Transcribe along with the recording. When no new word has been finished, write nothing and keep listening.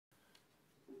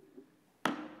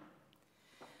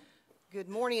Good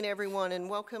morning, everyone, and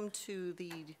welcome to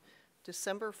the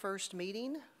December 1st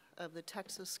meeting of the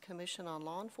Texas Commission on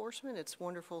Law Enforcement. It's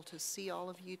wonderful to see all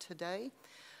of you today.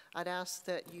 I'd ask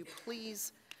that you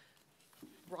please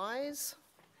rise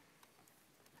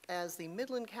as the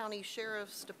Midland County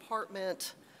Sheriff's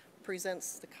Department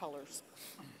presents the colors.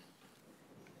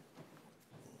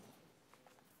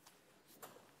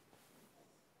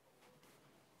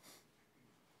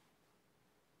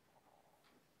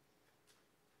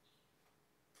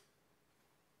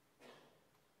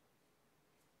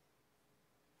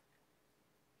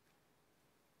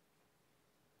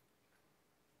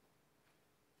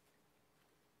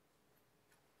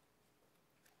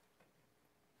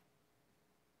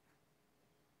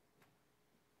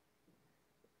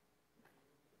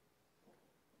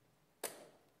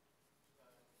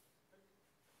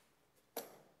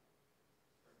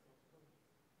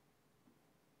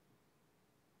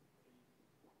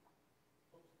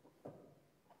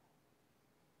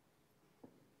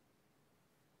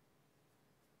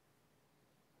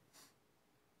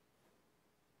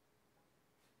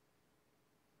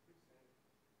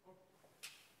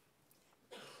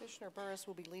 Commissioner Burris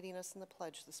will be leading us in the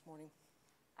pledge this morning.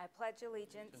 I pledge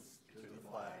allegiance to the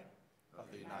flag of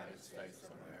the United States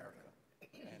of America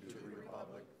and to the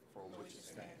republic for which it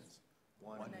stands,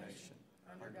 one nation,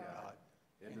 under God,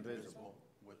 indivisible,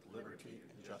 with liberty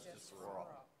and justice for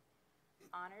all.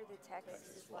 Honor the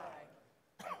Texas flag.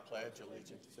 I pledge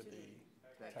allegiance to thee,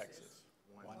 Texas,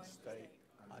 one state,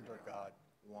 under God,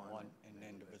 one and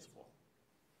indivisible.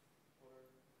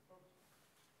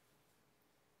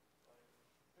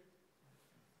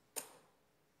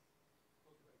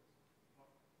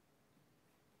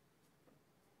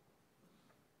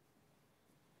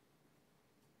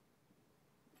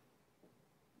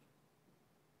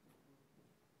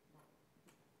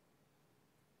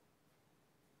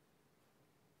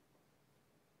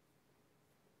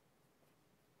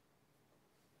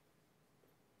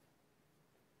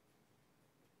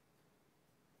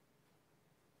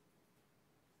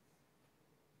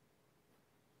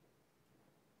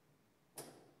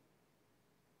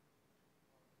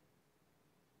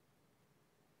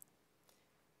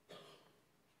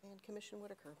 And Commissioner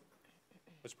Whitaker.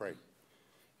 Let's pray.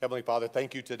 Heavenly Father,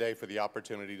 thank you today for the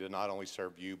opportunity to not only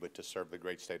serve you, but to serve the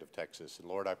great state of Texas. And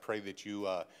Lord, I pray that you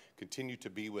continue to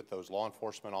be with those law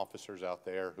enforcement officers out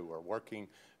there who are working,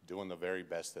 doing the very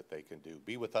best that they can do.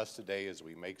 Be with us today as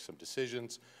we make some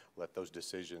decisions. Let those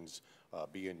decisions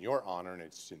be in your honor, and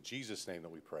it's in Jesus' name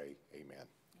that we pray. Amen.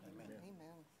 Amen.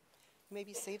 Amen. You may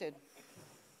be seated.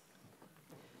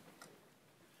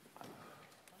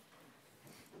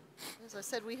 As I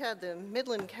said, we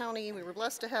were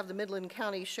blessed to have the Midland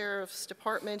County Sheriff's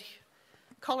Department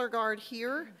color guard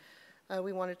here.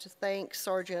 We wanted to thank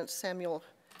Sergeant Samuel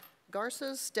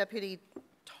Garces, Deputy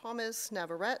Thomas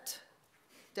Navarrete,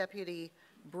 Deputy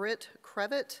Britt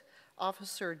Crevitt,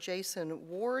 Officer Jason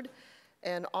Ward,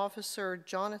 and Officer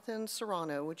Jonathan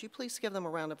Serrano. Would you please give them a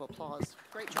round of applause?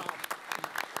 Great job.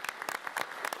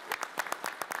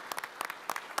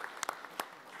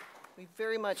 We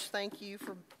very much thank you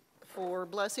for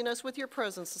blessing us with your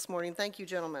presence this morning. Thank you,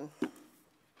 gentlemen.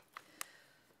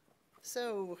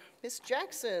 So, Ms.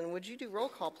 Jackson, would you do roll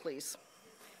call, please?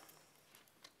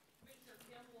 Commissioner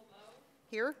Kim Lameau.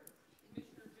 Here.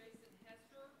 Commissioner Jason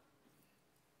Hester.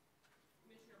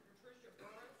 Commissioner Patricia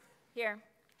Burris. Here.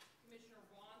 Commissioner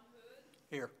Ron Hood.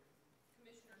 Here.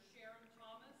 Commissioner Sharon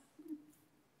Thomas.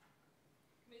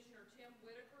 Commissioner Tim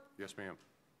Whitaker. Yes, ma'am.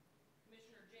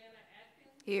 Commissioner Jana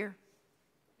Atkins. Here.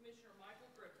 Commissioner Michael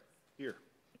Griffiths. Here.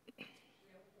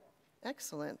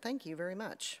 Excellent. Thank you very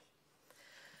much.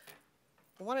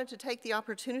 I wanted to take the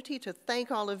opportunity to thank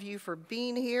all of you for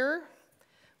being here.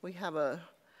 We have a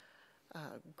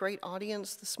great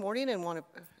audience this morning, and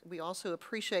we also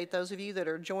appreciate those of you that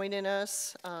are joining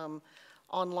us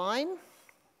online.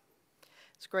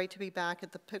 It's great to be back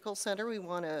at the Pickle Center. We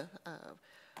want to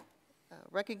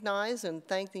recognize and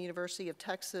thank the University of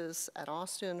Texas at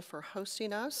Austin for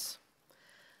hosting us.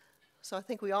 So I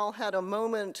think we all had a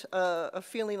moment of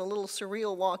feeling a little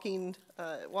surreal walking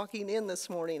in this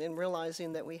morning and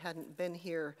realizing that we hadn't been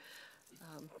here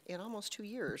in almost 2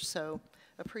 years. So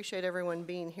appreciate everyone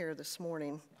being here this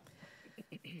morning.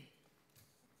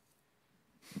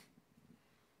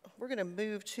 We're going to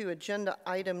move to agenda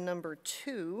item number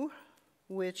 2,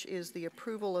 which is the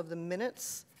approval of the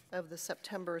minutes of the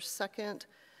September 2nd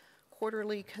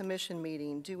quarterly commission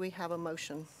meeting. Do we have a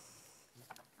motion?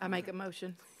 I make a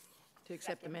motion to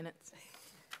accept the minutes.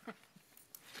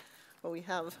 Well, we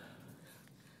have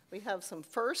some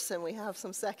firsts and we have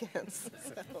some seconds.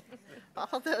 So,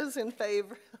 all those in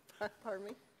favor, pardon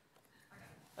me?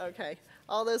 Okay.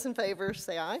 All those in favor,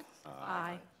 say aye.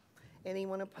 Aye.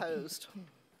 Anyone opposed?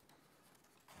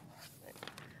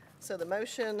 So the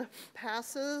motion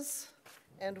passes,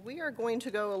 and we are going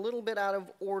to go a little bit out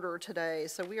of order today.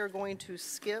 So we are going to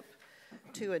skip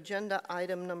to agenda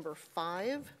item number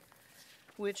 5,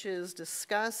 which is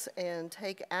discuss and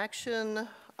take action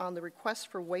on the request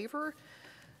for waiver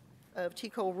of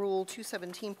TCOLE Rule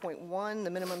 217.1, the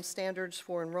minimum standards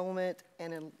for enrollment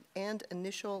and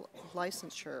initial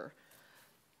licensure.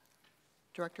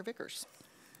 Director Vickers.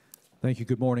 Thank you.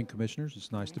 Good morning, Commissioners.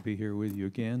 It's nice to be here with you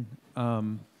again.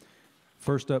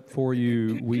 First up for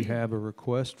you, we have a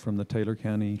request from the Taylor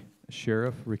County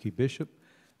Sheriff, Ricky Bishop,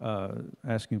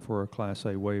 asking for a Class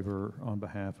A waiver on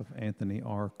behalf of Anthony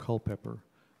R. Culpepper.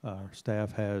 Our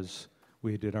staff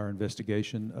we did our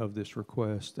investigation of this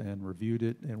request and reviewed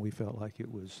it, and we felt like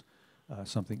it was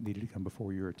something that needed to come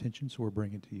before your attention, so we're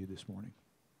bringing it to you this morning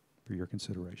for your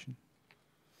consideration.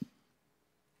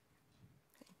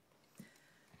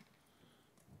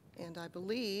 And I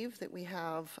believe that we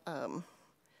have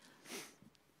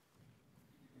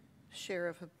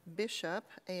Sheriff Bishop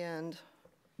and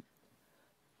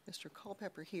Mr.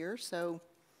 Culpepper here, so.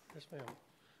 Yes, ma'am.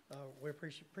 We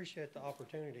appreciate the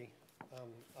opportunity.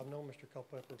 I've known Mr.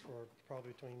 Culpepper for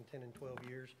probably between 10 and 12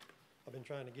 years. I've been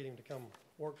trying to get him to come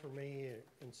work for me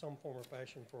in some form or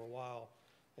fashion for a while,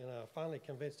 and I finally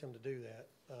convinced him to do that.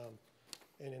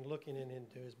 And in looking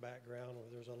into his background,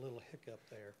 there's a little hiccup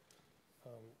there.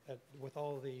 With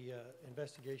all the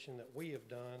investigation that we have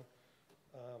done,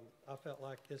 I felt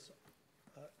like this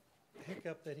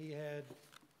hiccup that he had,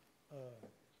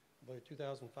 by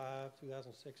 2005,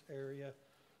 2006 area,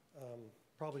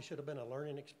 probably should have been a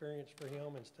learning experience for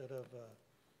him instead of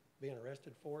being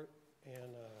arrested for it.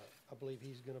 And I believe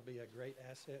he's going to be a great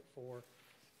asset for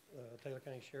Taylor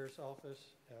County Sheriff's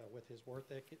Office with his work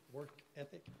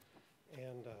ethic.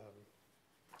 And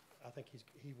I think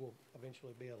he will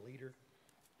eventually be a leader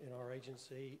in our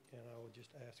agency, and I would just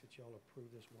ask that y'all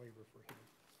approve this waiver for him.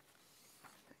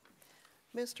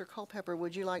 Mr. Culpepper,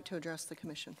 would you like to address the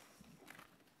commission?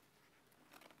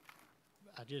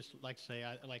 I just like to say,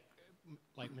 like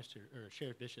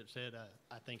Sheriff Bishop said,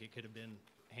 I think it could have been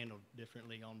handled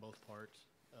differently on both parts.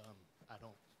 I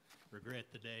don't regret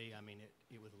the day. I mean,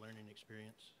 it was a learning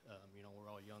experience. You know,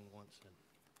 we're all young once, and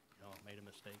you know, I made a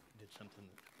mistake, did something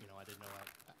that, you know, I didn't know.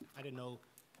 I didn't know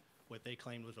what they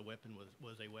claimed was a weapon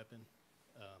was a weapon,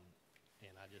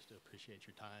 and I just appreciate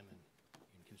your time and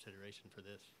consideration for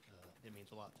this. It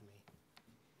means a lot to me,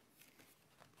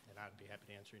 and I'd be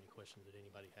happy to answer any questions that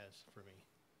anybody has for me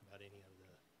about any of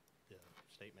the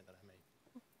statement that I made.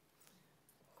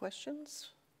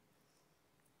 Questions?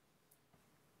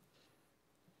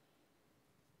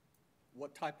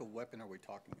 What type of weapon are we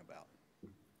talking about?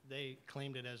 They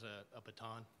claimed it as a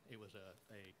baton. It was a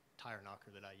tire knocker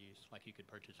that I used, like you could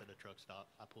purchase at a truck stop.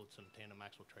 I pulled some tandem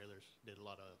axle trailers, did a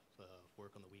lot of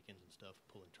work on the weekends and stuff,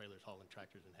 pulling trailers, hauling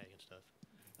tractors and hay and stuff.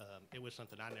 It was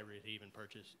something I never had even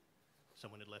purchased.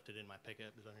 Someone had left it in my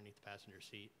pickup. It was underneath the passenger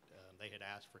seat. They had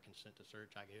asked for consent to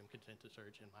search. I gave them consent to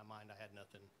search. In my mind, I had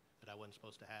nothing that I wasn't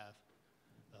supposed to have.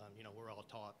 You know, we're all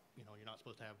taught, you know, you're not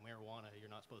supposed to have marijuana.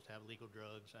 You're not supposed to have legal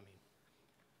drugs. I mean,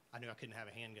 I knew I couldn't have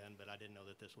a handgun, but I didn't know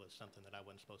that this was something that I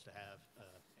wasn't supposed to have.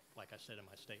 Like I said in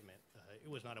my statement,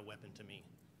 it was not a weapon to me.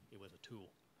 It was a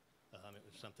tool. It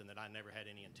was something that I never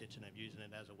had any intention of using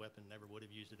it as a weapon, never would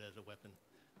have used it as a weapon.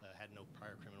 Had no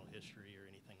prior criminal history or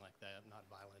anything like that, not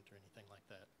violent or anything like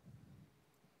that.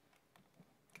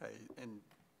 Okay, and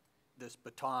this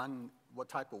baton, what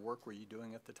type of work were you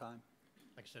doing at the time?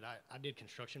 Like I said, I did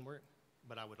construction work,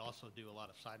 but I would also do a lot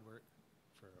of side work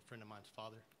for a friend of mine's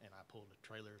father, and I pulled a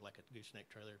trailer, like a gooseneck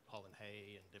trailer, hauling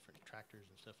hay and different tractors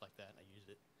and stuff like that, and I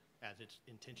used it as its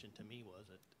intention to me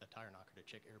was a tire knocker to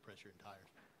check air pressure in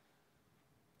tires.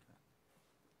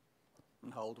 And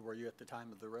how old were you at the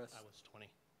time of the arrest? I was 20.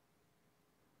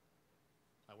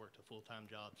 I worked a full-time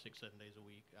job, 6-7 days a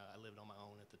week. I lived on my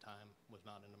own at the time, was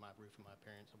not under my roof of my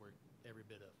parents. I worked every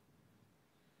bit of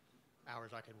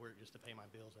hours I could work just to pay my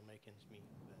bills and make ends meet.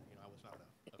 You know, I was not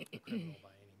a criminal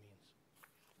by any means,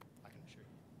 I can assure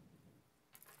you.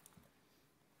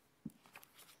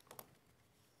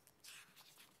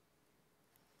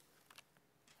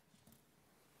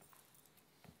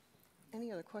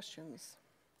 Any other questions?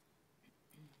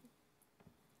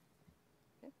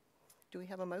 Okay. Do we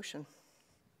have a motion?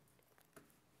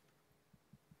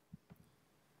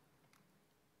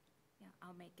 Yeah,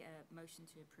 I'll make a motion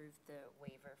to approve the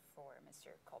waiver for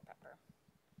Mr. Culpepper.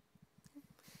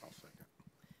 I'll second.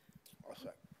 I'll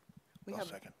second. We I'll have,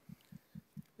 second.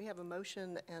 we have a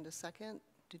motion and a second.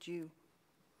 Did you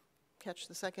catch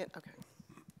the second? Okay.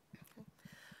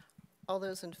 All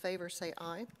those in favor say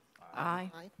aye. Aye.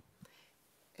 Aye.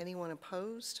 Anyone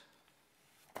opposed?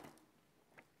 Okay.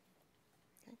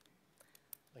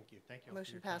 Thank you. Thank you.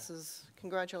 Motion passes.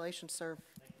 Congratulations, sir.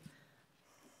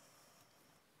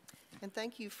 And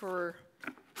thank you for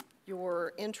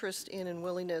your interest in and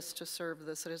willingness to serve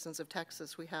the citizens of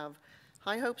Texas. We have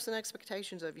high hopes and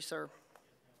expectations of you, sir.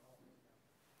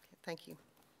 Okay, thank you.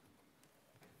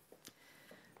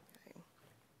 Okay.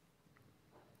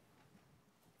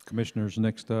 Commissioners,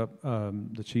 next up,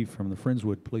 the chief from the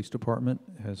Friendswood Police Department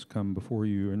has come before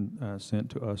you and sent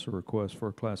to us a request for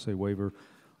a Class A waiver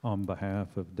on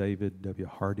behalf of David W.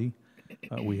 Hardy.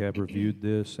 We have reviewed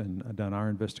this and done our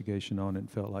investigation on it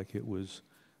and felt like it was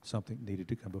something that needed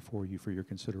to come before you for your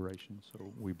consideration.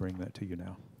 So we bring that to you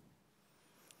now.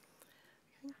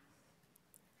 Okay.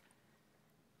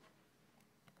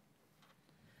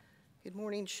 Good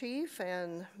morning, Chief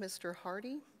and Mr.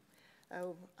 Hardy.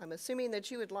 I'm assuming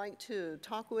that you would like to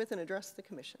talk with and address the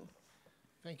commission.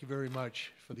 Thank you very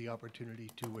much for the opportunity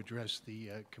to address the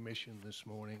commission this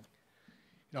morning.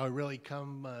 You know, I really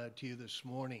come to you this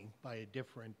morning by a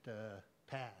different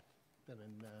path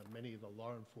than many of the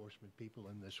law enforcement people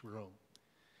in this room.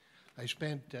 I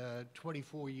spent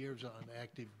 24 years on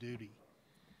active duty,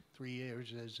 3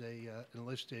 years as a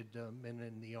enlisted man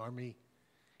in the Army,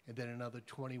 and then another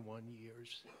 21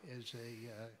 years as a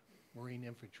Marine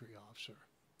infantry officer.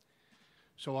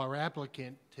 So our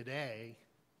applicant today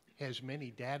has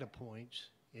many data points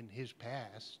in his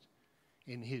past,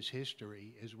 in his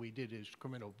history, as we did his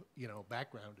criminal,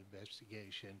 background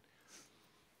investigation,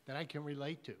 that I can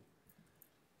relate to.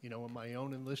 You know, in my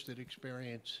own enlisted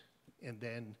experience, and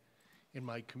then in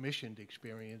my commissioned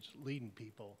experience leading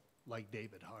people like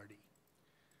David Hardy.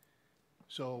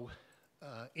 So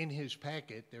in his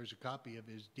packet, there's a copy of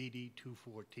his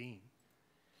DD-214.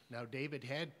 Now, David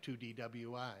had 2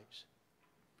 DWIs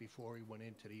before he went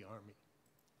into the Army.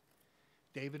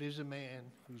 David is a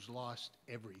man who's lost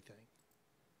everything,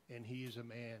 and he is a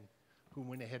man who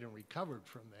went ahead and recovered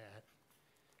from that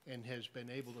and has been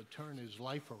able to turn his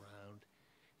life around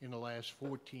in the last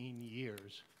 14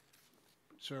 years.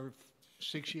 Served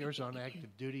 6 years on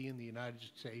active duty in the United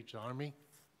States Army.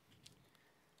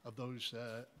 Of those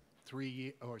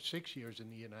 6 years in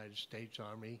the United States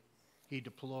Army, he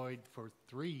deployed for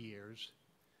 3 years,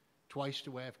 twice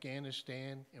to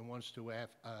Afghanistan and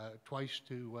twice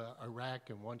to Iraq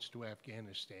and once to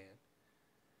Afghanistan.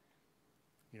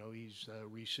 You know, he's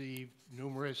received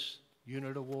numerous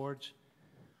unit awards,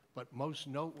 but most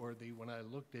noteworthy when I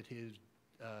looked at his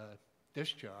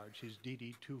discharge, his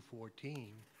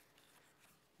DD-214,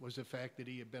 was the fact that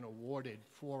he had been awarded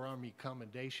 4 Army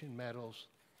Commendation Medals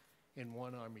and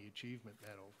 1 Army Achievement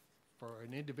Medal. For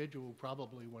an individual who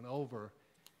probably went over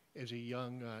as a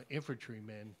young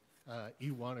infantryman,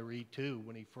 E1 or E2,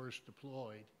 when he first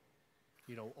deployed,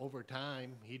 you know, over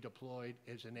time he deployed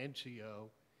as an NCO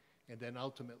and then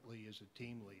ultimately as a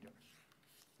team leader.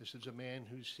 This is a man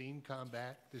who's seen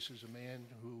combat. This is a man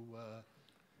who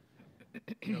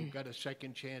got a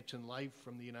second chance in life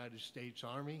from the United States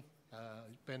Army.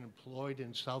 He's been employed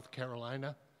in South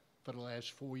Carolina for the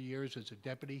last 4 years as a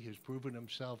deputy, has proven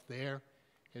himself there,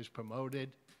 has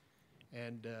promoted,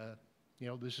 and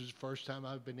this is the first time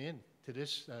I've been in to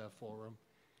this forum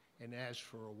and asked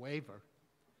for a waiver.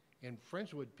 And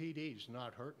Friendswood PD is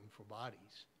not hurting for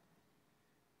bodies,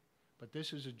 but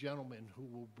this is a gentleman who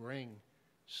will bring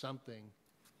something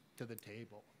to the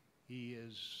table. He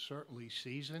is certainly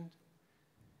seasoned.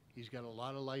 He's got a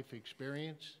lot of life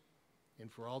experience,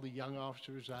 and for all the young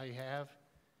officers I have,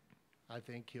 I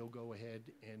think he'll go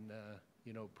ahead and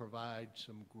provide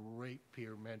some great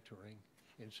peer mentoring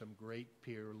and some great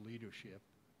peer leadership,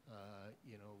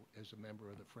 as a member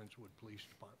of the Friendswood Police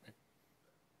Department.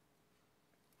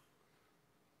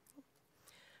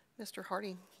 Mr.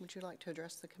 Hardy, would you like to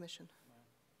address the commission?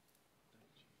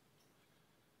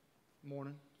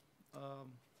 Morning.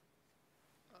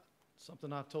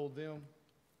 Something I've told them,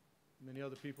 many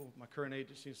other people, my current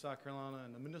agency in South Carolina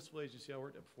and the municipal agency I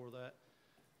worked at before that,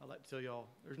 I'd like to tell y'all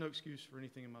there's no excuse for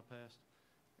anything in my past,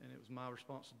 and it was my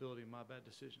responsibility and my bad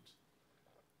decisions.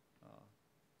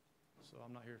 So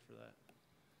I'm not here for that.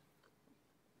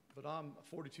 But I'm a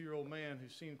 42-year-old man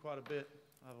who's seen quite a bit.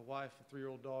 I have a wife, a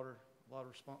 3-year-old daughter, a lot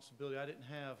of responsibility I didn't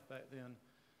have back then.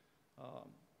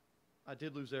 I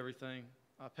did lose everything.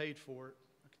 I paid for it.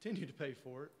 I continue to pay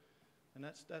for it, and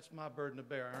that's my burden to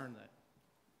bear. I earned that.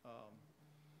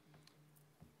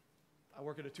 I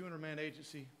work at a 200-man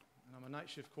agency, and I'm a night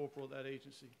shift corporal at that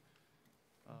agency.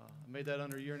 I made that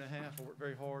under a year and a half. I worked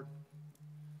very hard.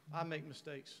 I make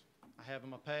mistakes. I have in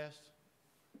my past.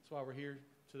 That's why we're here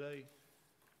today.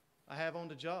 I have on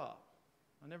the job.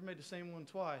 I never made the same one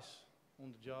twice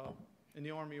on the job, in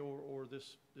the Army or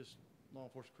this law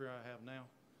enforcement career I have now.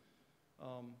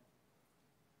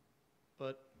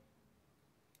 But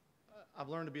I've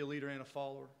learned to be a leader and a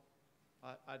follower.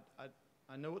 I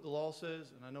know what the law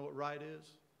says, and I know what right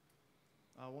is.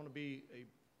 I want to be a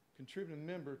contributing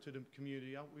member to the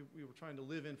community. We were trying to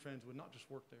live in Friendswood, not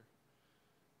just work there.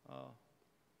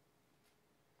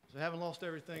 So having lost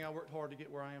everything, I worked hard to get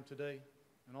where I am today.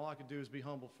 And all I could do is be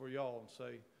humble for y'all and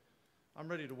say, I'm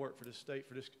ready to work for this state,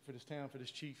 for this town, for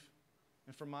this chief,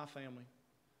 and for my family.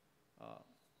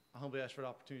 I humbly ask for the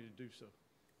opportunity to do so.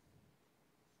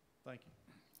 Thank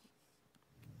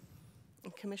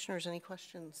you. Commissioners, any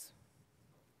questions?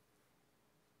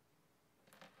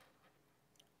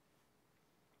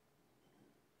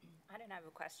 I don't have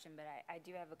a question, but I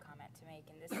do have a comment to make,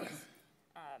 and this is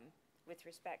with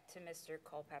respect to Mr.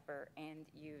 Culpepper and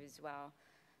you as well.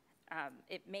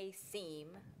 It may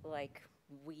seem like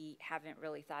we haven't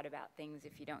really thought about things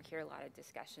if you don't hear a lot of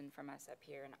discussion from us up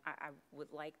here, and I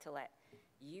would like to let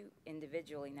you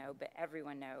individually know, but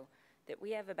everyone know, that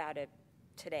we have about a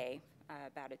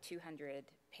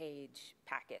 200-page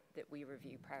packet that we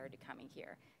review prior to coming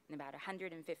here, and about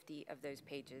 150 of those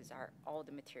pages are all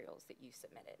the materials that you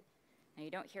submitted. Now,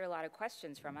 you don't hear a lot of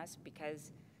questions from us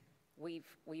because we've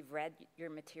read your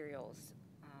materials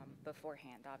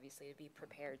beforehand, obviously, to be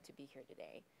prepared to be here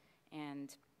today.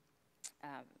 And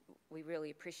we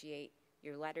really appreciate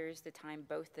your letters, the time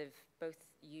both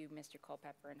you, Mr.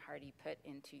 Culpepper, and Hardy put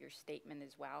into your statement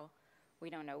as well. We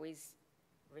don't always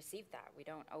receive that. We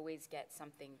don't always get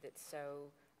something that's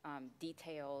so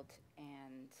detailed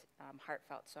and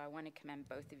heartfelt. So I want to commend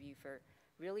both of you for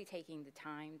really taking the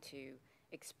time to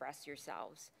express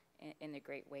yourselves in a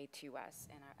great way to us.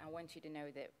 And I want you to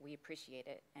know that we appreciate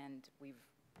it, and we've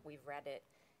read it.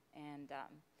 And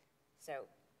so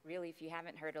really, if you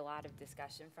haven't heard a lot of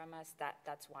discussion from us,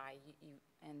 that's why.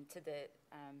 And to the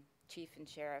chief and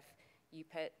sheriff, you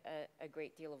put a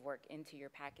great deal of work into your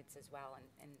packets as well,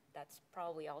 and that's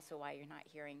probably also why you're not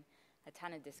hearing a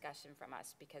ton of discussion from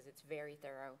us, because it's very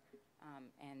thorough,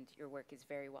 and your work is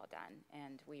very well done,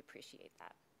 and we appreciate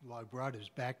that. Well, I brought his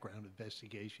background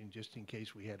investigation just in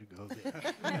case we had to go there.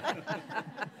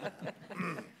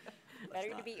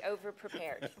 Better to be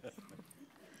over-prepared.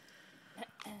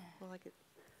 Well,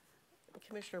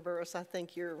 Commissioner Burris, I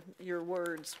think your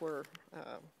words were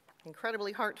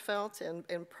incredibly heartfelt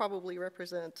and probably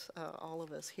represent all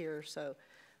of us here. So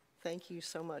thank you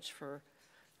so much for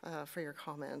your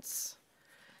comments.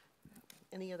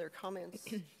 Any other comments,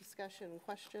 discussion,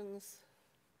 questions?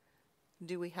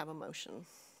 Do we have a motion?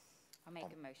 I'll make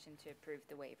a motion to approve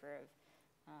the waiver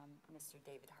of Mr.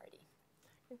 David Hardy.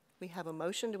 We have a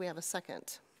motion. Do we have a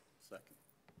second? Second.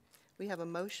 We have a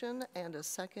motion and a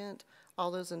second.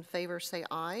 All those in favor say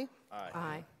aye. Aye.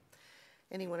 Aye.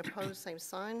 Anyone opposed, same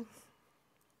sign.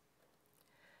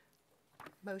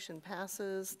 Motion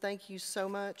passes. Thank you so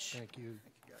much. Thank you.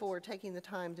 For taking the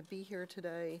time to be here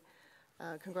today.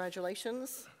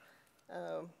 Congratulations.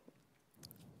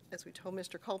 As we told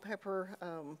Mr. Culpepper,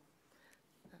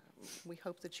 we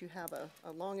hope that you have a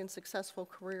long and successful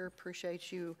career.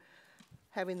 Appreciate you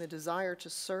having the desire to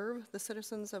serve the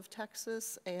citizens of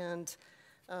Texas, and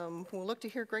we'll look to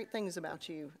hear great things about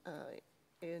you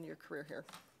in your career here.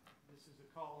 This is a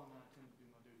call, and I intend to do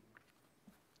my duty.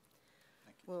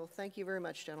 Well, thank you very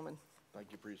much, gentlemen.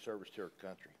 Thank you for your service to our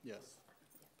country. Yes.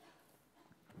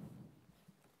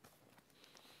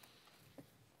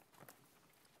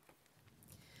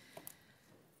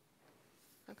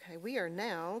 Okay, we are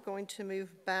now going to move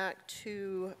back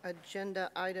to agenda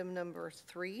item number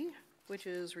 3, which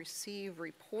is receive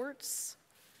reports.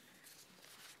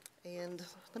 And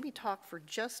let me talk for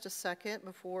just a second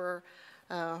before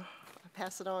I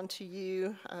pass it on to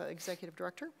you, Executive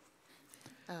Director.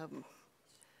 I've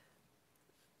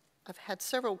had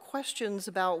several questions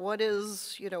about what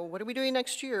are we doing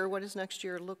next year? What does next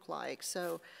year look like?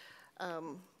 So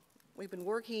we've been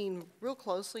working real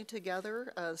closely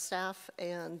together, staff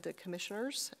and the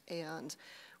commissioners, and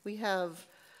we have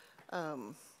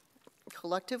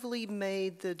collectively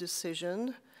made the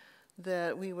decision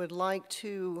that we would like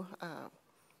to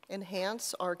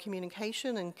enhance our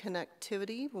communication and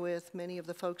connectivity with many of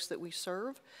the folks that we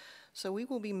serve. So we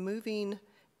will be moving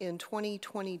in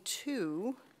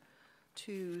 2022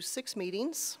 to 6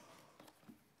 meetings.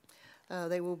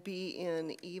 They will be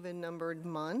in even-numbered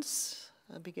months,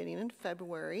 beginning in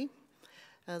February.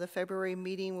 The February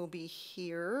meeting will be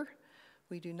here.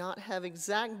 We do not have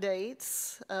exact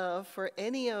dates for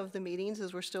any of the meetings,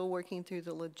 as we're still working through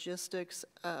the logistics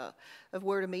of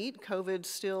where to meet. COVID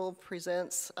still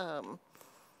presents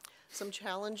some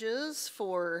challenges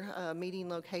for meeting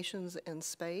locations and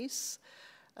space,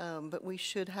 but we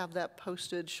should have that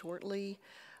posted shortly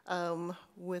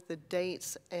with the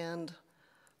dates and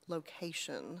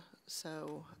location.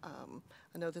 So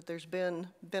I know that there's been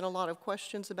a lot of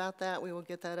questions about that. We will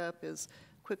get that up as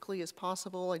quickly as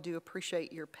possible. I do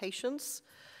appreciate your patience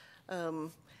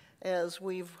as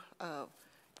we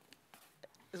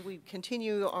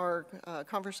continue our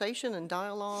conversation and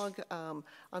dialogue on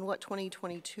what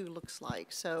 2022 looks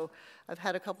like. So I've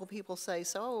had a couple people say,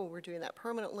 so we're doing that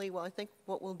permanently. Well, I think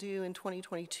what we'll do in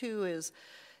 2022 is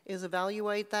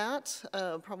evaluate that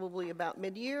probably about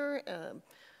mid-year.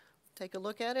 Take a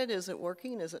look at it. Is it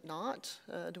working? Is it not?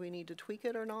 Do we need to tweak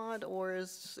it or not? Or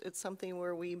is it something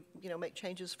where we, make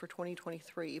changes for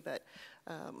 2023? But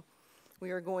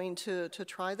we are going to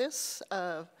try this,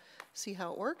 see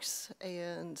how it works,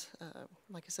 and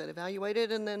like I said, evaluate it,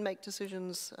 and then make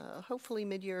decisions hopefully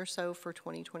mid-year or so for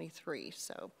 2023.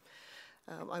 So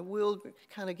I will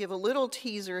kind of give a little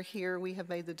teaser here. We have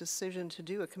made the decision to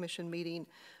do a commission meeting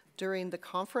during the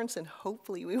conference, and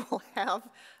hopefully we will have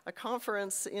a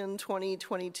conference in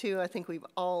 2022. I think we've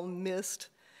all missed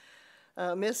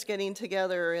getting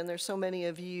together, and there's so many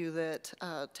of you that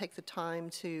take the time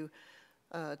to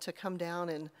come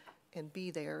down and be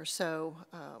there. So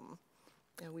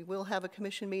we will have a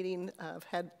commission meeting. I've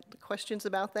had questions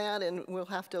about that, and we'll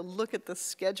have to look at the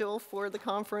schedule for the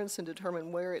conference and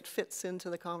determine where it fits into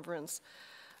the conference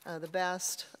the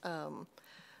best.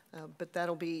 But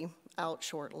that'll be out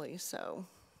shortly. So,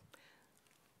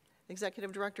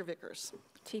 Executive Director Vickers.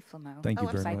 Chief Lamo. Thank you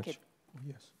I'm very sorry. much.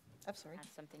 Yes. I'm sorry. Add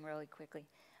something really quickly.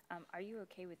 Are you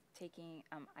okay with taking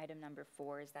item number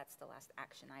 4, as that's the last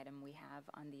action item we have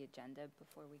on the agenda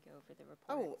before we go over the report?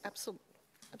 Oh,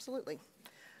 absolutely.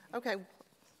 Okay,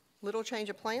 little change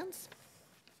of plans.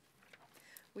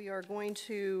 We will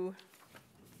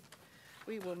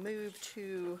move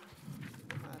to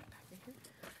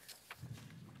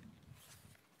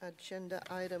agenda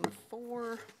item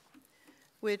 4,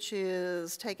 which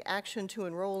is take action to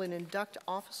enroll and induct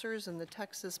officers in the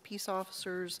Texas Peace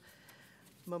Officers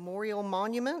Memorial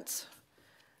Monument.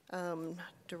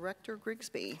 Director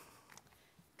Grigsby.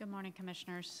 Good morning,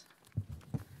 Commissioners.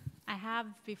 I have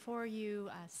before you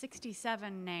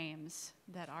 67 names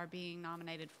that are being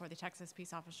nominated for the Texas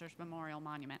Peace Officers Memorial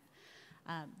Monument.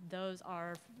 Those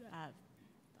are, I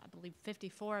believe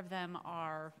 54 of them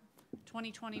are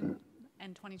 2020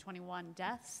 and 2021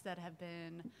 deaths that have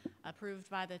been approved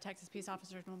by the Texas Peace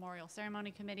Officers Memorial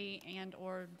Ceremony Committee and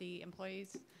or the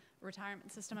Employees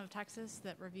Retirement System of Texas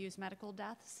that reviews medical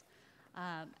deaths,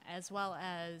 as well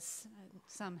as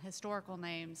some historical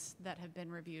names that have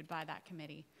been reviewed by that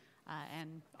committee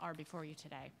and are before you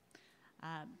today.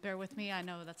 Bear with me, I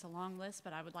know that's a long list,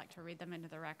 but I would like to read them into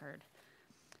the record.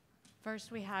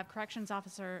 First, we have Corrections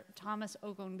Officer Thomas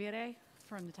Ogunbire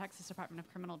from the Texas Department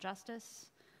of Criminal Justice,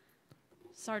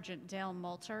 Sergeant Dale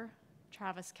Moulter,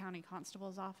 Travis County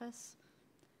Constable's Office,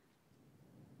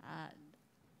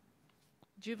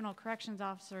 Juvenile Corrections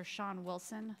Officer Sean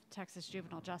Wilson, Texas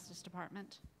Juvenile Justice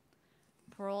Department,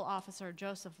 Parole Officer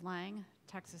Joseph Lang,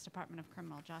 Texas Department of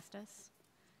Criminal Justice,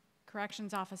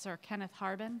 Corrections Officer Kenneth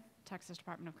Harbin, Texas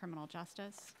Department of Criminal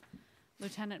Justice,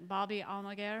 Lieutenant Bobby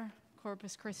Almaguer,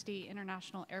 Corpus Christi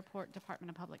International Airport Department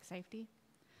of Public Safety,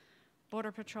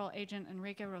 Border Patrol Agent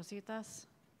Enrique Rositas,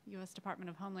 U.S. Department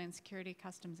of Homeland Security,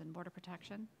 Customs and Border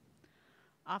Protection,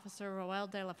 Officer Roel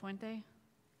de la Fuente,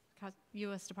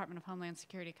 U.S. Department of Homeland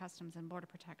Security, Customs and Border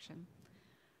Protection,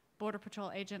 Border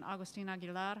Patrol Agent Agustin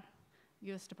Aguilar,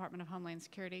 U.S. Department of Homeland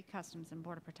Security, Customs and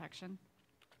Border Protection,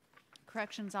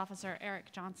 Corrections Officer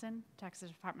Eric Johnson, Texas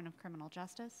Department of Criminal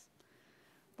Justice,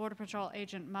 Border Patrol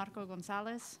Agent Marco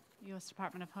Gonzalez, U.S.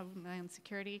 Department of Homeland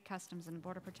Security, Customs and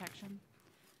Border Protection,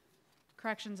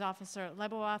 Corrections Officer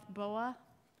Leboath Boa,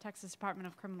 Texas Department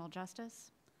of Criminal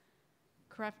Justice,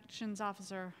 Corrections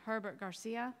Officer Herbert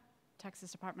Garcia,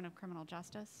 Texas Department of Criminal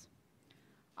Justice,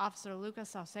 Officer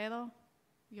Lucas Saucedo,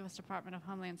 U.S. Department of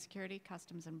Homeland Security,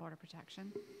 Customs and Border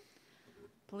Protection,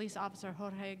 Police Officer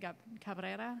Jorge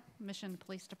Cabrera, Mission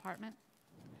Police Department,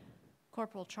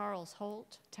 Corporal Charles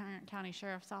Holt, Tarrant County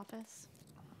Sheriff's Office,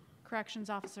 Corrections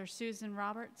Officer Susan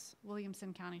Roberts,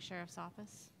 Williamson County Sheriff's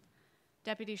Office,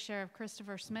 Deputy Sheriff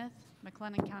Christopher Smith,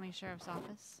 McLennan County Sheriff's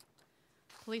Office,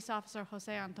 Police Officer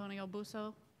Jose Antonio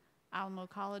Busso, Alamo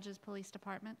College's Police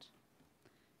Department,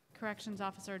 Corrections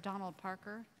Officer Donald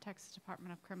Parker, Texas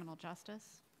Department of Criminal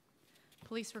Justice,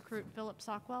 Police Recruit Philip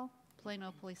Sockwell,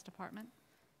 Plano Police Department,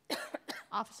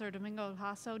 Officer Domingo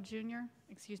Hasso Jr.,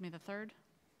 the third,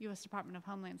 U.S. Department of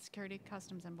Homeland Security,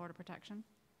 Customs and Border Protection,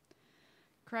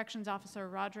 Corrections Officer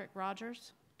Roderick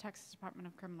Rogers, Texas Department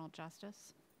of Criminal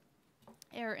Justice.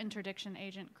 Air Interdiction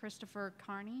Agent Christopher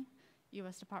Carney,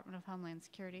 U.S. Department of Homeland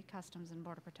Security, Customs and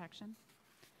Border Protection.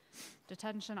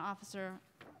 Detention Officer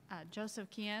Joseph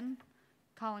Kien,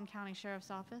 Collin County Sheriff's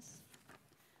Office.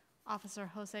 Officer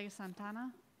Jose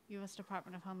Santana, U.S.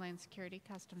 Department of Homeland Security,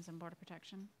 Customs and Border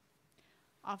Protection.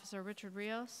 Officer Richard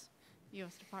Rios,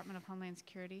 U.S. Department of Homeland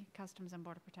Security, Customs and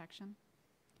Border Protection.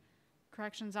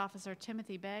 Corrections Officer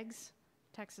Timothy Beggs,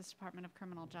 Texas Department of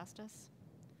Criminal Justice.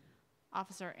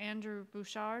 Officer Andrew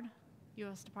Bouchard,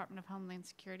 U.S. Department of Homeland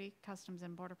Security, Customs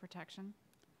and Border Protection.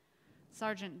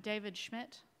 Sergeant David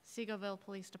Schmidt, Seagoville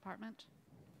Police Department.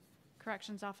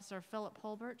 Corrections Officer Philip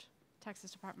Holbert,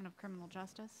 Texas Department of Criminal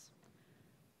Justice.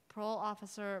 Parole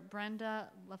Officer Brenda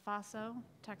LaFaso,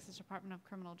 Texas Department of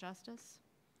Criminal Justice.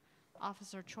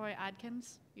 Officer Troy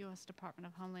Adkins, U.S. Department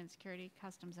of Homeland Security,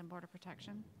 Customs and Border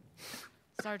Protection.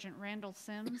 Sergeant Randall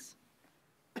Sims,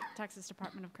 Texas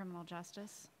Department of Criminal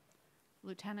Justice.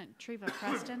 Lieutenant Treva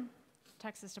Preston,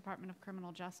 Texas Department of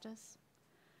Criminal Justice.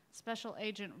 Special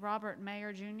Agent Robert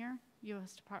Mayer, Jr.,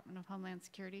 U.S. Department of Homeland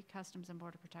Security, Customs and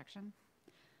Border Protection.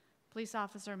 Police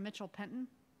Officer Mitchell Penton,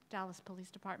 Dallas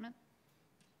Police Department.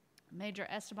 Major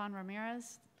Esteban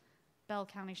Ramirez, Bell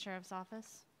County Sheriff's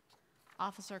Office.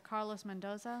 Officer Carlos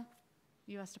Mendoza,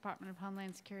 U.S. Department of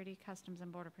Homeland Security, Customs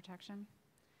and Border Protection.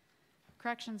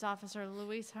 Corrections Officer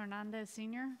Luis Hernandez,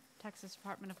 Sr., Texas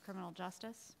Department of Criminal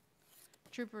Justice.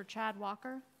 Trooper Chad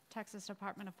Walker, Texas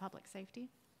Department of Public Safety.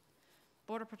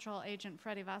 Border Patrol Agent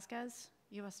Freddie Vasquez,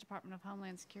 U.S. Department of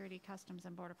Homeland Security, Customs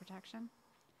and Border Protection.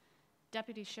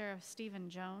 Deputy Sheriff Stephen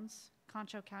Jones,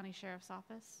 Concho County Sheriff's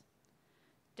Office.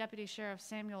 Deputy Sheriff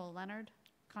Samuel Leonard,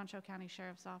 Concho County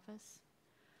Sheriff's Office.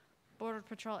 Border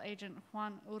Patrol Agent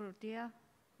Juan Urrutia,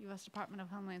 U.S. Department of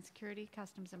Homeland Security,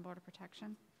 Customs and Border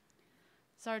Protection.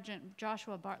 Sergeant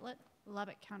Joshua Bartlett,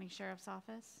 Lubbock County Sheriff's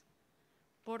Office.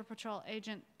 Border Patrol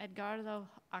Agent Edgardo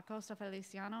Acosta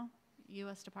Feliciano,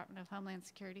 U.S. Department of Homeland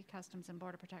Security, Customs and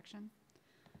Border Protection.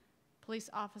 Police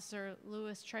Officer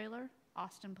Louis Traylor,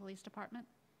 Austin Police Department.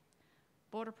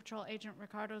 Border Patrol Agent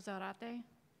Ricardo Zarate,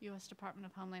 U.S. Department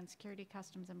of Homeland Security,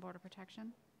 Customs and Border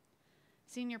Protection.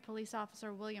 Senior Police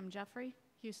Officer William Jeffrey,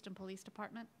 Houston Police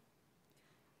Department.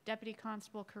 Deputy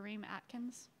Constable Kareem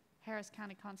Atkins, Harris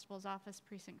County Constable's Office,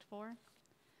 Precinct 4.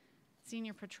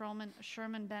 Senior Patrolman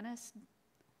Sherman Bennis,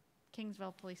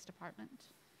 Kingsville Police Department.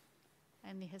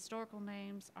 And the historical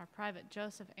names are Private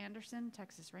Joseph Anderson,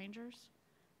 Texas Rangers.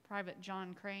 Private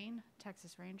John Crane,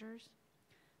 Texas Rangers.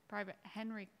 Private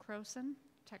Henry Croson,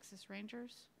 Texas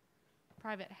Rangers.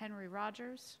 Private Henry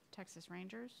Rogers, Texas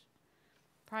Rangers.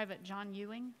 Private John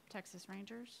Ewing, Texas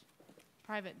Rangers.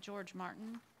 Private George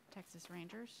Martin, Texas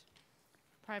Rangers.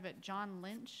 Private John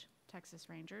Lynch, Texas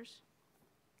Rangers.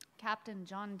 Captain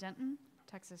John Denton,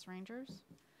 Texas Rangers.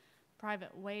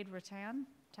 Private Wade Rattan,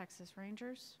 Texas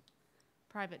Rangers.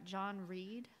 Private John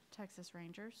Reed, Texas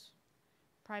Rangers.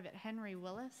 Private Henry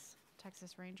Willis,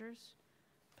 Texas Rangers.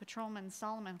 Patrolman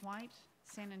Solomon White,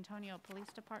 San Antonio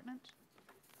Police Department.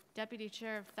 Deputy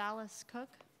Sheriff Thallis Cook,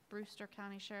 Brewster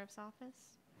County Sheriff's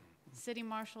Office. City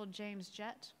Marshal James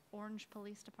Jett, Orange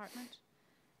Police Department.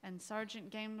 And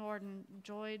Sergeant Game Warden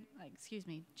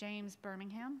James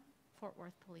Birmingham, Fort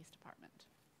Worth Police Department.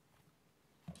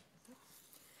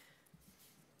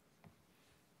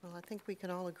 Well, I think we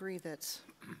can all agree that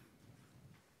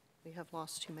we have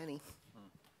lost too many.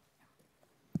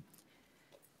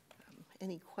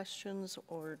 Any questions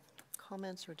or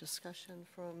comments or discussion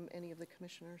from any of the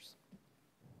commissioners?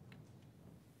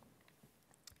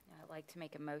 I'd like to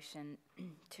make a motion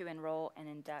to enroll and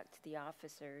induct the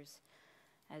officers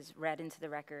as read into the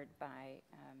record by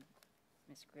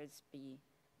Ms. Grisby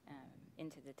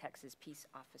into the Texas Peace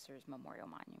Officers Memorial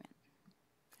Monument.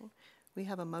 Okay. We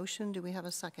have a motion. Do we have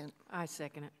a second? I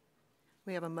second it.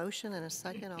 We have a motion and a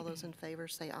second. All those in favor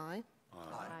say aye.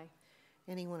 Aye.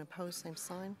 Anyone opposed, same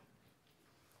sign.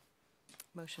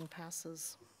 Motion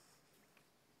passes.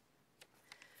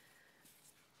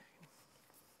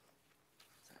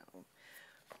 So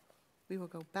we will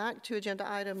go back to agenda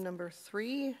item number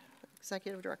 3,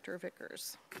 Executive Director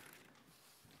Vickers.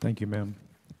 Thank you, ma'am.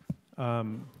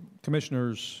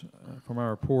 Commissioners, from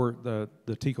our report, the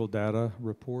TCOLE data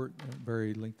report, a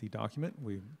very lengty document.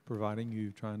 We're providing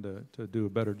you, trying to do a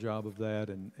better job of that,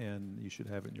 and you should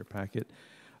have it in your packet.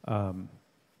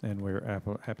 And we're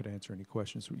happy to answer any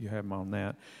questions you have on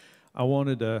that. I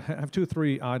wanted to have 2 or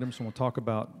 3 items I want to talk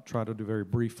about, try to do very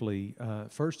briefly.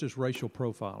 First is racial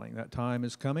profiling. That time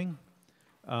is coming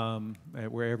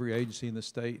where every agency in the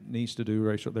state needs to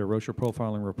do their racial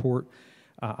profiling report.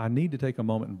 I need to take a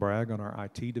moment and brag on our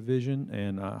IT division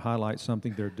and highlight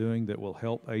something they're doing that will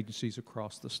help agencies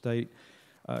across the state.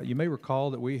 You may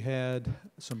recall that we had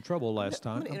some trouble last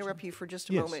time. I'm going to interrupt you for just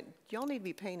a Yes. moment. Y'all need to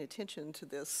be paying attention to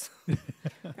this.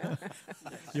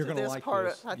 You're going to this like part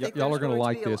this. I think Y'all are there's going to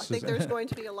like be this. I think there's going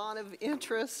to be a lot of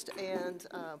interest, and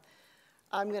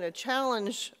I'm going to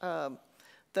challenge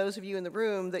those of you in the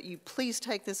room that you please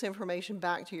take this information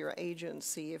back to your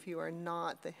agency if you are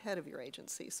not the head of your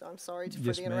agency. So I'm sorry for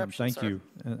Yes, the ma'am. interruption, Thank sir. you.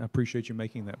 And I appreciate you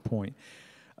making that point.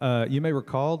 You may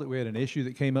recall that we had an issue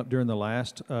that came up during the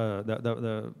last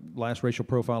racial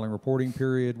profiling reporting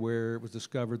period, where it was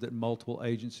discovered that multiple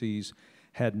agencies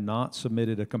had not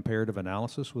submitted a comparative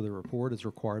analysis with a report as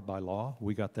required by law.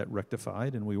 We got that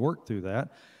rectified, and we worked through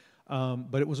that.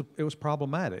 But it was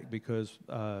problematic because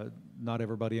not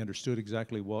everybody understood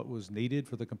exactly what was needed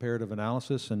for the comparative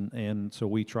analysis, and so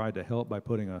we tried to help by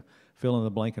putting a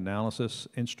fill-in-the-blank analysis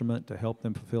instrument to help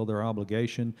them fulfill their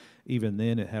obligation. Even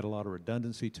then, it had a lot of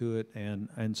redundancy to it,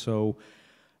 and so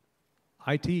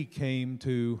IT came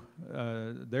to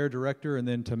their director and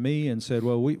then to me and said,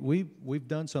 well, we've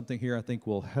done something here I think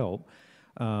will help.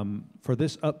 For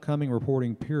this upcoming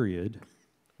reporting period,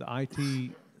 the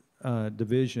IT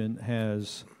division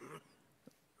has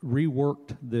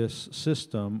reworked this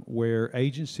system where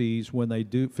agencies, when they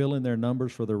do fill in their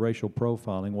numbers for their racial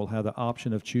profiling, will have the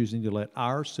option of choosing to let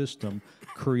our system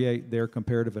create their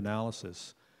comparative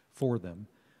analysis for them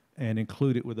and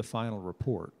include it with the final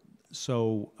report.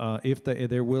 So if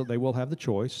they will have the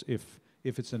choice, if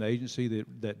it's an agency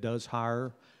that does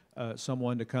hire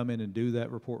someone to come in and do that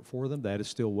report for them, that is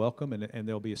still welcome, and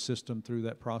there'll be a system through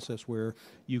that process where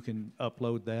you can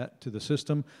upload that to the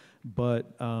system. But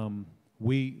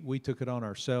we took it on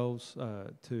ourselves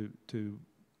to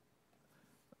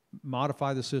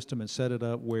modify the system and set it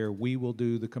up where we will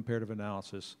do the comparative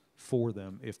analysis for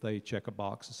them. If they check a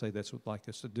box and say that's what they'd like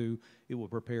us to do, it will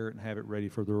prepare it and have it ready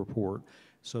for the report,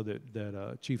 so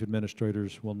that chief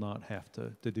administrators will not have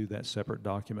to do that separate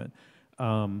document.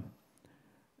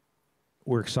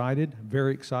 We're excited,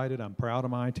 very excited. I'm proud of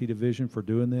my IT division for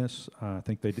doing this. I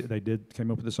think they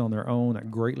came up with this on their own. It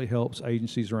greatly helps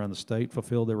agencies around the state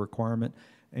fulfill their requirement,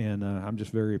 and I'm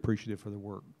just very appreciative for the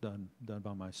work done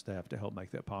by my staff to help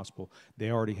make that possible. They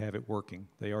already have it working.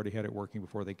 They already had it working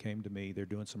before they came to me. They're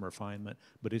doing some refinement,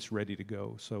 but it's ready to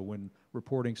go. So when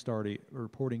reporting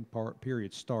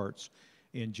period starts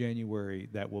in January,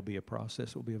 that will be a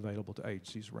process that will be available to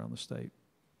agencies around the state.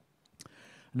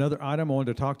 Another item I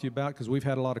wanted to talk to you about, because we've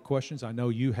had a lot of questions, I know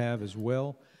you have as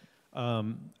well.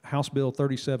 House Bill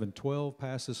 3712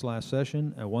 passed this last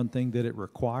session, and one thing that it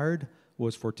required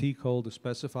was for TCOLE to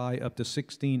specify up to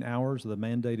 16 hours of the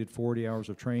mandated 40 hours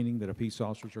of training that a peace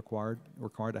officer is required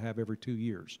to have every 2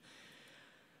 years.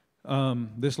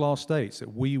 This law states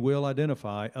that we will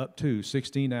identify up to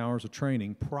 16 hours of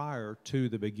training prior to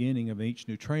the beginning of each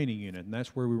new training unit, and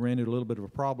that's where we ran into a little bit of a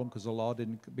problem because the law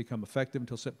didn't become effective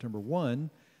until September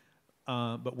 1,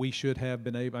 but we should have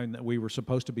been able, and we were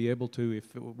supposed to be able to,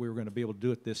 if we were going to be able to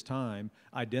do it this time,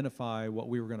 identify what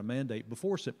we were going to mandate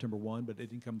before September 1, but it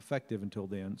didn't become effective until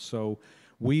then. So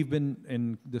we've been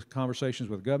in the conversations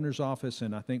with the governor's office,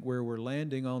 and I think where we're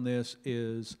landing on this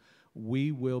is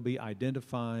we will be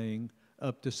identifying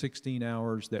up to 16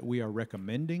 hours that we are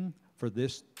recommending for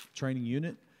this training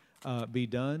unit be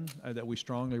done, that we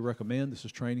strongly recommend. This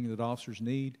is training that officers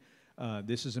need.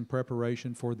 This is in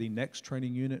preparation for the next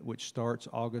training unit, which starts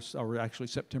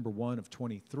September 1 of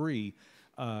 23.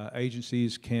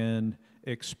 Agencies can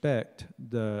expect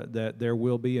that there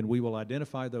will be, and we will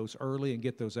identify those early and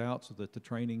get those out so that the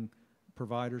training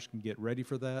providers can get ready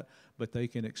for that, but they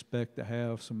can expect to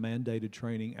have some mandated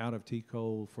training out of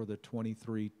TCOLE for the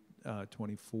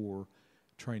 23-24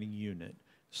 training unit.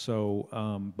 So,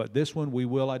 but this one, we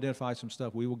will identify some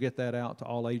stuff. We will get that out to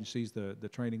all agencies, the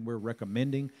training we're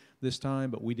recommending this time,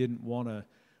 but we didn't want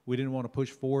to push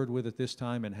forward with it this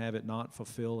time and have it not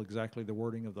fulfill exactly the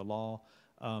wording of the law,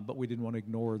 but we didn't want to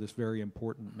ignore this very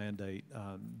important mandate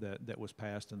that was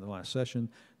passed in the last session.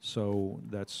 So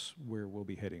that's where we'll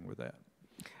be heading with that.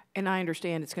 And I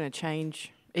understand it's going to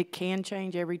change. It can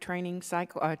change every training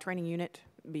cycle, training unit,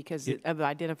 because of the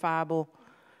identifiable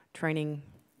training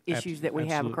issues that we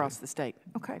have across the state.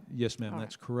 Okay. Yes, ma'am,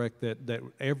 that's correct. That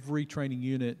every training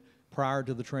unit, prior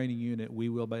to the training unit, we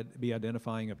will be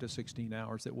identifying up to 16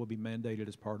 hours that will be mandated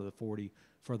as part of the 40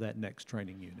 for that next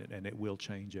training unit, and it will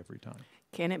change every time.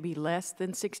 Can it be less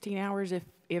than 16 hours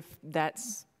if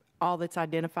that's all that's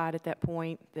identified at that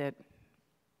point? That,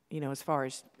 as far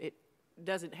as it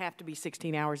doesn't have to be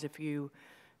 16 hours if you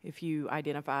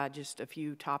identify just a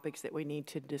few topics that we need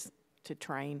to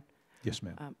train. Yes,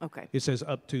 ma'am. Okay. It says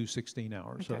up to 16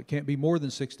 hours. So Okay. it can't be more than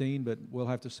 16, but we'll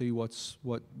have to see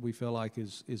what we feel like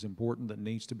is important that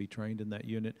needs to be trained in that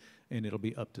unit, and it'll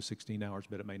be up to 16 hours,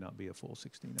 but it may not be a full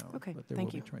 16 hours. Okay, But there thank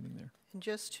will you. be training there. And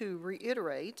just to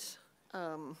reiterate,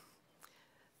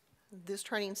 this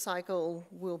training cycle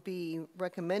will be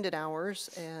recommended hours,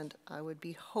 and I would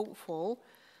be hopeful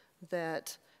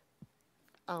that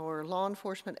our law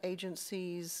enforcement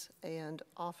agencies and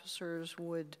officers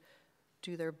would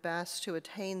do their best to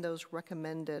attain those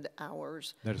recommended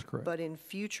hours. That is correct. But in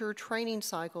future training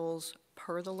cycles,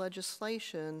 per the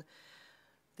legislation,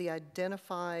 the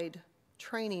identified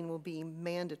training will be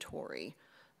mandatory.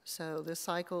 So this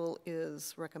cycle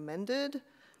is recommended.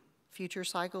 Future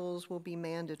cycles will be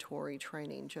mandatory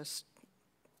training, just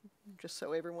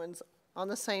so everyone's on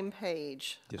the same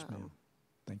page. Yes, ma'am.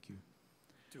 Thank you.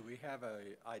 Do we have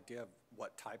an idea of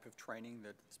what type of training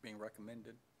that's being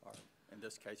recommended, or in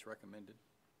this case, recommended?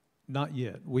 Not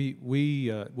yet. We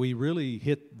really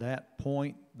hit that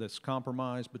point that's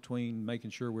compromised between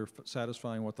making sure we're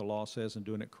satisfying what the law says and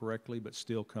doing it correctly, but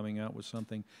still coming out with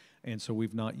something. And so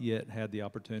we've not yet had the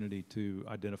opportunity to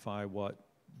identify what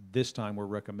this time we're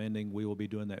recommending. We will be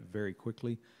doing that very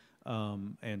quickly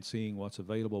and seeing what's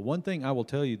available. One thing I will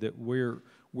tell you that we're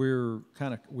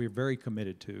very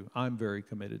committed to, I'm very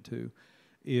committed to,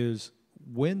 is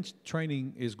when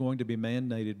training is going to be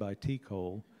mandated by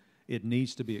TCOLE, it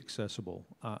needs to be accessible.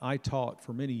 I taught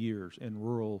for many years in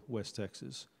rural West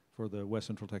Texas for the West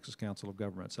Central Texas Council of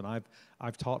Governments, and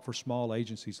I've taught for small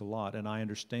agencies a lot, and I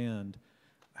understand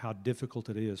how difficult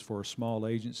it is for a small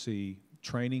agency,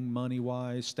 training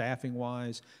money-wise,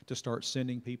 staffing-wise, to start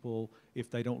sending people if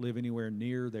they don't live anywhere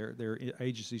near their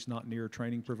agency's not near a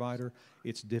training provider.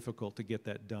 It's difficult to get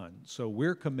that done. So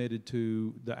we're committed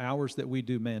to the hours that we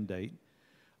do mandate.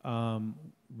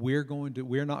 We're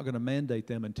not going to mandate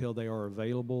them until they are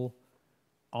available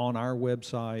on our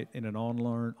website in an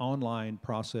online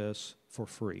process for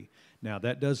free. Now,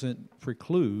 that doesn't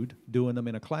preclude doing them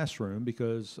in a classroom,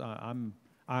 because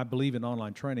I believe in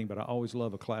online training, but I always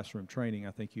love a classroom training.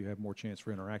 I think you have more chance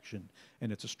for interaction,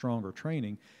 and it's a stronger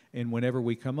training. And whenever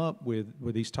we come up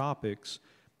with these topics,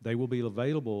 they will be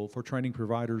available for training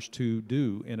providers to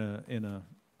do in a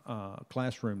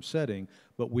classroom setting,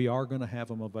 but we are going to have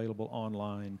them available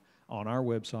online on our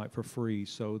website for free,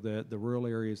 so that the rural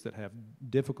areas that have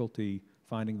difficulty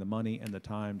finding the money and the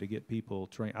time to get people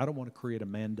trained. I don't want to create a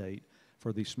mandate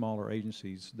for these smaller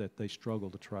agencies that they struggle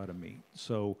to try to meet.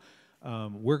 So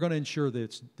we're going to ensure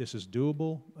that this is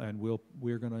doable, and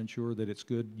we're going to ensure that it's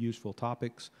good, useful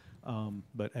topics.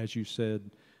 But as you said,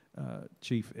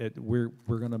 Chief, we're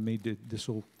going to need to,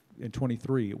 in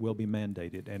 23, it will be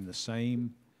mandated, and the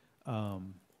same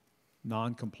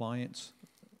non-compliance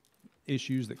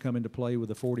issues that come into play with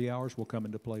the 40 hours will come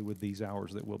into play with these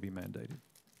hours that will be mandated.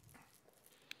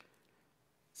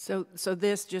 So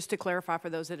this, just to clarify for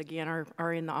those that, again,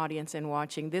 are in the audience and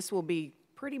watching, this will be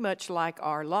pretty much like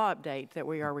our law update that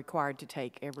we are required to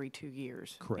take every 2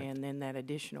 years. Correct. And then that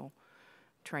additional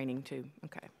training too.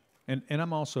 Okay. And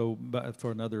I'm also,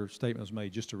 for another statement was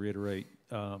made, just to reiterate,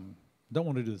 don't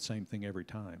want to do the same thing every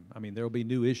time. I mean, there will be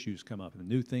new issues come up and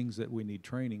new things that we need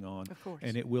training on. Of course.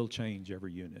 And it will change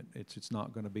every unit. It's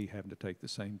not going to be having to take the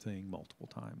same thing multiple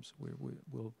times.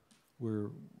 We're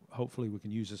hopefully we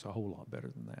can use this a whole lot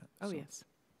better than that. Oh, So, yes.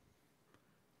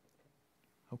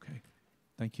 okay.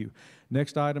 Thank you.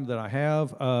 Next item that I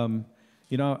have,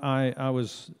 I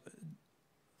was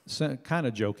kind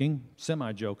of joking,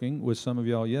 semi-joking with some of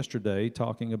y'all yesterday,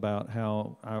 talking about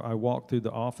how I walked through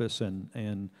the office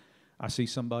and I see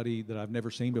somebody that I've never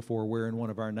seen before wearing one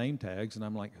of our name tags, and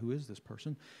I'm like, who is this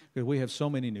person? Because we have so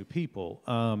many new people.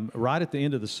 Right at the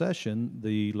end of the session,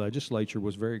 the legislature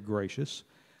was very gracious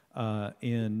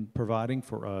in providing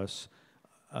for us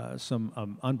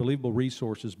some unbelievable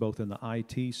resources, both in the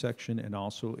IT section and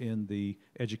also in the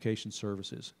education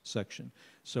services section.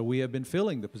 So we have been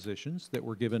filling the positions that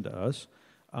were given to us,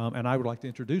 and I would like to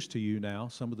introduce to you now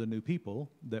some of the new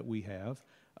people that we have.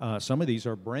 Some of these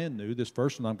are brand new. This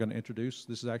first one I'm going to introduce,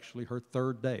 this is actually her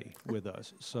third day with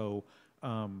us. So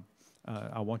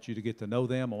I want you to get to know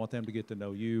them. I want them to get to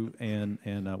know you, and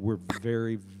we're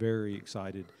very, very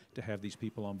excited to have these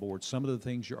people on board. Some of the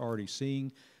things you're already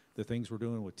seeing, the things we're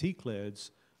doing with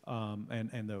TCLEDs,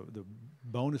 and the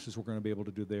bonuses we're going to be able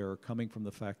to do there are coming from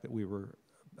the fact that we were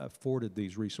afforded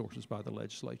these resources by the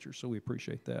legislature, so we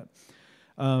appreciate that.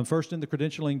 First in the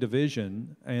credentialing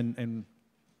division, and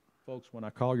folks, when I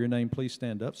call your name, please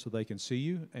stand up so they can see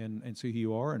you and see who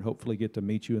you are, and hopefully get to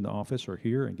meet you in the office or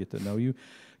here and get to know you.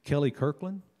 Kelly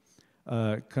Kirkland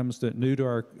new to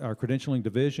our credentialing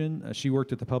division. She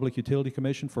worked at the Public Utility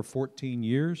Commission for 14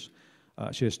 years.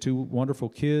 She has 2 wonderful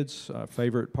kids.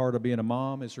 Favorite part of being a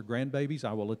mom is her grandbabies.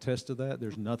 I will attest to that.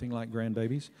 There's nothing like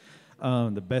grandbabies.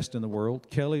 The best in the world.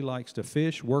 Kelly likes to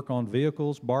fish, work on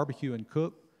vehicles, barbecue, and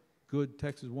cook. Good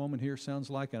Texas woman here, sounds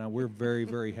like, and we're very,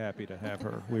 very happy to have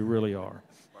her. We really are.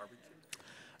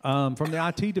 From the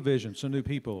IT division, some new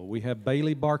people. We have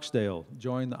Bailey Barksdale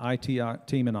joined the IT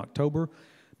team in October.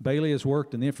 Bailey has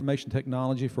worked in the information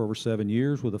technology for over 7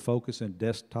 years with a focus in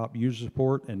desktop user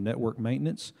support and network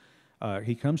maintenance.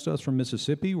 He comes to us from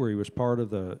Mississippi, where he was part of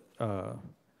the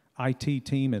IT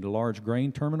team at a large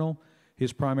grain terminal.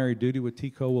 His primary duty with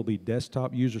TCOLE will be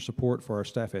desktop user support for our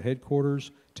staff at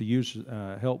headquarters, to use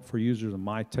help for users of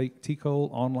my TCOLE,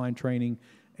 online training,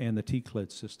 and the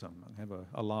TCLED system. I have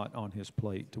a lot on his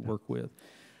plate to work with.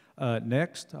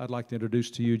 Next, I'd like to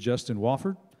introduce to you Justin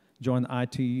Wofford. Joined the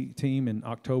IT team in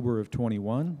October of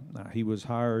 21. He was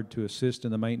hired to assist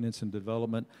in the maintenance and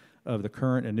development of the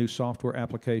current and new software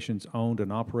applications owned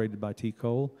and operated by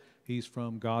TCOLE. He's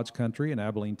from God's country in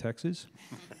Abilene, Texas,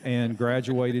 and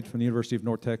graduated from the University of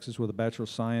North Texas with a Bachelor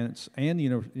of Science and the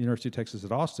University of Texas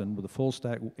at Austin with a full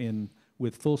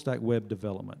stack web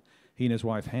development. He and his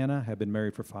wife Hannah have been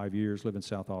married for 5 years, live in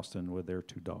South Austin with their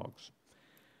 2 dogs.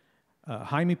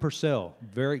 Jaime Purcell,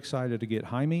 very excited to get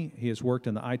Jaime. He has worked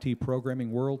in the IT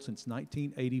programming world since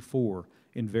 1984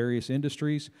 in various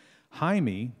industries.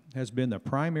 Jaime has been the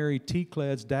primary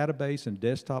TCLED's database and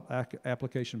desktop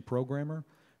application programmer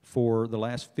for the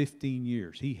last 15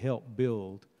 years. He helped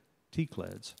build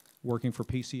TCLEDs working for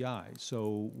PCI.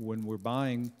 So when we're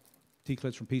buying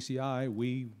TCLEDs from PCI,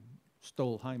 we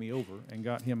stole Jaime over and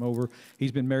got him over.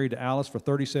 He's been married to Alice for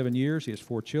 37 years. He has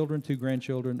 4 children, 2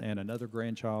 grandchildren, and another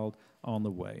grandchild on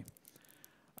the way.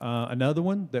 Another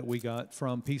one that we got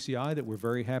from PCI that we're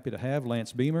very happy to have,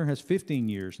 Lance Beamer, has 15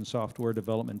 years in software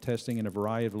development and testing in a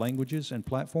variety of languages and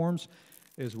platforms,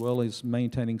 as well as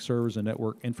maintaining servers and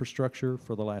network infrastructure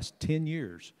for the last 10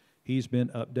 years. He's been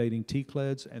updating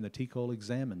TCLEDs and the TCOLE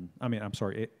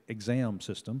exam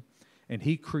system, and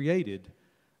he created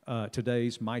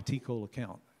today's My TCOLE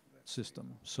account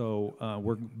system. So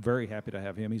we're very happy to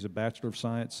have him. He's a Bachelor of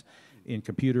Science in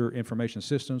Computer Information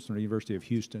Systems from the University of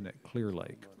Houston at Clear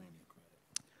Lake.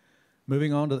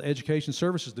 Moving on to the Education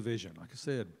Services Division. Like I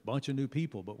said, a bunch of new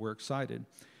people, but we're excited.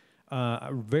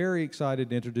 I'm very excited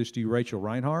to introduce to you Rachel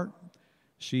Reinhardt.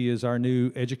 She is our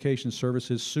new Education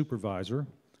Services Supervisor.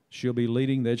 She'll be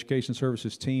leading the Education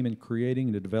Services team in creating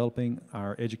and developing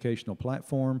our educational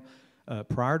platform.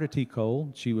 Prior to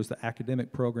TCOLE, she was the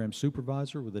Academic Program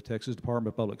Supervisor with the Texas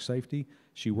Department of Public Safety.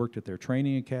 She worked at their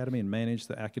training academy and managed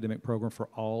the academic program for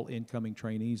all incoming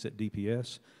trainees at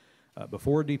DPS.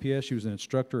 Before DPS, she was an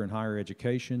instructor in higher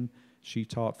education. She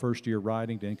taught first-year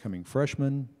writing to incoming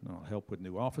freshmen, help with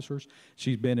new officers.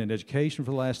 She's been in education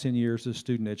for the last 10 years as a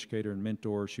student educator and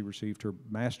mentor. She received her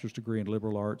master's degree in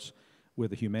liberal arts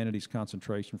with a humanities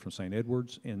concentration from St.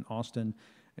 Edward's in Austin.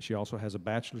 She also has a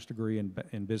bachelor's degree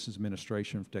in business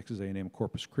administration from Texas A&M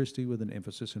Corpus Christi with an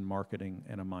emphasis in marketing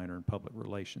and a minor in public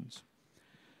relations.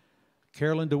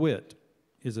 Carolyn DeWitt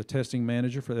is a testing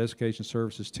manager for the Education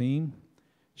Services team.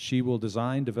 She will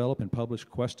design, develop, and publish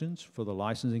questions for the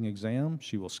licensing exam.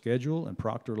 She will schedule and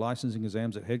proctor licensing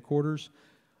exams at headquarters.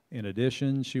 In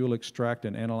addition, she will extract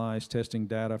and analyze testing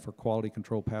data for quality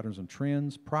control patterns and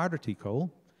trends. Prior to TCOLE,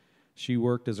 she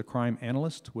worked as a crime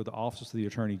analyst with the Office of the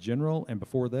Attorney General, and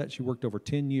before that, she worked over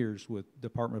 10 years with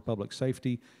Department of Public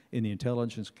Safety in the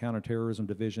Intelligence and Counterterrorism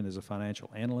Division as a financial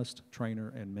analyst,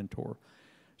 trainer, and mentor.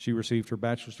 She received her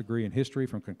bachelor's degree in history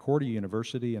from Concordia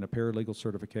University and a paralegal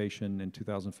certification in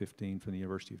 2015 from the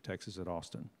University of Texas at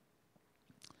Austin.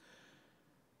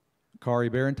 Kari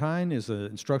Barentine is an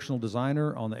instructional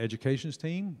designer on the educations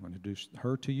team. I'll introduce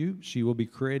her to you. She will be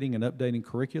creating and updating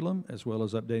curriculum as well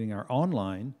as updating our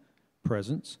online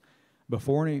presence.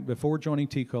 Before joining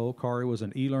TCOLE, Kari was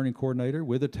an e-learning coordinator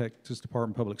with the Texas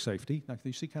Department of Public Safety. Now,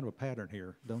 you see kind of a pattern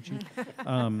here, don't you?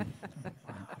 I'm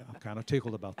kind of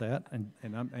tickled about that,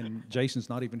 and Jason's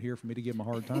not even here for me to give him a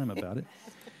hard time about it.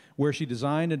 Where she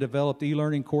designed and developed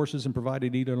e-learning courses and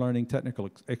provided e-learning technical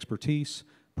expertise.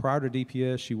 Prior to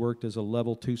DPS, she worked as a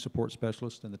level 2 support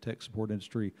specialist in the tech support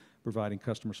industry, providing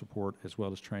customer support as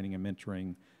well as training and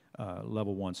mentoring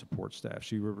level 1 support staff.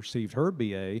 She received her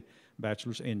BA,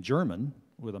 bachelor's in German,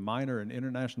 with a minor in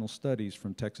international studies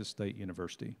from Texas State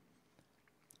University.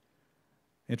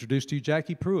 Introduced to you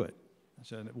Jackie Pruitt.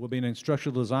 So will be an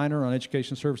instructional designer on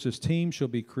Education Services team. She'll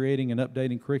be creating and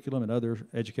updating curriculum and other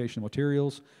educational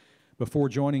materials. Before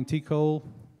joining TCOLE,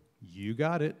 you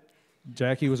got it,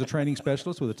 Jackie was a training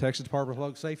specialist with the Texas Department of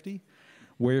Public Safety,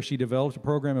 where she developed a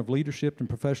program of leadership and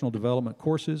professional development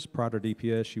courses. Prior to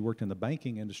DPS, she worked in the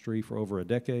banking industry for over a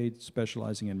decade,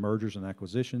 specializing in mergers and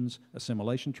acquisitions,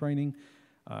 assimilation training,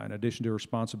 in addition to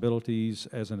responsibilities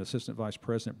as an assistant vice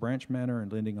president, branch manager,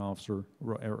 and lending officer,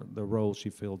 the roles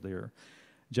she filled there.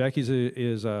 Jackie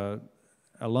is a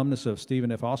alumnus of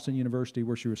Stephen F. Austin University,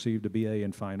 where she received a BA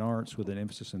in Fine Arts with an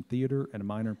emphasis in theater and a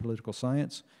minor in political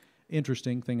science.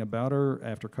 Interesting thing about her,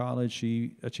 after college,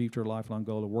 she achieved her lifelong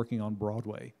goal of working on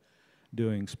Broadway,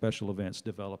 doing special events,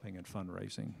 developing, and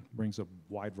fundraising. Brings a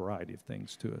wide variety of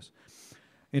things to us.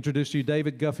 Introduce to you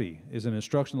David Guffey, is an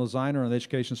instructional designer on the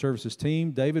Education Services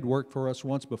team. David worked for us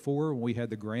once before when we had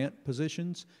the grant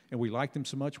positions, and we liked him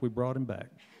so much we brought him back.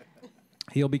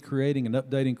 He'll be creating and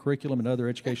updating curriculum and other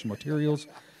educational materials.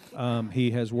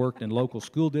 He has worked in local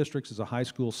school districts as a high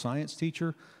school science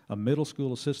teacher, a middle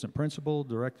school assistant principal,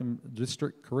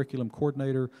 district curriculum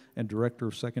coordinator, and director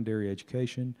of secondary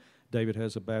education. David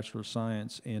has a Bachelor of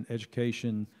Science in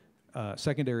Education,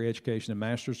 secondary education, and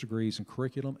master's degrees in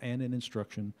curriculum and in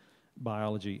instruction,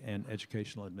 biology, and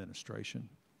educational administration.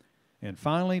 And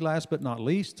finally, last but not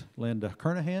least, Linda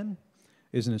Kernahan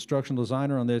is an instructional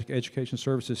designer on the Education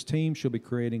Services team. She'll be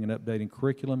creating and updating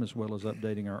curriculum as well as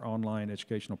updating our online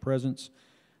educational presence.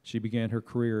 She began her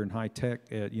career in high tech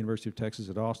at University of Texas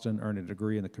at Austin, earning a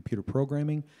degree in the computer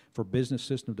programming for business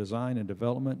system design and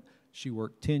development. She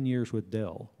worked 10 years with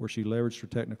Dell, where she leveraged her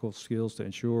technical skills to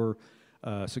ensure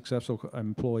successful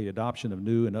employee adoption of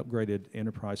new and upgraded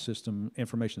enterprise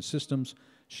information systems.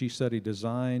 She studied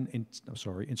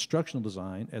instructional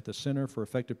design at the Center for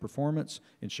Effective Performance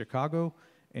in Chicago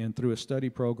and through a study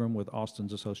program with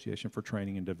Austin's Association for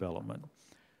Training and Development.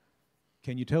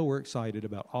 Can you tell we're excited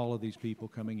about all of these people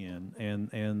coming in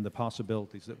and the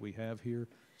possibilities that we have here?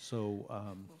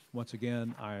 So once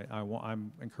again,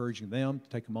 I'm encouraging them to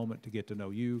take a moment to get to know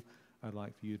you. I'd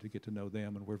like for you to get to know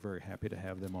them, and we're very happy to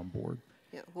have them on board.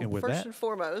 Yeah, well, first and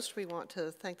foremost, we want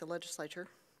to thank the legislature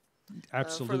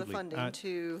for the funding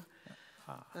to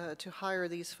hire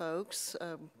these folks.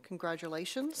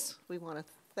 Congratulations. We want to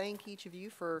thank each of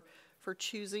you for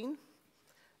choosing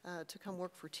to come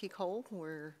work for TCOLE.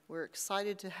 We're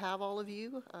excited to have all of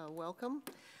you. Welcome.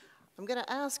 I'm going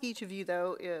to ask each of you,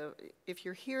 though, if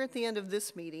you're here at the end of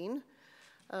this meeting,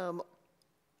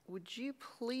 would you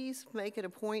please make it a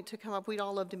point to come up? We'd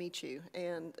all love to meet you,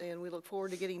 and we look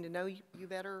forward to getting to know you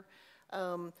better.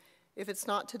 If it's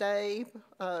not today,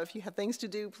 if you have things to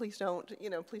do, please don't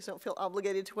feel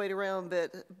obligated to wait around.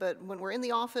 But when we're in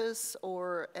the office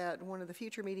or at one of the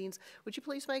future meetings, would you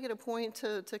please make it a point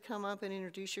to come up and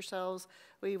introduce yourselves?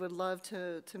 We would love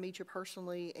to meet you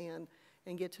personally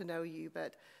and get to know you.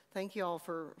 But thank you all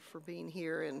for being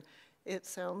here. And it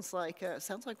sounds like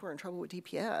we're in trouble with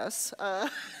DPS,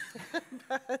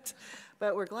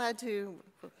 but we're glad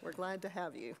to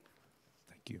have you.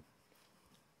 Thank you.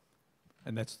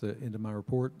 And that's the end of my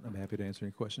report. I'm happy to answer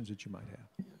any questions that you might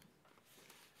have.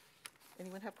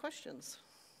 Anyone have questions?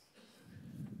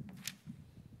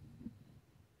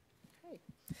 Okay.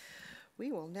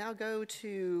 We will now go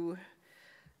to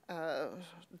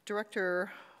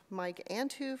Director Mike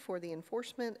Antu for the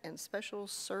Enforcement and Special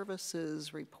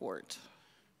Services Report.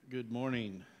 Good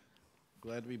morning.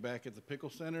 Glad to be back at the Pickle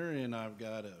Center, and I've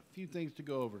got a few things to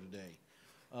go over today.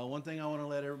 One thing I want to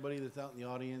let everybody that's out in the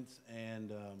audience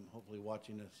and hopefully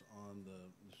watching us on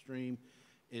the stream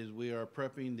is we are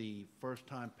prepping the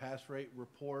first-time pass rate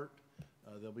report.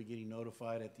 They'll be getting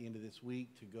notified at the end of this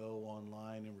week to go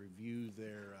online and review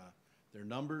their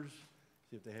numbers,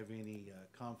 see if they have any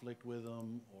conflict with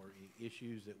them or any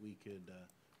issues that we could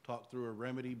talk through or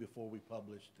remedy before we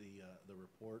publish the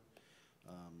report.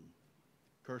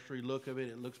 Cursory look of it,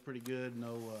 it looks pretty good.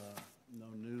 No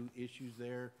new issues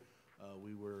there.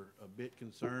 We were a bit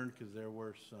concerned because there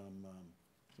were some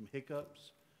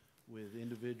hiccups with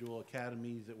individual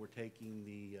academies that were taking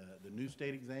the new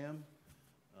state exam.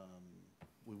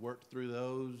 We worked through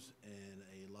those, and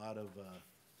a lot of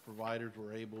providers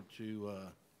were able to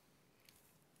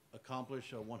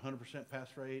accomplish a 100% pass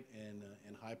rate and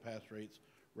high pass rates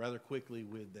rather quickly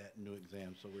with that new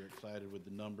exam. So we're excited with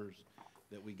the numbers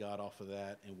that we got off of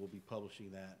that, and we'll be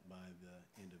publishing that by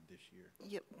the end of this year.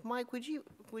 Yeah, Mike, would you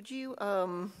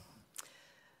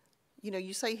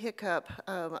you say hiccup.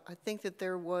 I think that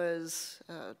there was,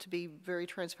 to be very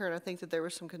transparent, I think that there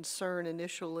was some concern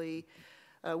initially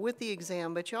with the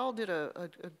exam, but y'all did a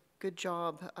good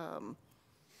job,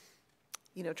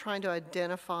 trying to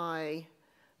identify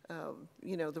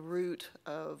the root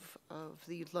of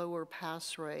the lower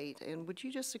pass rate. And would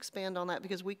you just expand on that?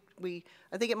 Because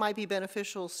I think it might be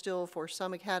beneficial still for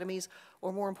some academies,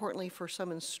 or more importantly for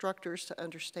some instructors, to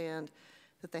understand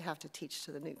that they have to teach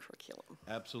to the new curriculum.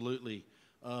 Absolutely.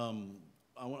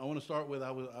 I want to start with,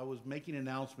 I was making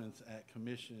announcements at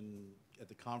commission, at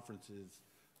the conferences,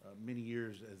 many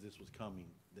years as this was coming,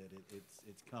 that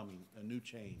it's coming, a new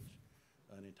change,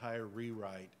 an entire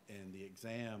rewrite, and the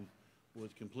exam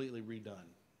was completely redone.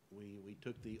 We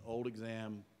took the old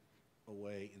exam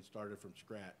away and started from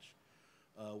scratch.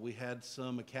 We had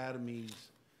some academies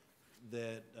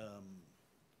that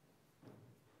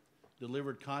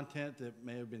delivered content that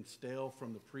may have been stale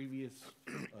from the previous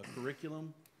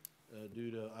curriculum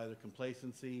due to either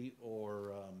complacency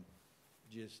or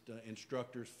just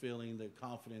instructors feeling the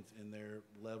confidence in their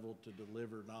level to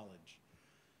deliver knowledge.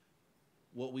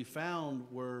 What we found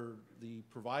were the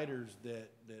providers that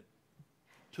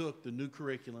took the new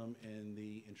curriculum and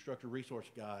the instructor resource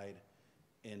guide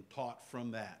and taught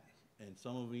from that. And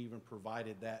some of them even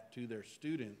provided that to their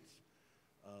students,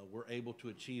 were able to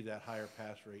achieve that higher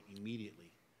pass rate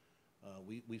immediately.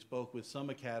 We spoke with some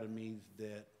academies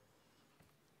that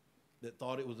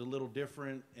thought it was a little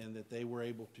different and that they were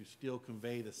able to still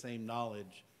convey the same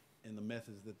knowledge and the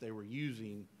methods that they were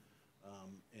using.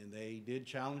 And they did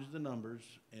challenge the numbers,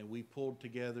 and we pulled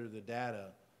together the data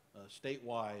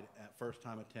statewide at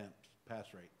first-time attempts pass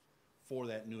rates for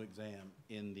that new exam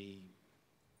in the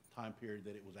time period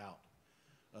that it was out.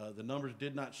 The numbers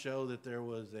did not show that there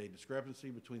was a discrepancy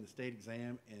between the state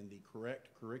exam and the correct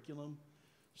curriculum,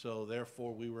 so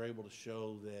therefore we were able to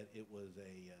show that it was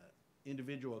a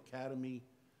individual academy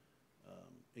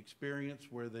experience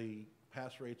where the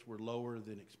pass rates were lower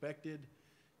than expected,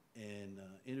 and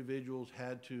individuals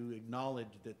had to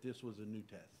acknowledge that this was a new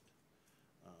test.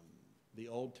 The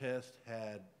old test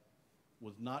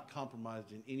was not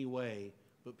compromised in any way,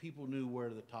 but people knew where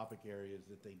the topic areas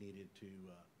that they needed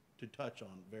to touch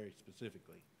on very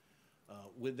specifically.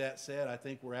 With that said, I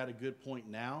think we're at a good point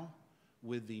now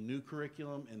with the new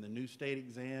curriculum and the new state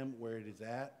exam where it is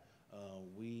at.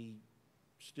 We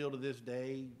still to this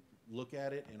day look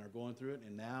at it and are going through it,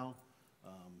 and now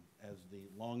as the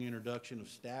long introduction of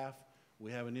staff,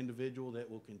 we have an individual that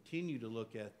will continue to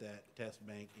look at that test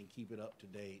bank and keep it up to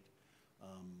date.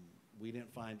 We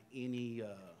didn't find any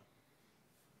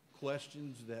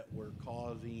questions that were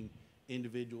causing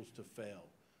individuals to fail.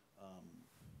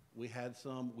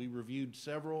 We reviewed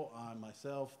several,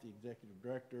 myself, the executive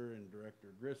director, and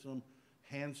Director Grissom,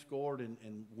 hand scored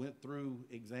and went through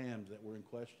exams that were in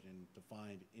question to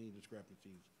find any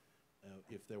discrepancies,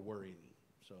 if there were any.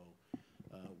 So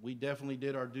we definitely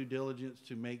did our due diligence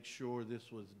to make sure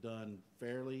this was done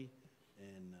fairly,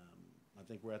 and I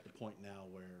think we're at the point now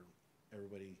where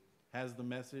everybody has the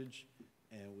message,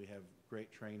 and we have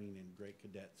great training and great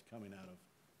cadets coming out of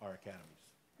our academies.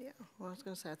 Yeah, well, I was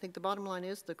going to say, I think the bottom line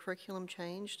is the curriculum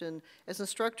changed, and as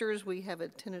instructors, we have a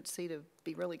tendency to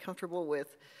be really comfortable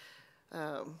with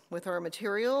our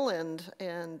material and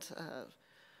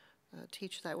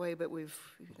teach that way. But we've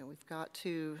got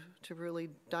to really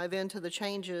dive into the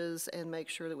changes and make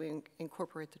sure that we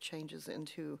incorporate the changes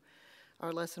into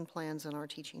our lesson plans and our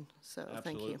teaching. So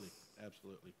thank you.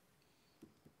 Absolutely.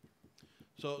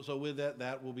 So with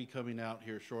that will be coming out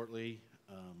here shortly.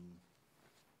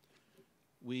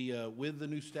 With the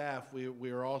new staff, we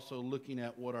are also looking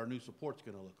at what our new support's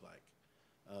going to look like.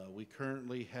 We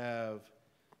currently have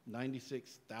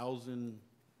 96,000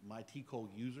 TCOLE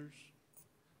users.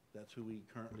 That's who we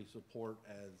currently support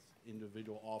as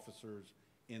individual officers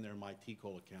in their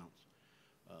TCOLE accounts.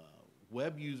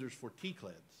 Web users for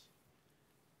TCLEDs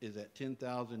is at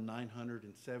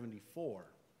 10,974,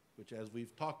 which, as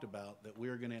we've talked about, that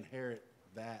we're going to inherit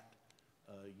that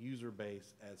user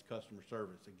base as customer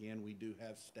service. Again, we do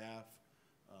have staff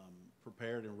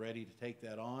prepared and ready to take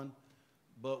that on,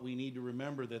 but we need to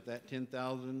remember that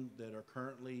 10,000 that are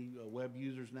currently web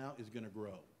users now is going to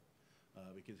grow.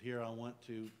 Because here I want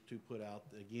to put out,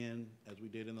 again, as we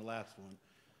did in the last one,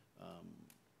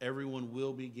 everyone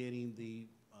will be getting the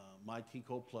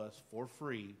TCOLE Plus for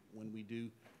free when we do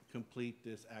complete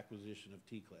this acquisition of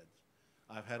TCLEDs.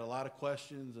 I've had a lot of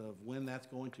questions of when that's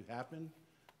going to happen.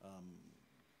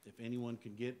 If anyone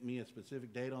could get me a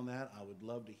specific date on that, I would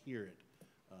love to hear it.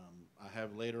 I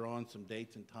have later on some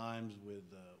dates and times with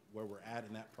where we're at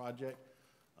in that project.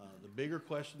 The bigger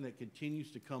question that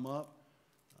continues to come up,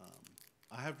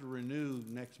 I have to renew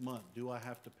next month. Do I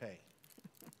have to pay?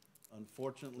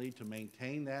 Unfortunately, to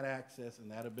maintain that access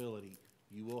and that ability,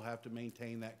 you will have to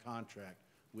maintain that contract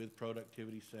with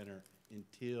Productivity Center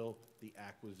until the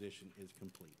acquisition is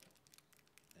complete.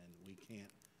 And we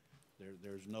can't,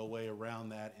 there's no way around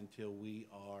that until we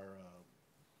are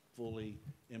fully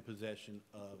in possession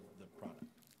of the product.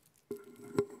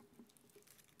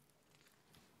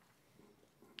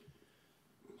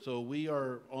 So we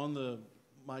are on the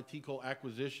my TCOLE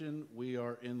acquisition, we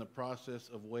are in the process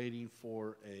of waiting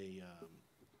for a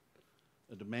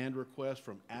demand request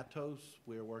from Atos.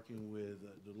 We are working with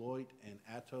Deloitte and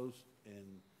Atos and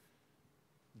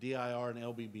DIR and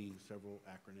LBB, several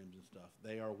acronyms and stuff.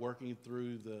 They are working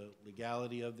through the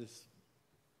legality of this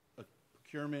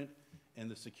procurement and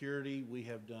the security. We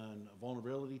have done a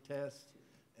vulnerability test,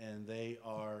 and they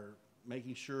are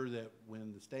making sure that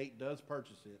when the state does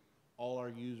purchase it, all our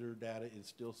user data is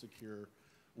still secure.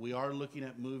 We are looking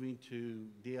at moving to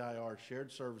DIR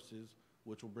shared services,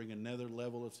 which will bring another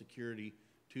level of security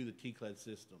to the TCLED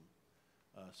system.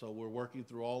 So we're working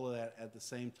through all of that at the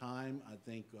same time. I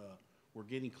think we're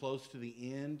getting close to the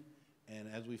end, and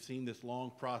as we've seen this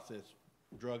long process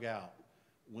drug out,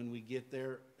 when we get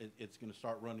there, it's going to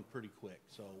start running pretty quick.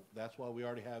 So that's why we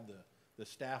already have the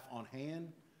staff on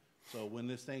hand. So when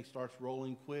this thing starts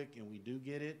rolling quick and we do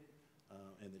get it,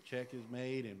 and the check is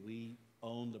made and we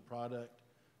own the product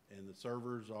and the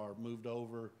servers are moved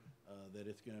over, that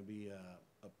it's going to be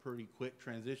a pretty quick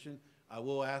transition. I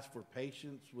will ask for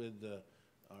patience with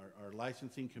our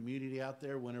licensing community out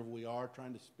there whenever we are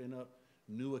trying to spin up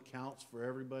new accounts for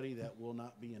everybody. That will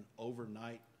not be an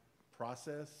overnight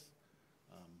process.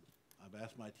 I've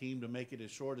asked my team to make it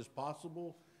as short as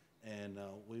possible, and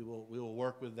we will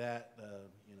work with that.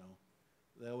 You know,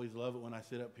 they always love it when I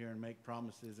sit up here and make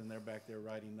promises and they're back there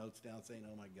writing notes down saying,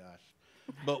 oh my gosh.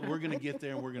 But we're going to get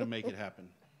there and we're going to make it happen.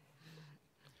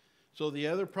 So the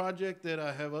other project that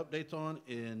I have updates on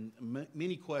and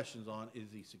many questions on is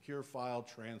the secure file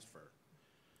transfer.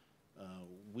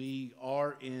 We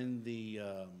are in the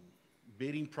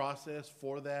bidding process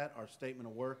for that. Our statement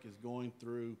of work is going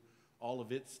through all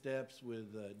of its steps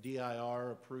with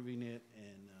DIR approving it,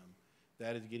 and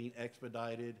that is getting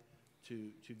expedited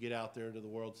to get out there to the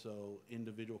world so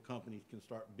individual companies can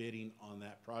start bidding on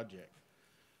that project.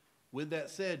 With that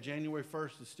said, January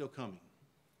 1st is still coming,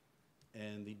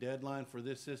 and the deadline for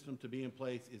this system to be in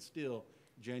place is still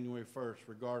January 1st,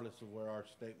 regardless of where our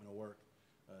statement of work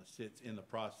sits in the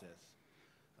process.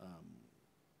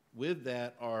 With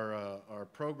that, our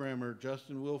programmer,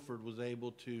 Justin Wilford, was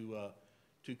able to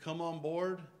come on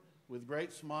board with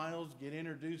great smiles, get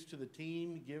introduced to the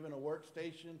team, given a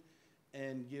workstation,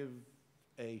 and give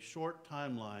a short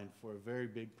timeline for a very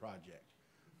big project.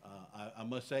 I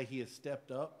must say he has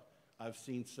stepped up. I've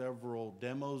seen several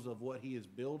demos of what he is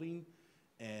building,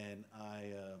 and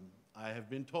I have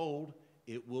been told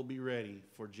it will be ready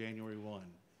for January 1.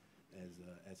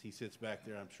 As he sits back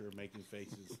there, I'm sure making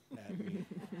faces at me.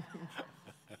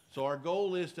 So our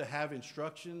goal is to have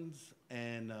instructions,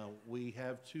 and we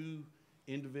have two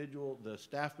the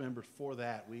staff members for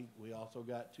that. We also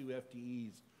got 2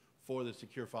 FTEs for the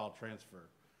secure file transfer.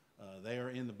 They are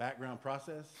in the background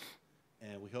process,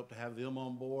 and we hope to have them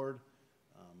on board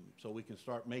so we can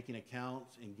start making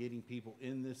accounts and getting people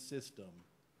in this system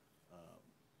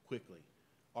quickly.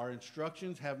 Our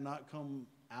instructions have not come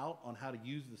out on how to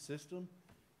use the system,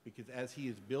 because as he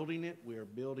is building it, we are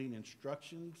building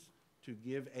instructions to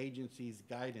give agencies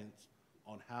guidance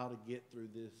on how to get through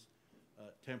this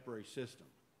temporary system.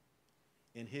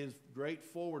 In his great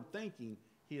forward thinking,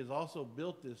 he has also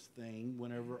built this thing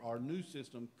whenever our new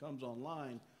system comes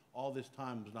online, all this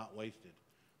time was not wasted.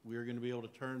 We are going to be able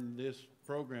to turn this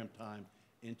program time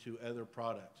into other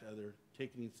products, other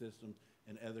ticketing systems,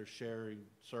 and other sharing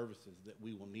services that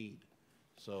we will need.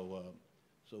 So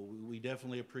we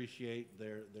definitely appreciate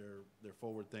their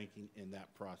forward thinking in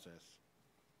that process.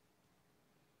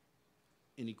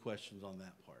 Any questions on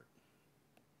that part?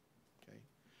 Okay.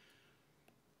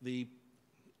 The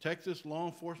Texas Law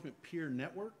Enforcement Peer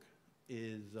Network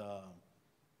is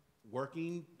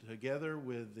working together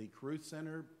with the Caruth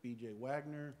Center, B.J.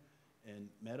 Wagner, and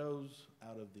Meadows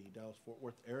out of the Dallas-Fort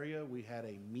Worth area. We had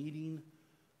a meeting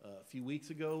a few weeks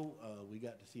ago. We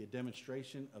got to see a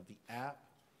demonstration of the app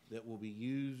that will be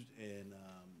used and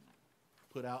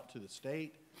put out to the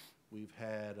state. We've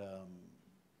had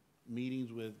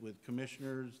meetings with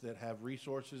commissioners that have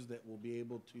resources that will be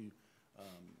able to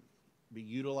be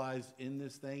utilized in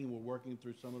this thing. We're working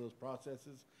through some of those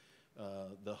processes.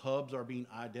 The hubs are being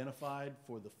identified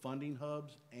for the funding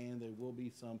hubs, and there will be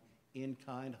some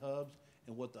in-kind hubs.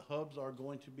 And what the hubs are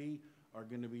going to be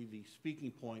the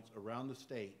speaking points around the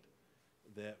state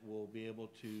that will be able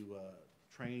to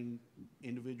train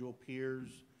individual peers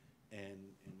and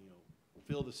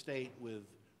fill the state with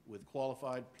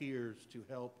qualified peers to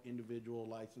help individual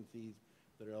licensees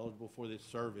that are eligible for this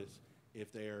service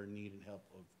if they are in need and help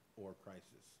or crisis.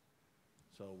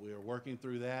 So we are working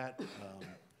through that.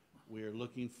 We are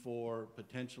looking for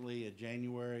potentially a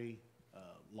January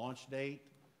launch date,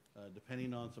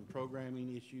 depending on some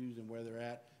programming issues and where they're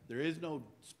at. There is no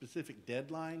specific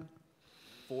deadline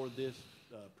for this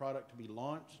product to be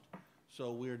launched,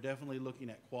 so we're definitely looking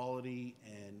at quality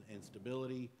and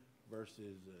stability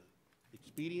versus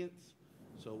expedience.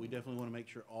 So we definitely want to make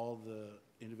sure all the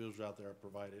individuals out there are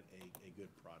provided a good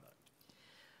product.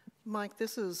 Mike,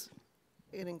 this is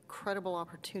an incredible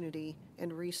opportunity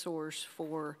and resource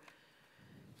for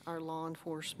our law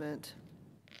enforcement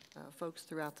folks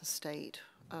throughout the state.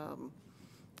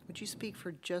 Would you speak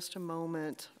for just a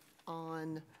moment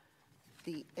on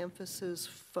the emphasis,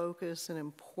 focus, and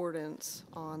importance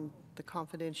on the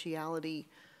confidentiality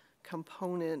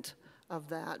component of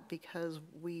that, because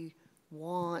we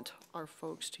want our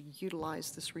folks to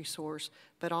utilize this resource,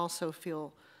 but also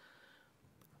feel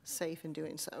safe in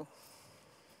doing so?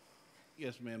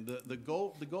 Yes, ma'am. The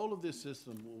goal of this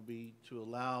system will be to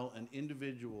allow an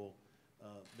individual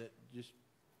that just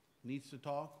needs to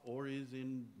talk or is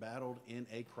battled in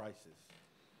a crisis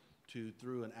to,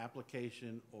 through an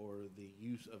application or the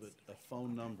use of a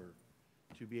phone number,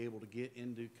 to be able to get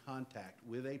into contact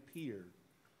with a peer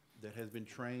that has been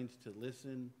trained to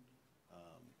listen,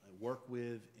 work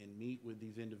with, and meet with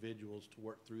these individuals to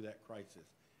work through that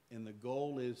crisis. And the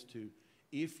goal is to,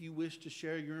 if you wish to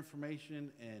share your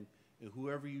information and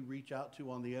whoever you reach out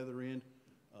to on the other end,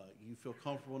 you feel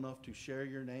comfortable enough to share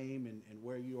your name and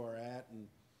where you are at, and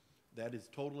that is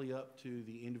totally up to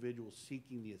the individual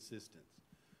seeking the assistance.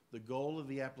 The goal of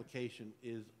the application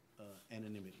is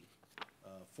anonymity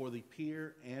for the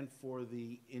peer and for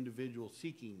the individual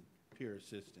seeking peer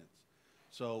assistance.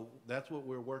 So that's what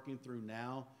we're working through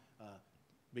now,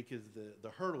 because the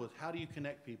hurdle is, how do you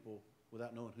connect people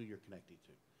without knowing who you're connecting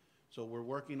to? So we're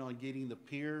working on getting the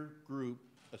peer group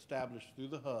established through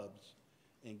the hubs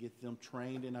and get them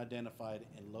trained and identified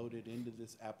and loaded into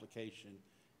this application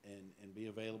and be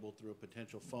available through a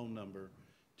potential phone number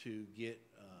to get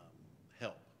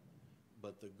help.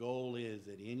 But the goal is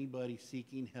that anybody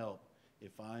seeking help,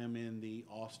 if I am in the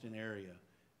Austin area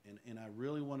and I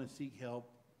really want to seek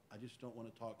help, I just don't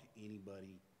want to talk to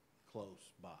anybody close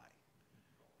by.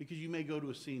 Because you may go to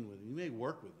a scene with them, you may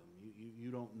work with them, you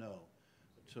don't know.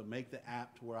 To make the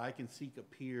app to where I can seek a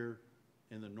peer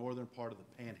in the northern part of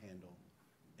the Panhandle,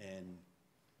 and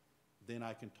then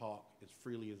I can talk as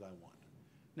freely as I want.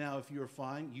 Now, if you're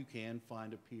fine, you can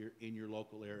find a peer in your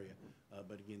local area,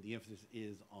 but again, the emphasis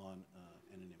is on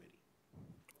anonymity.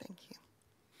 Thank you.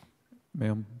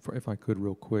 Ma'am, if I could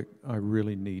real quick, I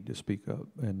really need to speak up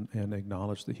and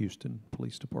acknowledge the Houston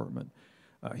Police Department.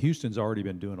 Houston's already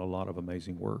been doing a lot of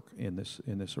amazing work in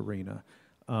this arena.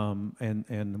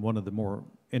 And one of the more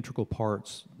integral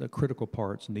parts, the critical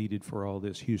parts needed for all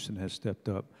this, Houston has stepped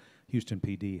up. Houston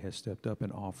PD has stepped up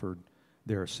and offered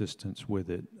their assistance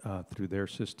with it through their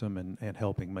system and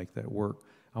helping make that work.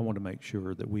 I want to make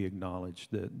sure that we acknowledge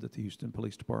that the Houston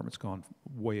Police Department's gone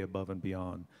way above and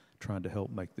beyond trying to help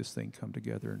make this thing come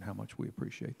together, and how much we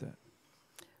appreciate that.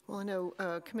 Well, I know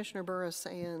Commissioner Burris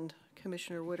and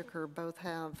Commissioner Whitaker both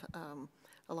have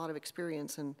a lot of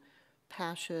experience and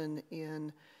passion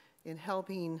in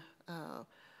helping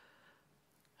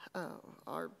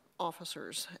our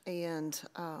officers, and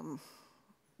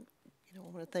you know,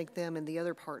 I want to thank them and the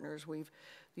other partners.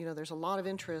 There's a lot of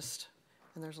interest,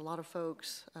 and there's a lot of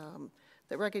folks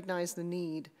that recognize the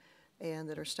need and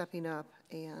that are stepping up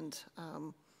and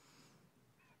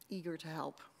eager to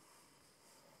help.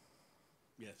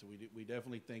 Yes, yeah, so we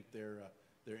definitely think their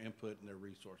input and their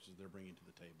resources they're bringing to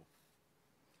the table.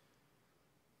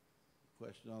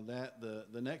 Question on that.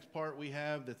 The next part we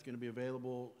have that's going to be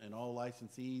available in all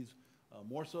licensees,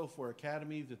 more so for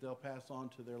academies, that they'll pass on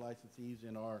to their licensees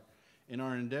in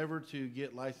our endeavor to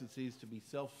get licensees to be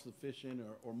self-sufficient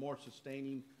or more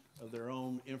sustaining of their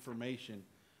own information.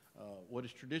 What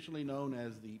is traditionally known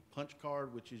as the punch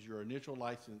card, which is your initial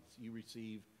license you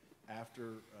receive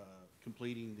after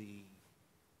completing the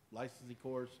licensing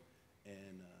course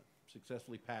and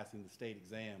successfully passing the state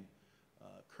exam.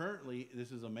 Currently,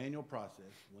 this is a manual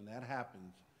process. When that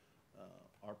happens,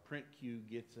 our print queue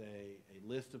gets a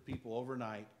list of people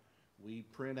overnight. We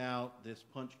print out this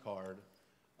punch card.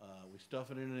 We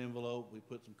stuff it in an envelope. We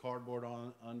put some cardboard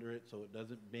under it so it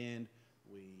doesn't bend.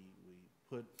 We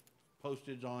put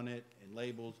postage on it and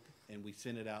labels, and we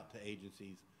send it out to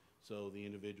agencies so the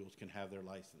individuals can have their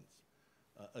license.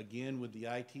 Again, with the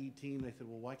IT team, they said,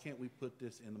 well, why can't we put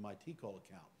this in my TCOLE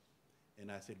account?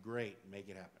 And I said, great, make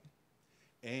it happen.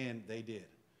 And they did.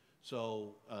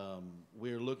 So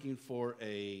we're looking for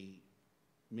a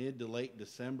mid to late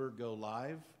December go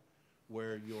live,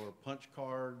 where your punch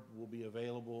card will be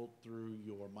available through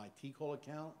your My TCOLE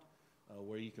account,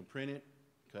 where you can print it,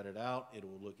 cut it out. It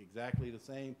will look exactly the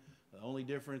same. The only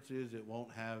difference is it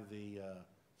won't have the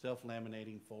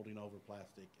self-laminating, folding over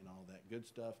plastic, and all that good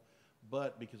stuff.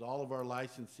 But because all of our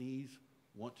licensees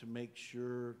want to make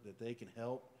sure that they can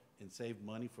help and save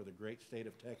money for the great state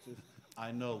of Texas,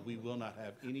 I know we will not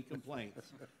have any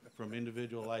complaints from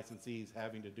individual licensees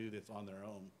having to do this on their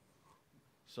own.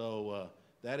 So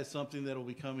that is something that will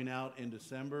be coming out in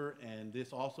December, and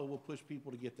this also will push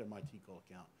people to get their TCOLE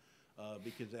account.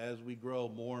 Because as we grow,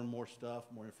 more and more stuff,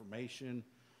 more information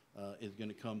is going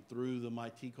to come through the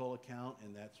TCOLE account,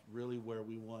 and that's really where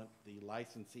we want the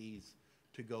licensees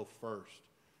to go first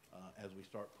as we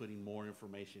start putting more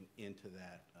information into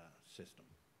that system.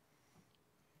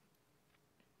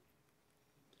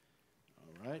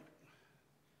 All right.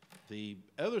 The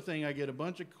other thing I get a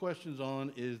bunch of questions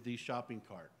on is the shopping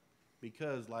cart,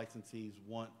 because licensees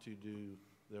want to do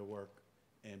their work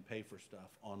and pay for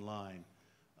stuff online.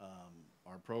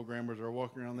 Our programmers are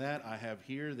working on that. I have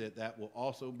here that will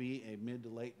also be a mid to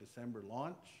late December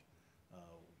launch.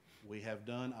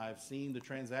 I've seen the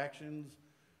transactions,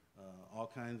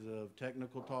 all kinds of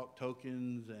technical talk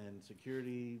tokens and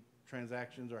security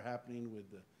transactions are happening with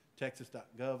the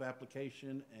texas.gov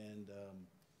application, and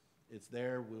it's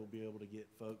there. We'll be able to get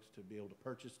folks to be able to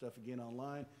purchase stuff again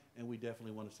online, and we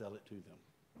definitely want to sell it to them.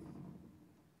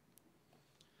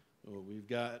 We've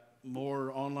got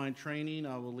more online training.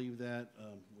 I will leave that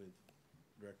with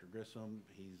Director Grissom.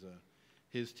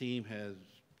 His team has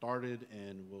started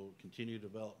and will continue to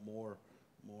develop more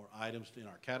items in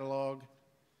our catalog.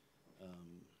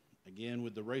 Again,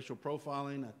 with the racial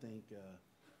profiling, I think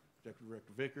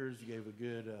Director Vickers gave a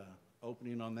good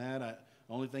opening on that.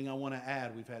 Only thing I want to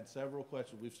add, we've had several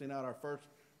questions. We've sent out our first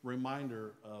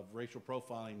reminder of racial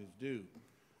profiling is due.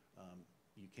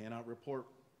 You cannot report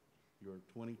your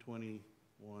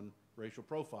 2021 racial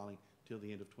profiling till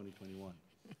the end of 2021.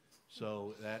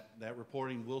 So that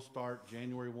reporting will start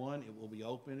January 1. It will be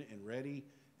open and ready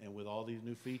and with all these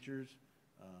new features,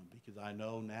 because I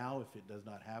know now if it does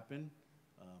not happen,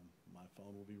 my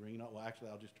phone will be ringing off. Well, actually,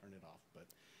 I'll just turn it off. But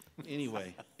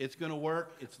anyway, it's going to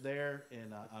work. It's there,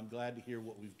 and I'm glad to hear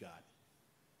what we've got.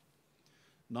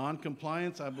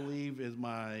 Non-compliance, I believe, is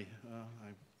my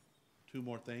two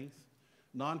more things.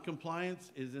 Non-compliance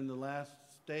is in the last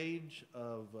stage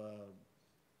of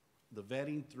the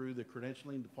vetting through the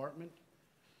credentialing department.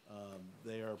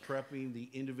 They are prepping the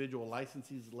individual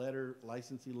licensee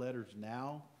letters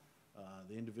now.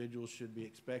 The individuals should be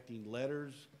expecting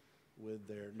letters with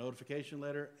their notification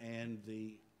letter and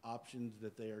the options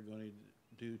that they are going to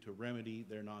do to remedy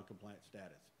their non-compliant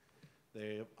status.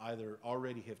 They either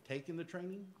already have taken the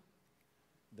training,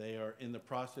 they are in the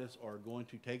process or are going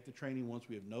to take the training once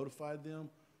we have notified them,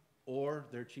 or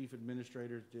their chief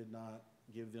administrators did not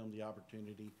give them the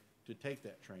opportunity to take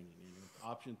that training. And if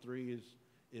option 3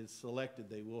 is selected,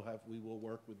 we will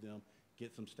work with them,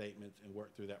 get some statements, and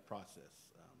work through that process,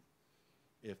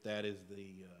 if that is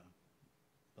the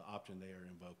option they are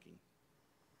invoking.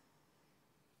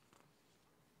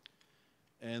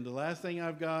 And the last thing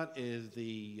I've got is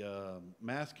the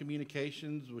mass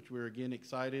communications, which we're again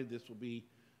excited. This will be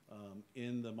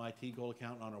in the TCOLE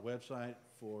account on our website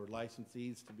for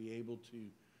licensees to be able to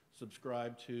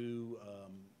subscribe to.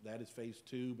 That is phase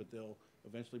 2, but they'll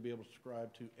eventually be able to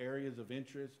subscribe to areas of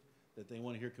interest that they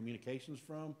want to hear communications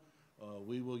from.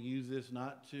 We will use this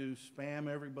not to spam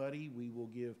everybody. We will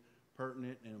give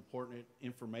pertinent and important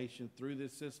information through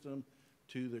this system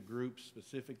to the groups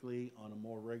specifically on a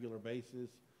more regular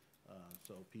basis,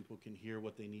 so people can hear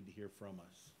what they need to hear from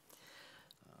us.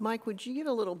 Mike, would you give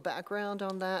a little background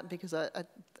on that? Because I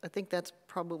think that's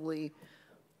probably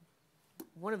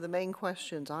one of the main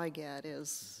questions I get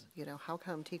is, how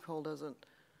come TCOLE doesn't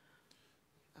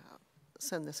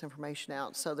send this information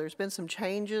out? So there's been some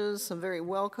changes, some very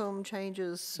welcome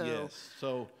changes. So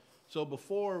yes. So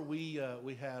before we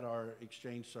had our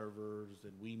Exchange servers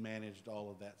and we managed all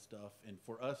of that stuff, and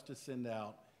for us to send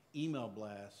out email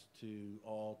blasts to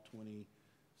all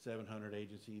 2,700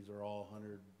 agencies or all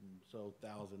 100 and so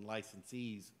thousand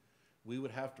licensees, we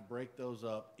would have to break those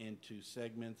up into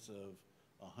segments of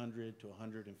 100 to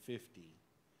 150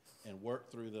 and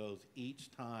work through those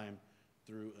each time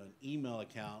through an email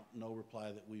account, no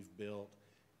reply that we've built,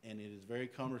 and it is very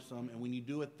cumbersome. And when you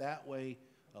do it that way,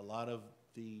 a lot of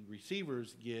the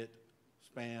receivers get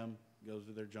spam, goes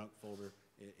to their junk folder.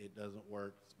 It doesn't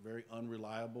work. It's very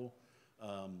unreliable,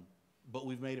 but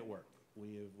we've made it work.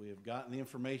 We have gotten the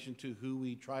information to who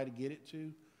we try to get it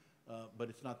to, but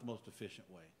it's not the most efficient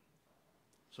way.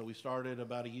 So we started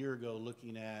about a year ago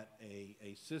looking at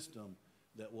a system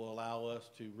that will allow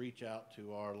us to reach out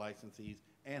to our licensees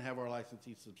and have our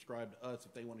licensees subscribe to us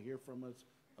if they want to hear from us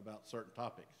about certain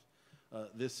topics.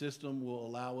 This system will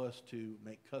allow us to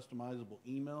make customizable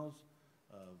emails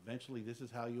Eventually, this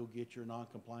is how you'll get your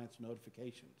non-compliance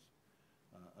notifications.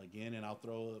 Again, and I'll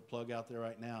throw a plug out there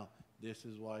right now, this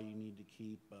is why you need to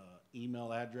keep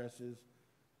email addresses.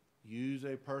 Use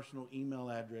a personal email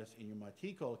address in your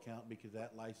TCOLE account, because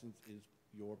that license is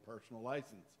your personal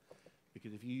license.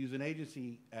 Because if you use an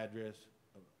agency address,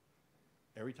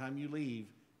 every time you leave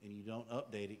and you don't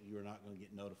update it, you are not going to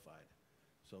get notified.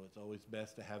 So it's always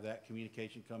best to have that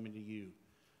communication coming to you.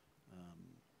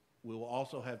 We will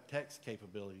also have text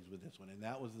capabilities with this one, and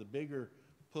that was the bigger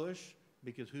push,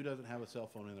 because who doesn't have a cell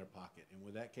phone in their pocket? And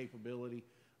with that capability,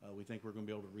 we think we're going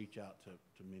to be able to reach out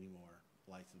to many more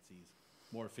licensees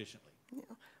more efficiently. Yeah.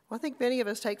 Well, I think many of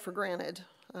us take for granted.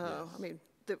 Yes. I mean,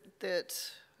 that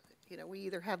you know, we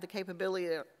either have the capability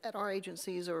at our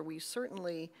agencies, or we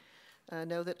certainly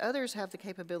know that others have the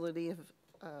capability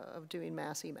of doing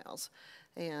mass emails.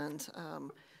 And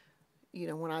you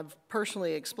know, when I've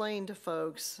personally explained to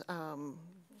folks,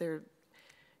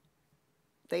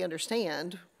 they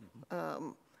understand,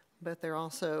 but they're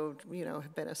also, you know,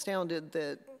 have been astounded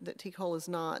that TCOLE has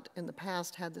not in the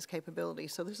past had this capability.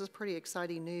 So this is pretty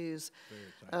exciting news. Very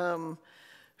exciting.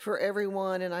 For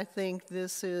everyone, and I think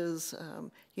this is,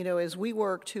 you know, as we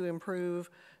work to improve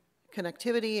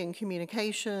connectivity and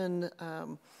communication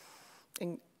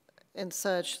and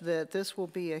such, that this will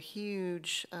be a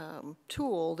huge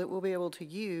tool that we'll be able to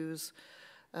use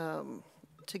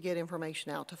to get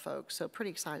information out to folks. So pretty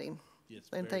exciting. Yes,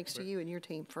 and thanks to you and your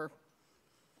team for.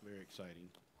 Very exciting.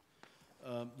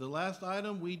 The last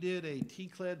item, we did a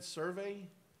TCLED survey,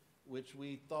 which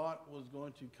we thought was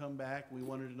going to come back. We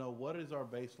wanted to know what is our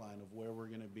baseline of where we're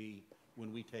going to be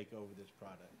when we take over this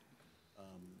product.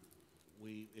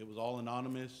 It was all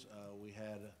anonymous. We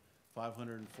had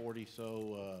 540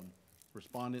 so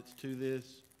respondents to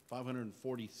this,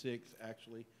 546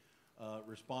 actually,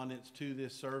 respondents to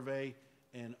this survey,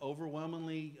 and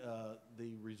overwhelmingly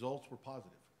the results were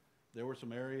positive. There were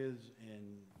some areas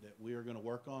that we are going to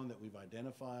work on that we've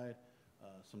identified.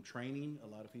 Some training. A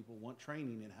lot of people want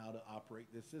training in how to operate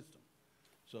this system.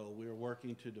 So we are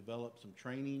working to develop some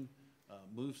training,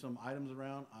 move some items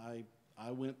around.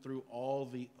 I went through all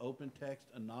the open text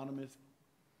anonymous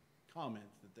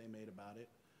comments that they made about it.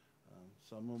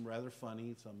 Some of them rather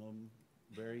funny, some of them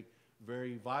very,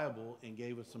 very viable, and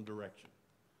gave us some direction.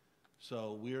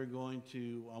 So we are going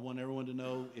to, I want everyone to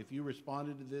know, if you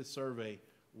responded to this survey,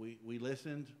 we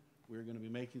listened, we're going to be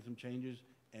making some changes,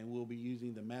 and we'll be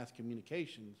using the mass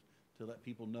communications to let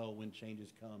people know when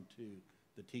changes come to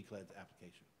the TCLED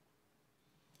application.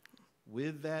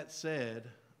 With that said,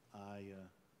 I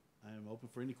am open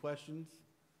for any questions.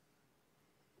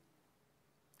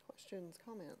 Questions,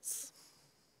 comments?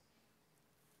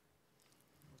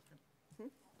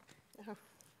 Oh.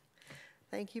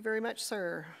 Thank you very much,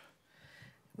 sir.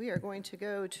 We are going to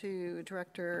go to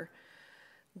Director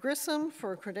Grissom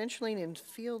for Credentialing and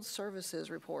Field Services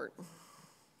report.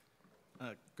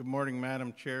 Good morning,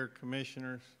 Madam Chair,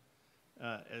 Commissioners.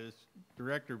 As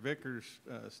Director Vickers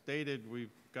stated, we've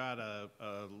got a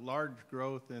large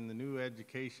growth in the new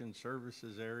education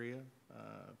services area.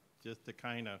 Just to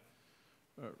kind of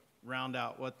round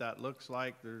out what that looks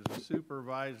like, there's a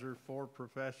supervisor, 4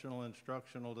 professional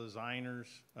instructional designers,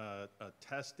 a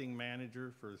testing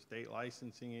manager for state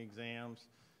licensing exams,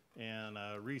 and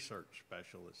a research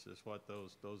specialist is what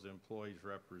those employees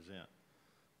represent.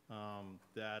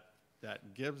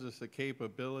 That gives us a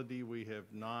capability we have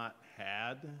not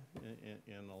had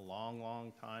in a long,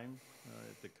 long time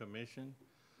at the Commission.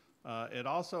 It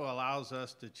also allows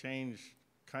us to change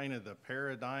kind of the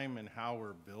paradigm in how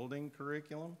we're building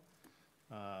curriculum.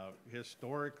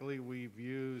 Historically, we've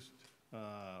used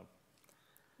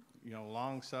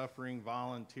long-suffering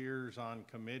volunteers on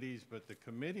committees, but the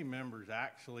committee members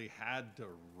actually had to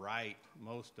write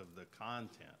most of the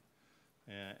content.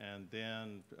 And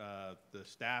then the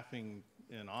staffing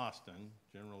in Austin,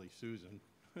 generally Susan,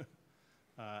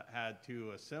 had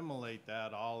to assimilate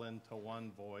that all into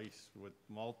one voice with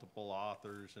multiple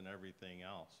authors and everything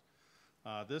else.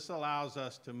 This allows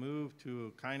us to move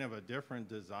to kind of a different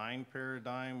design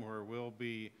paradigm where we'll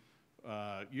be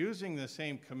using the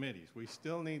same committees. We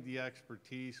still need the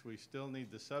expertise, we still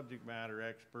need the subject matter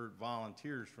expert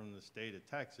volunteers from the state of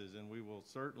Texas, and we will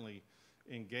certainly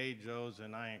engage those,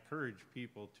 and I encourage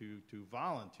people to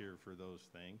volunteer for those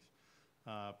things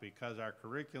because our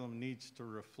curriculum needs to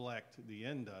reflect the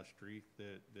industry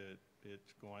that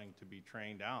it's going to be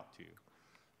trained out to.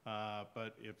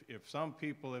 But if some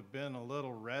people have been a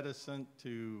little reticent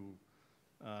to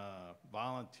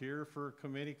volunteer for a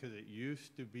committee because it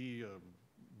used to be a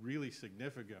really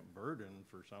significant burden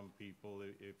for some people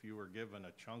if you were given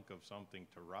a chunk of something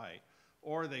to write,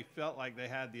 or they felt like they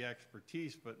had the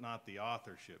expertise but not the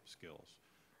authorship skills.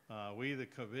 We, the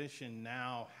commission,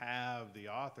 now have the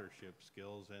authorship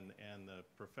skills and the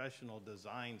professional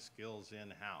design skills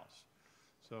in-house.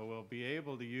 So we'll be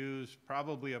able to use,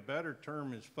 probably a better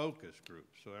term is focus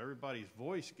groups, so everybody's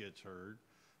voice gets heard,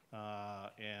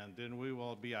 and then we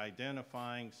will be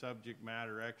identifying subject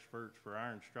matter experts for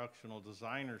our instructional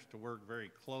designers to work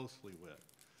very closely with.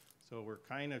 So we're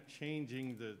kind of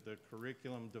changing the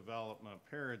curriculum development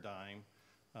paradigm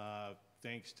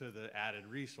thanks to the added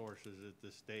resources that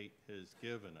the state has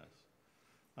given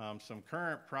us. Some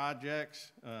current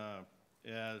projects,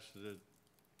 as the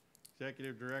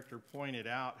Executive Director pointed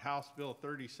out, House Bill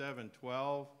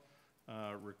 3712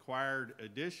 required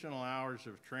additional hours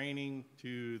of training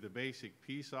to the basic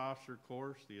peace officer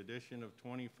course, the addition of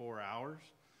 24 hours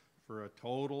for a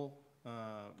total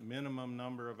minimum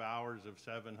number of hours of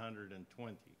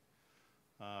 720.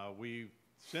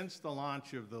 Since the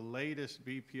launch of the latest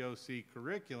BPOC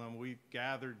curriculum, we've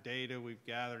gathered data, we've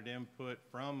gathered input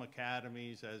from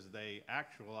academies as they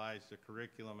actualize the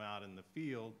curriculum out in the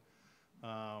field.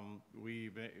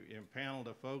 We've impaneled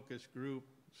a focus group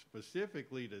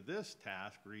specifically to this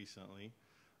task recently.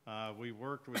 We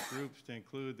worked with groups to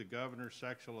include the Governor's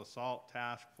Sexual Assault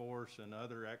Task Force and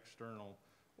other external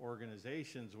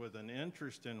organizations with an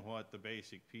interest in what the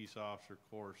basic peace officer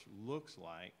course looks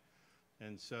like.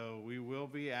 And so we will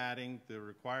be adding the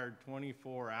required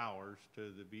 24 hours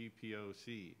to the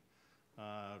BPOC.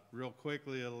 Real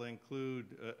quickly, it'll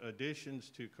include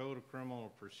additions to Code of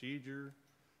Criminal Procedure,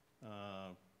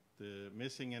 the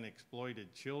missing and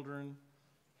exploited children,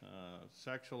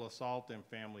 sexual assault and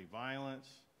family violence,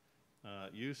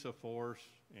 use of force,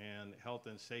 and health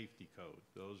and safety code.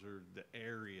 Those are the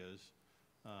areas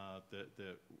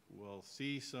that will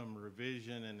see some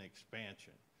revision and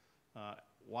expansion.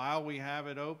 While we have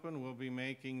it open, we'll be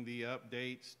making the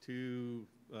updates to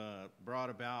brought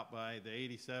about by the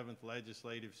 87th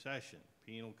legislative session,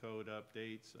 penal code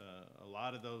updates. A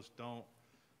lot of those don't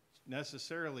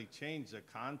necessarily change the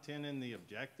content and the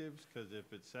objectives, because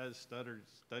if it says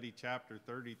study chapter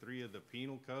 33 of the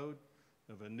penal code,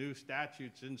 if a new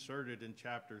statute's inserted in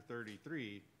chapter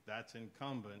 33, that's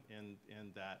incumbent in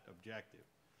that objective.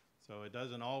 So it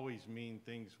doesn't always mean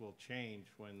things will change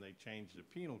when they change the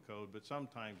penal code, but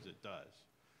sometimes it does.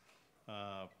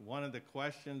 One of the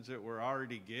questions that we're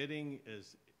already getting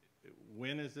is,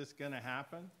 when is this going to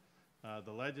happen?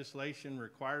 The legislation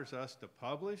requires us to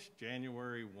publish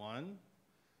January 1,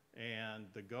 and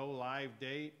the go-live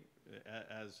date,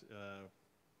 as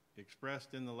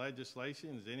expressed in the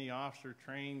legislation, is any officer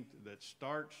trained that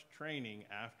starts training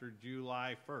after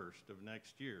July 1st of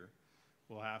next year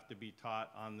will have to be taught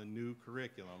on the new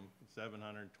curriculum,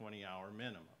 720-hour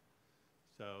minimum.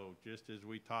 So just as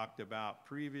we talked about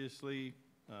previously,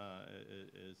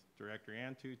 as Director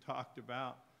Antu talked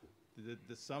about,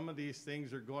 some of these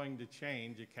things are going to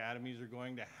change. Academies are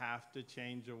going to have to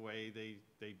change the way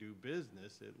they do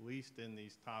business, at least in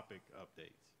these topic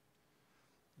updates.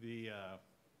 The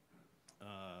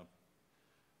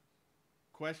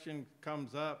question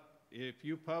comes up, if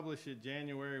you publish it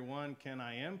January 1, can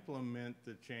I implement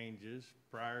the changes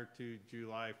prior to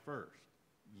July 1st?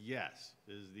 Yes,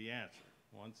 is the answer.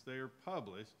 Once they are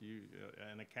published,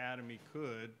 an academy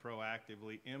could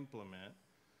proactively implement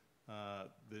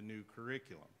the new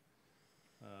curriculum.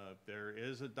 There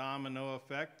is a domino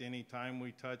effect anytime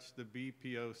we touch the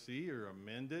BPOC or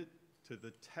amend it to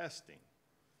the testing.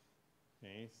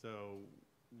 Okay, so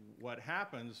what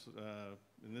happens,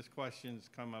 and this question's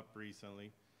come up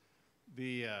recently,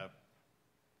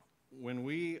 when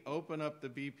we open up the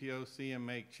BPOC and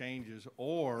make changes,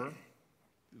 or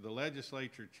the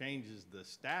legislature changes the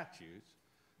statutes,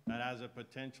 that has a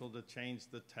potential to change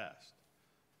the test,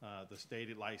 the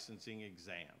stated licensing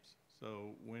exams.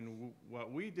 So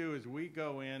what we do is we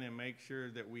go in and make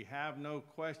sure that we have no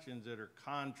questions that are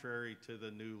contrary to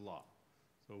the new law.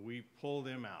 So we pull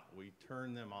them out, we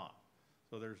turn them off.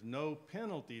 So there's no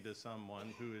penalty to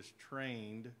someone who is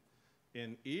trained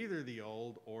in either the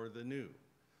old or the new.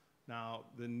 Now,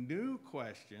 the new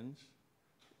questions,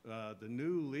 the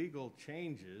new legal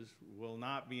changes will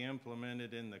not be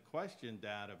implemented in the question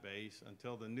database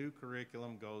until the new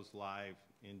curriculum goes live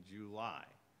in July.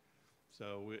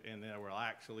 So, and there will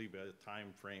actually be a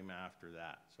time frame after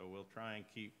that. So we'll try and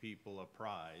keep people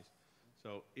apprised.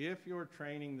 So if you're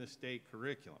training the state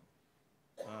curriculum,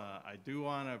 I do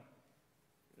want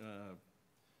to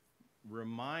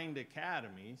remind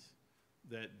academies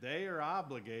that they are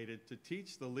obligated to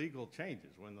teach the legal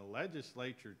changes. When the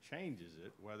legislature changes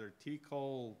it, whether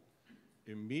TCOLE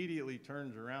immediately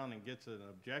turns around and gets an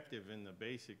objective in the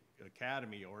basic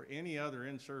academy or any other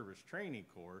in-service training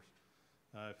course,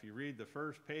 if you read the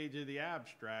first page of the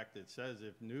abstract, it says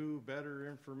if new, better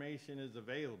information is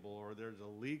available or there's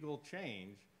a legal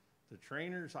change, the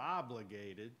trainer's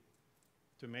obligated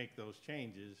to make those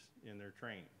changes in their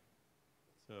training.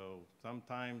 So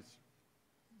sometimes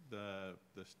the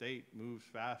state moves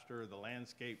faster, the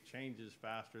landscape changes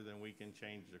faster than we can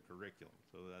change the curriculum.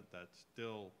 So that's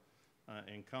still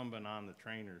incumbent on the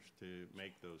trainers to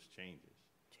make those changes.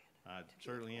 I'd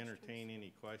certainly entertain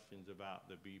any questions about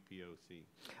the BPOC.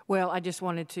 Well, I just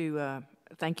wanted to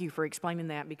thank you for explaining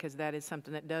that, because that is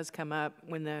something that does come up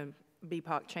when the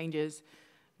BPOC changes.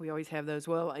 We always have those,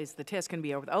 well, is the test going to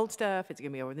be over the old stuff? It's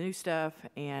going to be over the new stuff?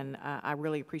 And I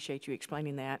really appreciate you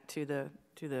explaining that to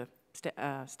the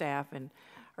staff and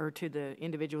or to the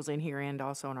individuals in here and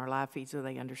also on our live feed, so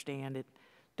they understand it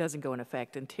doesn't go in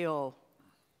effect until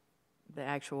the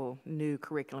actual new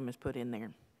curriculum is put in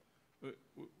there.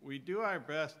 We do our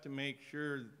best to make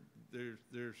sure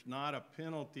there's not a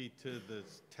penalty to the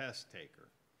test taker.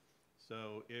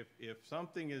 So if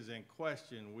something is in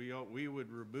question, we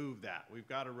would remove that. We've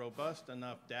got a robust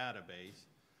enough database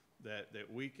that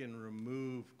we can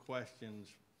remove questions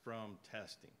from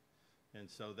testing. And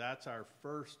so that's our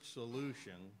first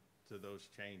solution to those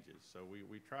changes. So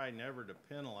we try never to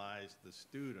penalize the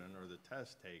student or the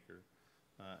test taker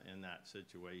in that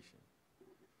situation.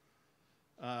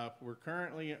 We're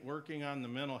currently working on the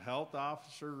mental health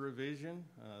officer revision.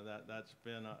 That's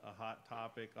been a hot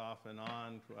topic off and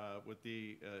on with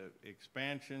the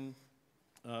expansion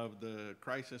of the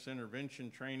crisis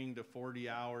intervention training to 40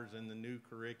 hours in the new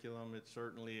curriculum. It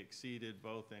certainly exceeded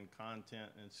both in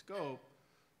content and scope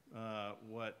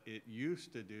what it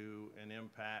used to do, and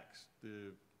impacts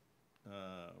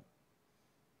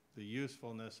the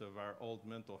usefulness of our old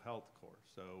mental health course.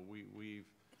 So we've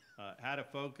had a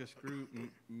focus group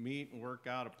meet and work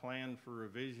out a plan for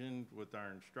revision with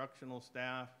our instructional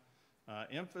staff.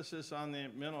 Emphasis on the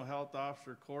mental health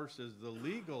officer course is the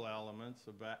legal elements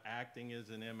about acting as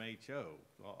an MHO,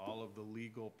 all of the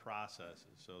legal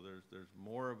processes. So there's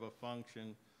more of a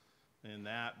function in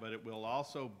that, but it will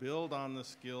also build on the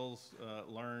skills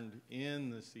learned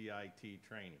in the CIT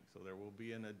training. So there will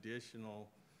be an additional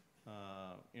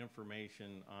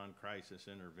information on crisis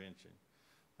intervention.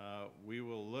 We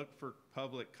will look for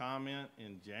public comment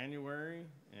in January,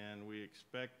 and we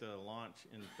expect a launch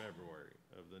in February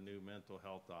of the new mental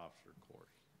health officer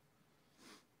course.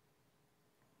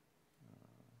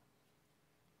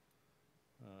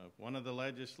 One of the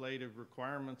legislative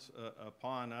requirements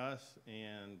upon us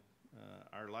and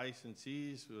our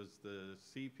licensees was the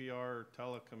CPR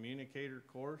telecommunicator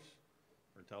course,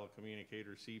 or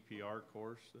telecommunicator CPR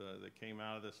course that came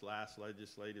out of this last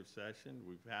legislative session.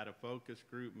 We've had a focus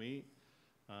group meet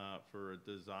for a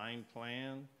design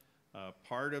plan.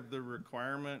 Part of the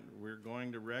requirement, we're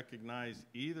going to recognize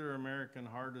either American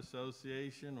Heart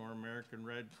Association or American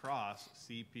Red Cross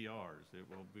CPRs. It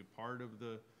will be part of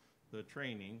the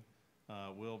training,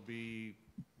 will be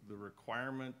the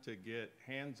requirement to get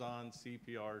hands-on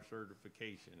CPR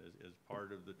certification as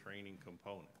part of the training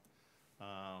component.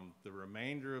 The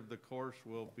remainder of the course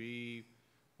will be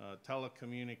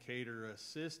telecommunicator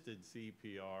assisted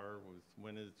CPR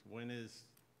with when is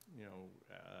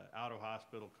out of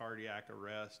hospital cardiac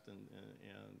arrest, and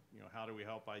how do we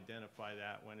help identify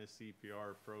that, when is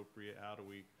CPR appropriate, how do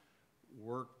we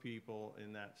work people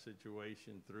in that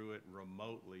situation through it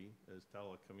remotely as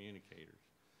telecommunicators.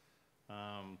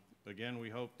 Again, we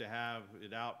hope to have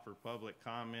it out for public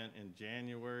comment in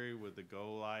January with the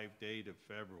go-live date of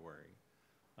February.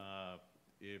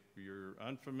 If you're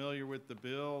unfamiliar with the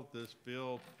bill, this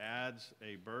bill adds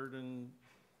a burden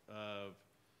of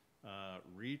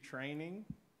retraining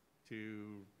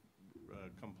to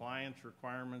compliance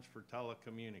requirements for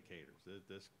telecommunicators.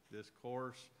 This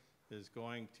course is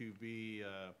going to be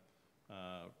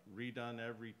redone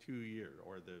every 2 years,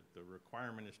 or the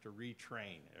requirement is to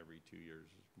retrain every 2 years,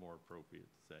 is more appropriate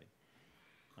to say.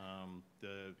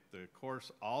 The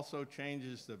course also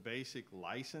changes the basic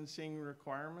licensing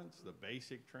requirements, the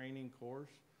basic training course.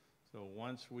 So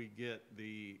once we get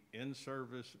the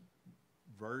in-service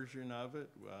version of it,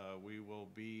 we will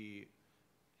be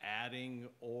adding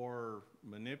or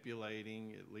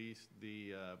manipulating at least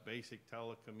the basic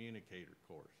telecommunicator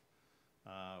course.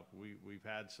 We've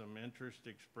had some interest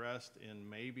expressed in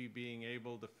maybe being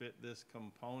able to fit this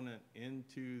component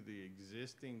into the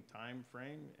existing time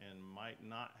frame and might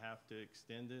not have to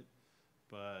extend it,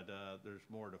 but there's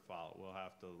more to follow. We'll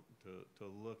have to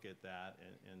look at that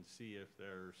and see if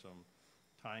there are some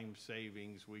time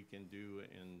savings we can do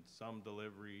in some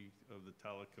delivery of the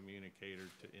telecommunicator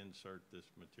to insert this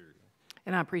material.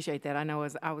 And I appreciate that. I know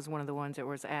I was one of the ones that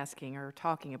was asking or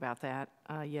talking about that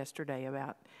yesterday,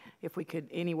 about if we could,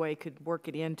 anyway, could work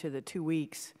it into the 2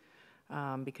 weeks,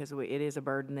 because it is a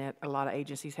burden that a lot of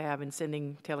agencies have in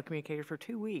sending telecommunicators for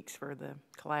 2 weeks for the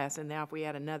class, and now if we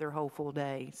add another whole full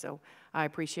day. So I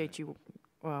appreciate you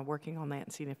working on that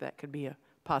and seeing if that could be a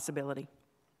possibility.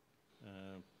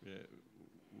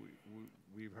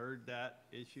 We've heard that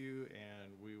issue,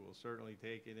 and we will certainly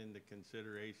take it into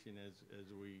consideration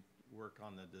as we work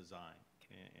on the design.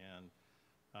 And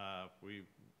we've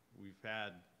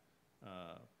had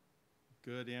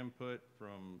good input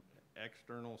from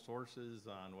external sources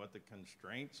on what the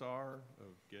constraints are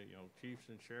of, chiefs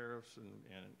and sheriffs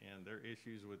and their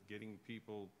issues with getting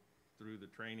people through the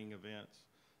training events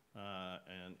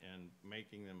and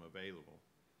making them available.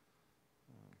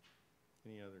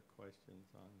 Any other questions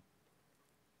on?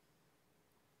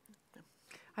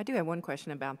 I do have one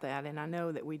question about that, and I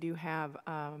know that we do have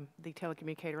the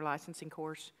telecommunicator licensing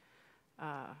course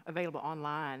available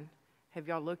online. Have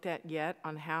y'all looked at yet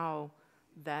on how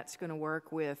that's going to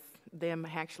work with them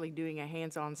actually doing a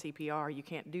hands-on CPR? You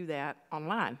can't do that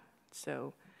online.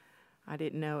 So I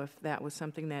didn't know if that was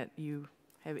something that you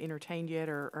have entertained yet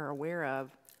or are aware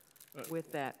of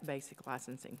with that basic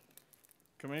licensing.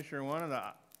 Commissioner, one of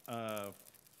the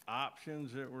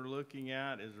options that we're looking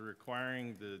at is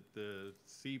requiring the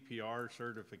CPR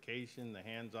certification, the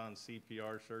hands-on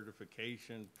CPR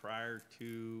certification prior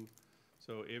to,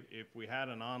 so if we had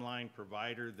an online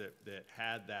provider that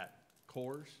had that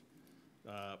course,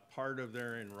 part of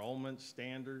their enrollment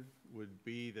standard would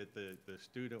be that the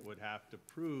student would have to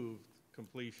prove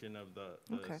completion of the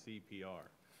Okay. CPR.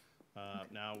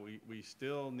 Now, we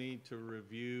still need to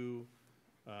review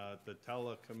the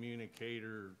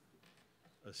telecommunicator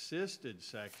assisted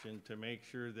section to make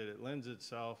sure that it lends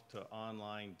itself to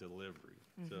online delivery.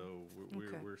 So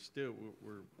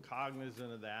we're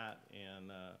cognizant of that,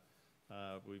 and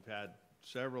we've had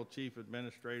several chief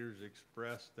administrators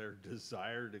express their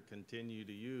desire to continue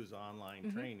to use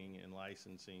online training in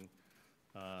licensing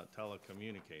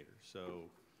telecommunicators. So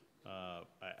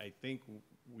I think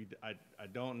I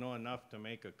don't know enough to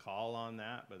make a call on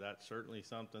that, but that's certainly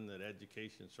something that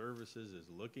Education Services is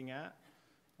looking at.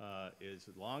 As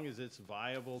long as it's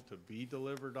viable to be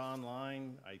delivered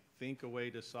online, I think a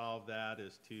way to solve that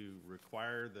is to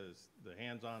require the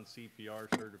hands-on CPR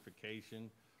certification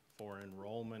for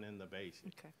enrollment in the basic.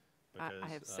 Okay. Because, I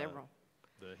have several.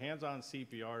 The hands-on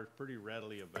CPR is pretty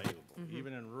readily available.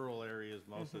 Even in rural areas,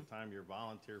 most of the time your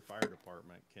volunteer fire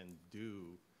department can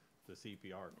do the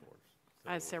CPR course.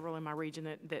 I have several in my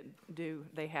region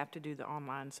they have to do the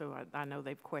online, so I know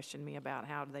they've questioned me about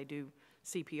how do they do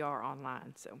CPR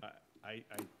online, so. I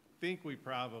think we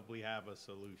probably have a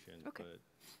solution. Okay. But,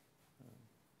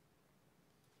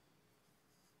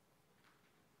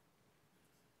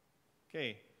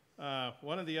 okay.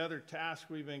 One of the other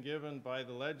tasks we've been given by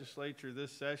the legislature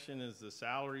this session is the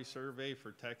salary survey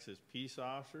for Texas peace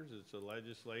officers. It's a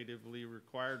legislatively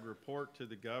required report to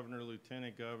the governor,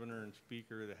 lieutenant governor, and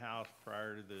speaker of the House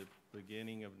prior to the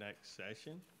beginning of next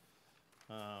session.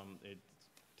 It's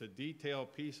to detail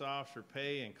peace officer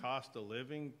pay and cost of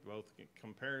living, both in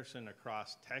comparison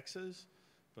across Texas,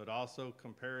 but also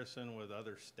comparison with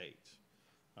other states.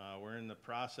 We're in the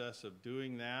process of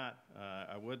doing that.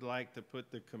 I would like to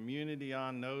put the community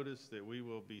on notice that we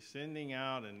will be sending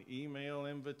out an email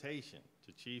invitation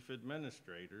to chief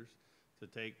administrators to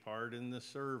take part in the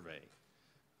survey.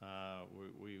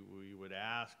 We would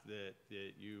ask that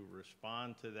you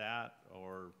respond to that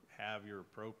or have your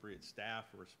appropriate staff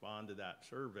respond to that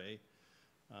survey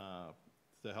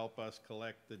to help us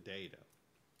collect the data.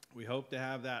 We hope to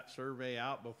have that survey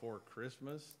out before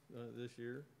Christmas this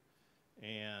year.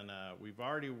 And we've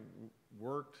already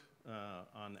worked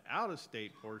on the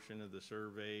out-of-state portion of the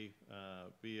survey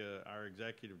via our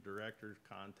executive director's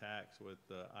contacts with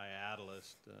the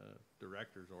IADLIST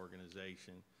Directors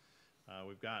Organization.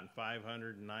 We've gotten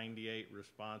 598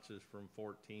 responses from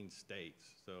 14 states,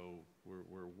 so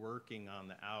we're working on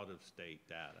the out-of-state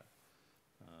data.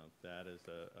 That is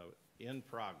in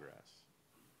progress.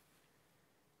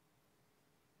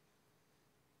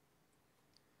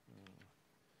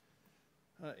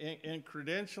 In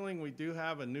credentialing, we do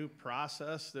have a new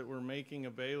process that we're making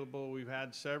available. We've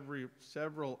had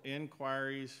several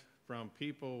inquiries from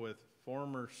people with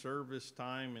former service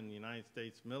time in the United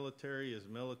States military as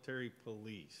military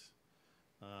police,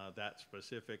 that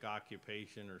specific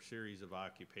occupation or series of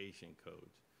occupation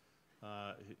codes.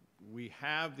 We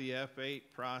have the F8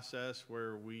 process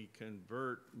where we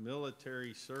convert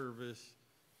military service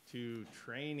to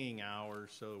training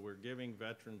hours, so we're giving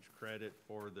veterans credit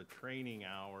for the training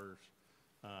hours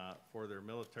for their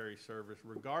military service,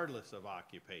 regardless of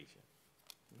occupation.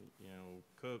 You know,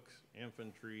 cooks,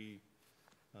 infantry,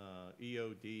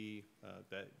 EOD,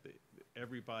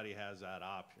 everybody has that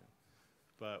option.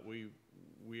 But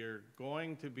we're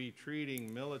going to be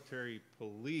treating military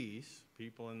police,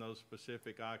 people in those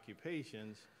specific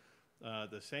occupations,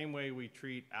 the same way we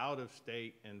treat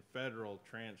out-of-state and federal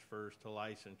transfers to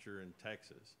licensure in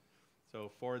Texas.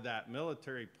 So for that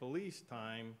military police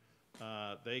time,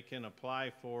 they can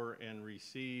apply for and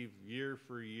receive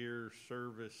year-for-year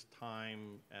service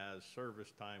time as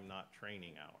service time, not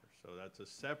training hours. So that's a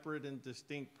separate and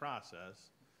distinct process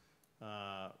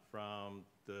from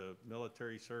the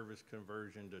military service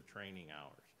conversion to training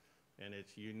hours. And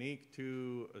it's unique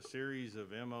to a series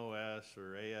of MOS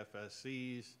or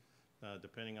AFSCs,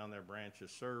 depending on their branch of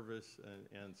service.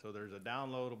 And so there's a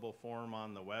downloadable form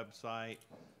on the website.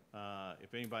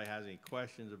 If anybody has any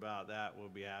questions about that, we'll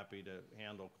be happy to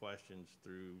handle questions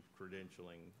through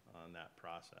credentialing on that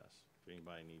process, if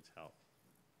anybody needs help.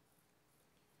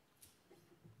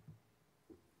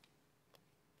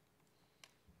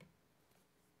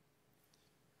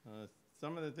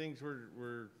 Some of the things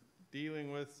we're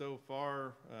dealing with so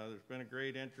far, there's been a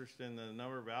great interest in the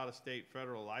number of out-of-state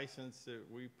federal license that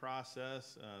we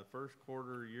process. First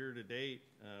quarter year to date,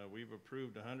 we've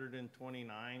approved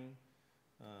 129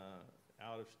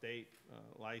 out-of-state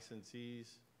licensees,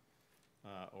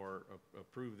 or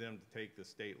approved them to take the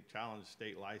challenge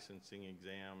state licensing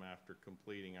exam after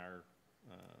completing our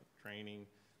training.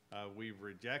 We've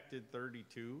rejected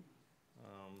 32.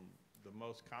 The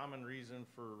most common reason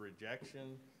for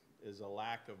rejection is a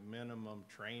lack of minimum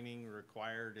training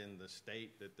required in the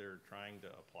state that they're trying to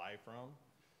apply from.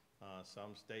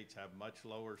 Some states have much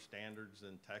lower standards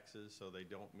than Texas, so they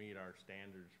don't meet our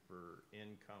standards for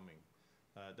incoming.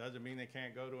 It doesn't mean they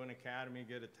can't go to an academy and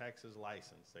get a Texas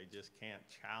license. They just can't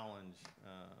challenge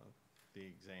the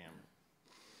exam.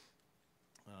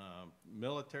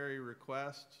 Military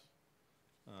requests,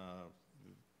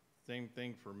 same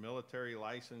thing for military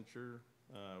licensure.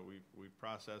 We've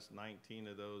processed 19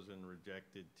 of those and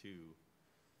rejected 2.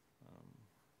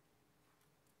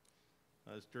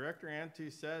 As Director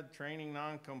Antu said, training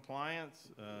non-compliance,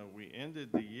 we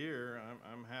ended the year,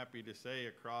 I'm happy to say,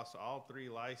 across all 3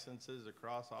 licenses,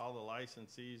 across all the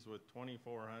licensees, with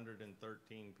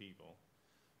 2,413 people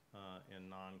in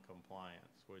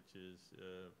non-compliance, which is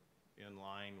in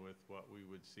line with what we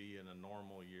would see in a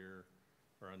normal year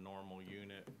or a normal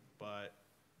unit. But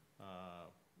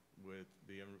with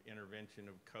the intervention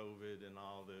of COVID and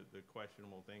all the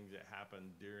questionable things that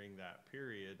happened during that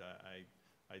period,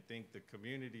 I think the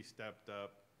community stepped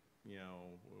up. You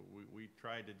know, we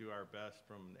tried to do our best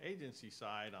from the agency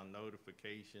side on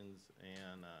notifications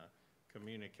and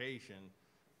communication,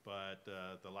 but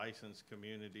the licensed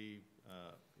community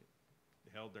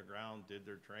held their ground, did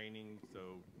their training,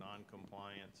 so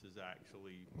non-compliance is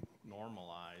actually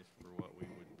normalized for what we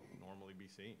would normally be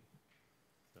seeing.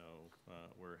 So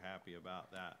we're happy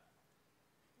about that.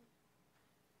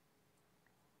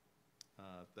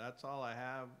 That's all I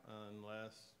have,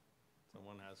 unless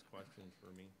someone has questions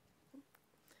for me.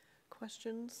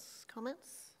 Questions,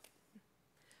 comments?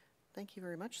 Thank you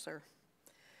very much, sir.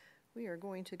 We are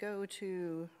going to go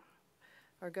to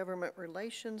our Government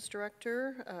Relations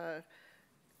Director,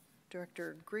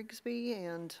 Director Grigsby,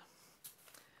 and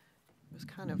it was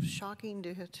kind of shocking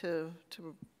to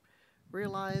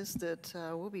realize that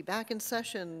we'll be back in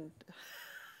session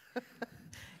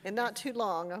in not too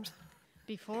long.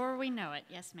 Before we know it,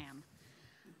 yes, ma'am.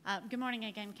 Good morning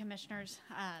again, Commissioners.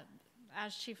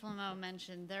 As Chief Lamo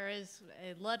mentioned, there is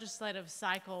a legislative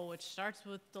cycle which starts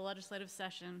with the legislative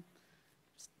session.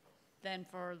 Then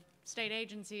for state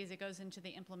agencies, it goes into the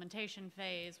implementation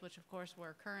phase, which of course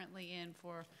we're currently in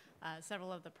for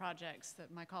several of the projects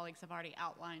that my colleagues have already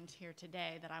outlined here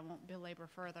today that I won't belabor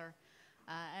further.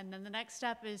 And then the next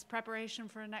step is preparation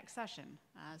for a next session.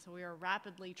 So we are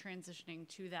rapidly transitioning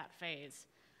to that phase.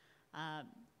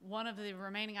 One of the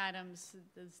remaining items,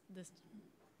 this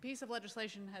piece of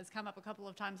legislation has come up a couple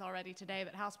of times already today,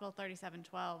 but House Bill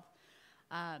 3712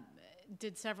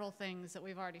 did several things that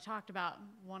we've already talked about.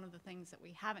 One of the things that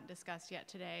we haven't discussed yet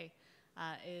today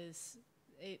is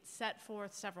it set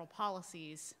forth several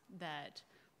policies that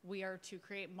we are to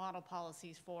create model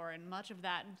policies for, and much of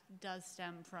that does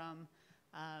stem from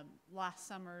last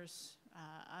summer's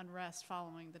unrest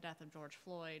following the death of George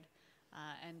Floyd,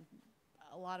 and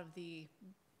a lot of the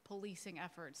policing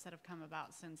efforts that have come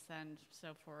about since then.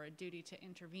 So for a duty to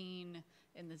intervene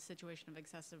in the situation of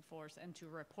excessive force and to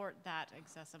report that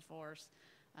excessive force,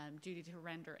 duty to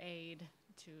render aid,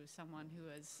 to someone who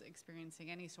is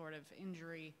experiencing any sort of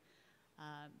injury.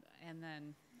 And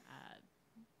then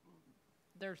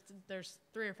there's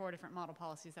 3 or 4 different model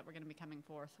policies that we're going to be coming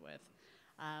forth with.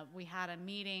 We had a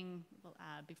meeting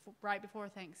right before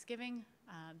Thanksgiving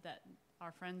that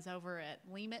our friends over at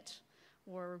LEMIT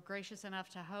were gracious enough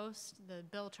to host. The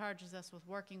bill charges us with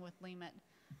working with LEMIT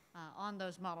on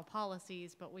those model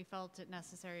policies, but we felt it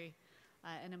necessary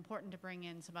and important to bring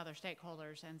in some other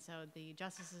stakeholders. And so the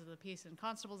Justices of the Peace and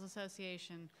Constables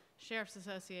Association, Sheriff's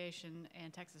Association,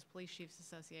 and Texas Police Chiefs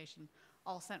Association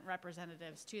all sent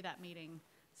representatives to that meeting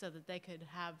so that they could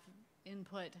have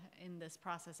input in this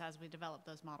process as we develop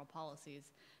those model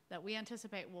policies that we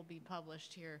anticipate will be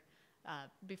published here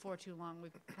before too long.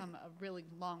 We've come a really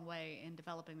long way in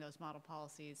developing those model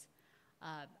policies.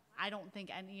 I don't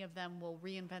think any of them will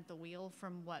reinvent the wheel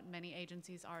from what many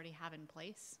agencies already have in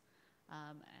place.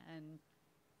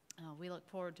 We look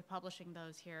forward to publishing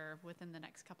those here within the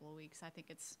next couple of weeks. I think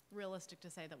it's realistic to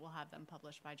say that we'll have them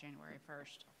published by January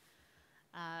 1st.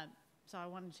 So I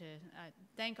wanted to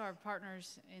thank our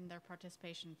partners in their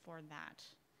participation for that.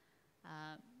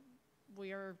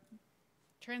 We are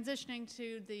transitioning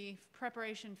to the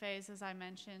preparation phase, as I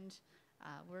mentioned.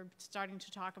 We're starting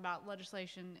to talk about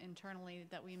legislation internally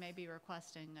that we may be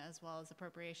requesting, as well as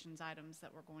appropriations items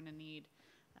that we're going to need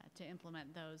to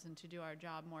implement those and to do our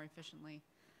job more efficiently.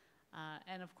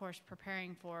 And of course,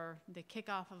 preparing for the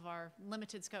kickoff of our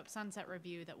limited scope sunset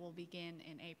review that will begin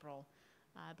in April.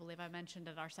 I believe I mentioned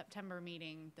at our September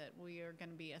meeting that we are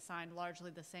going to be assigned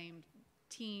largely the same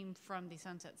team from the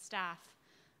sunset staff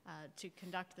to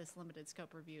conduct this limited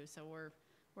scope review. So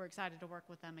we're excited to work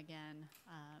with them again,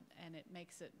 and it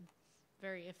makes it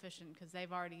very efficient because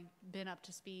they've already been up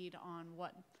to speed on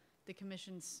what the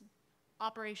Commission's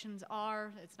operations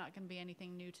are. It's not going to be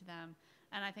anything new to them,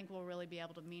 and I think we'll really be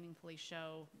able to meaningfully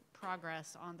show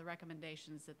progress on the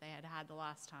recommendations that they had the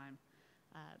last time,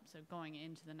 so going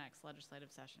into the next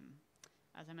legislative session.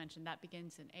 As I mentioned, that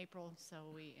begins in April, so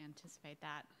we anticipate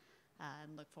that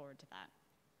and look forward to that.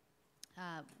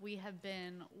 We have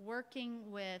been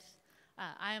working with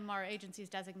I am our agency's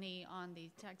designee on the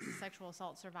Texas Sexual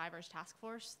Assault Survivors Task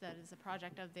Force. That is a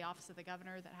project of the Office of the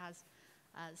Governor that has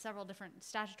several different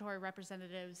statutory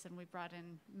representatives, and we brought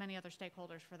in many other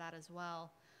stakeholders for that as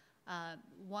well.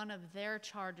 One of their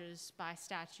charges by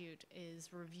statute is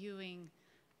reviewing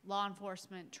law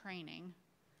enforcement training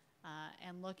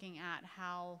and looking at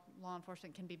how law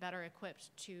enforcement can be better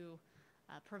equipped to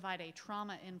provide a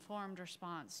trauma-informed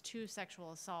response to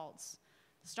sexual assaults,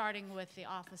 starting with the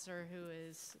officer who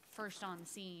is first on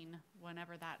scene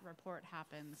whenever that report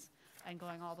happens, and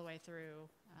going all the way through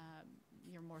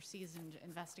your more seasoned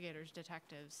investigators,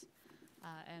 detectives,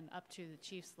 and up to the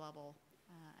chief's level,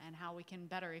 and how we can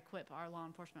better equip our law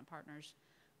enforcement partners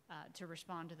to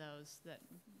respond to those that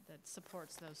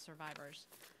supports those survivors.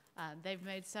 They've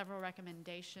made several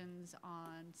recommendations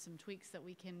on some tweaks that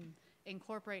we can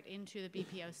incorporate into the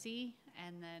BPOC,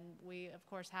 and then we, of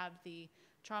course, have the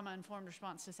Trauma-Informed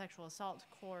Response to Sexual Assault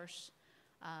course,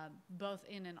 both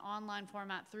in an online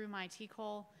format through my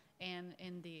TCOLE and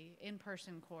in the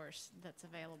in-person course that's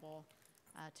available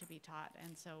to be taught.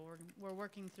 And so we're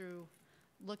working through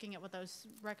looking at what those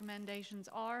recommendations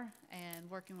are and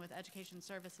working with education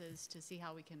services to see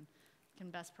how we can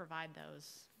best provide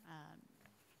those.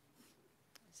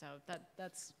 So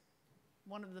that's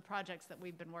one of the projects that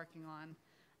we've been working on,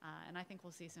 and I think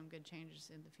we'll see some good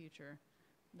changes in the future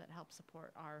that help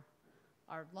support our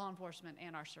law enforcement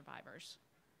and our survivors.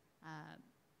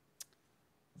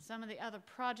 Some of the other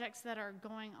projects that are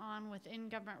going on within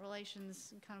government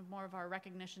relations, kind of more of our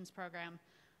recognitions program,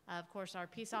 of course, our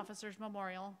Peace Officers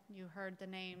Memorial. You heard the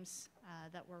names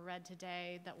that were read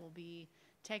today that will be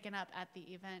taken up at the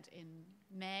event in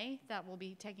May. That will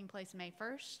be taking place May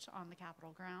 1st on the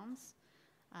Capitol grounds.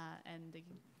 And the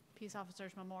Peace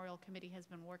Officers Memorial Committee has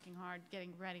been working hard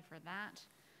getting ready for that.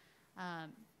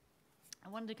 I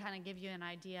wanted to kind of give you an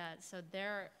idea. So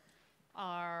there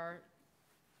are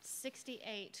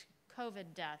 68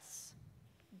 COVID deaths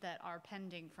that are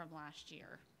pending from last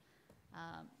year.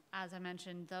 As I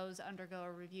mentioned, those undergo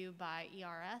a review by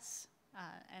ERS,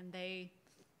 and they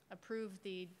approve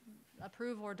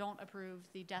or don't approve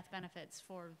the death benefits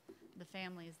for the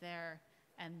families there,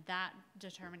 and that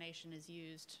determination is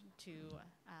used to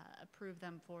approve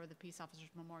them for the Peace Officers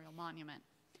Memorial Monument.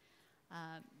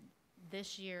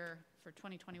 This year, for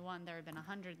 2021, there have been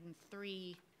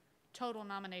 103 total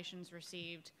nominations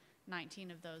received.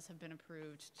 19 of those have been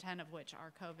approved, 10 of which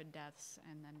are COVID deaths,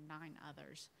 and then 9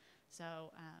 others.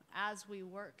 So as we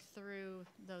work through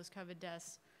those COVID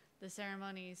deaths, The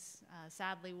ceremonies,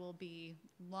 sadly, will be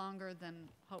longer than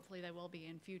hopefully they will be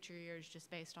in future years just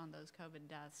based on those COVID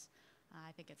deaths.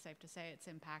 I think it's safe to say it's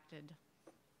impacted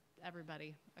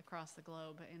everybody across the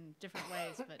globe in different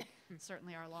ways, but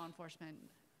certainly our law enforcement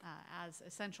as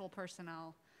essential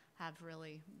personnel have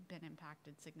really been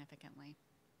impacted significantly.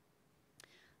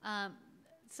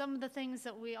 Some of the things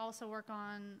that we also work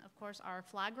on, of course, are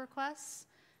flag requests,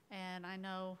 and I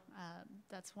know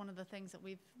that's one of the things that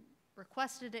we've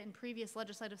requested in previous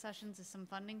legislative sessions is some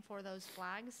funding for those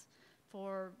flags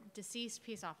for deceased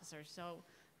peace officers. So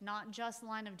not just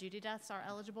line of duty deaths are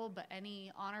eligible, but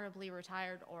any honorably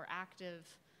retired or active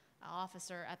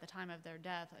officer at the time of their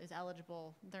death is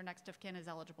eligible, their next of kin is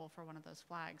eligible for one of those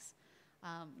flags.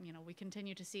 You know, we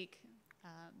continue to seek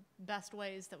best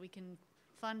ways that we can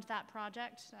fund that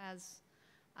project, as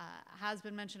has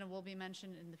been mentioned and will be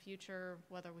mentioned in the future,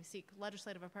 whether we seek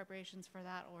legislative appropriations for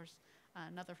that or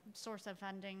another source of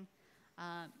funding.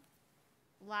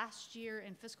 Last year,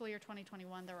 in fiscal year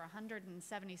 2021, there were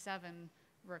 177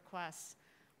 requests.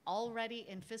 Already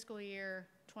in fiscal year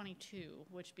 22,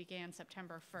 which began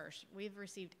September 1st, we've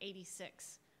received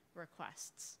 86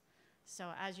 requests.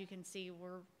 So as you can see,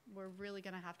 we're really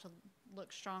going to have to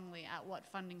look strongly at what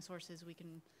funding sources we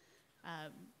can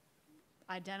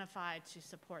identify to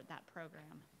support that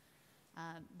program.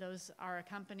 Those are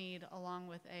accompanied along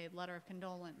with a letter of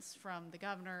condolence from the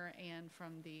governor and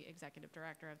from the executive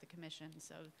director of the commission.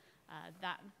 So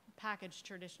that package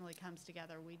traditionally comes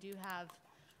together. We do have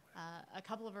a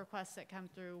couple of requests that come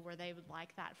through where they would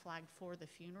like that flag for the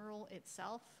funeral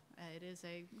itself. It is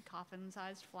a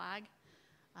coffin-sized flag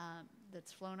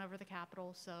that's flown over the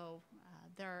Capitol. So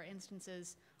there are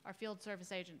instances, our field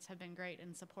service agents have been great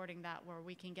in supporting that, where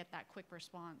we can get that quick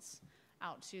response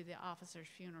out to the officer's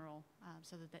funeral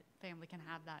so that the family can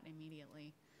have that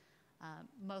immediately.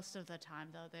 Most of the time,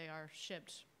 though, they are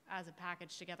shipped as a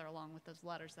package together along with those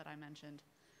letters that I mentioned.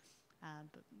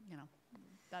 But, you know,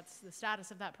 that's the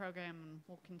status of that program, and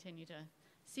we'll continue to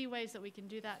see ways that we can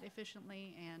do that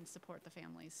efficiently and support the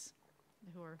families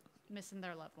who are missing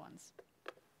their loved ones.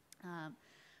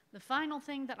 The final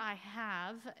thing that I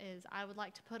have is I would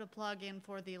like to put a plug in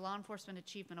for the Law Enforcement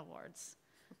Achievement Awards.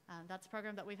 That's a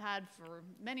program that we've had for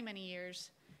many, many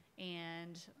years,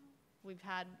 and we've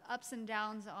had ups and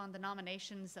downs on the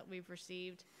nominations that we've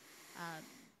received.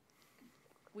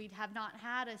 We have not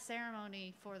had a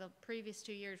ceremony for the previous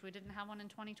 2 years. We didn't have one in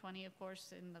 2020, of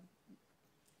course, in the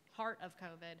heart of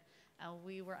COVID.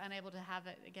 We were unable to have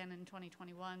it again in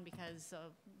 2021 because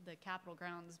of the Capitol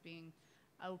grounds being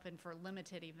open for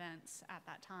limited events at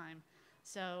that time.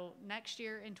 So next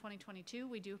year in 2022,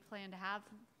 we do plan to have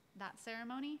that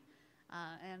ceremony.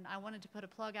 And I wanted to put a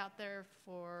plug out there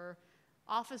for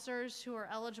officers who are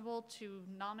eligible to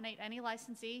nominate any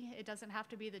licensee. It doesn't have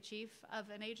to be the chief of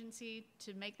an agency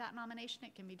to make that nomination.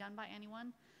 It can be done by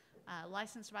anyone,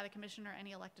 licensed by the commissioner or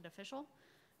any elected official.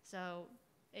 So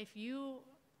if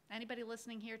anybody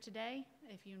listening here today,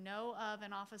 if you know of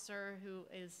an officer who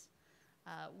is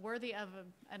worthy of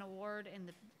an award in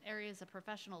the areas of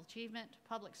professional achievement,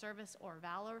 public service, or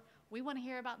valor, we want to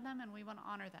hear about them and we want to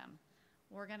honor them.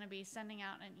 We're going to be sending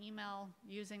out an email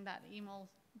using that email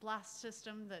blast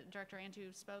system that Director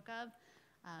Antu spoke of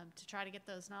to try to get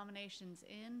those nominations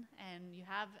in, and you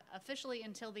have officially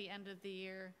until the end of the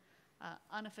year.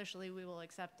 Unofficially, we will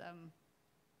accept them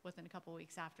within a couple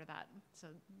weeks after that. So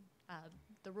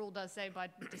the rule does say by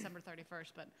December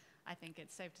 31st, but I think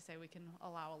it's safe to say we can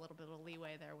allow a little bit of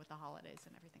leeway there with the holidays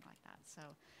and everything like that. So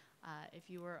if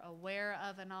you were aware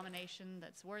of a nomination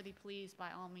that's worthy, please, by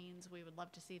all means, we would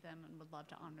love to see them and would love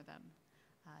to honor them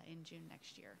in June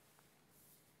next year.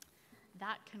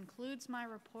 That concludes my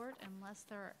report, unless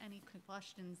there are any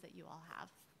questions that you all have.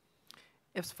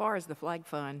 As far as the flag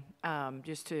fund,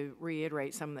 just to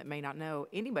reiterate, some that may not know,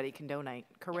 anybody can donate,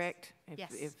 correct?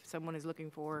 Yes. If someone is looking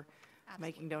for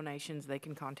making donations, they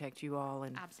can contact you all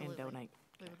and donate.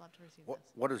 We would love to receive those.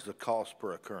 What is the cost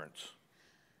per occurrence?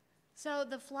 So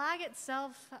the flag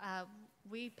itself,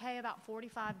 we pay about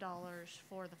 $45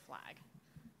 for the flag.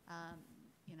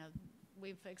 You know,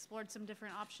 we've explored some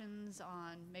different options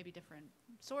on maybe different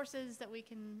sources that we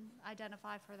can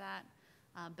identify for that.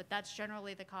 But that's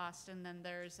generally the cost, and then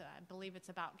there's, I believe it's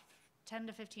about $10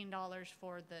 to $15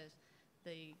 for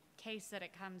the case that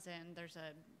it comes in. There's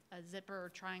a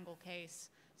zipper triangle case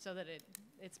so that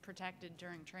it's protected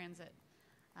during transit,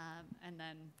 and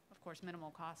then, of course,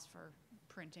 minimal cost for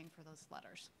printing for those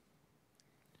letters.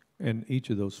 And each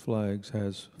of those flags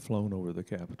has flown over the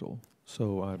Capitol.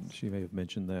 So she may have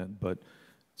mentioned that, but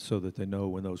so that they know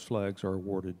when those flags are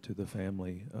awarded to the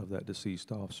family of that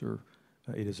deceased officer,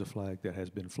 it is a flag that has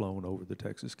been flown over the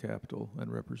Texas Capitol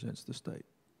and represents the state.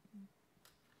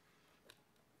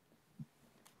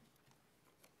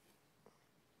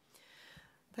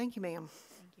 Thank you, ma'am.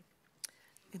 Thank you.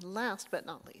 And last but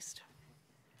not least,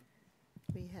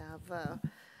 we have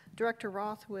Director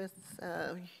Roth with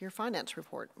your finance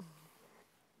report.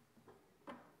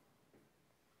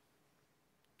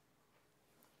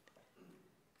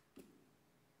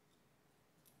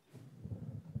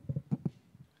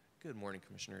 Good morning,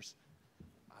 Commissioners.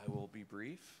 I will be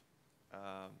brief.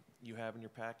 You have in your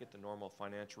packet the normal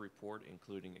financial report,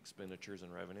 including expenditures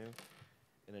and revenue.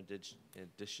 In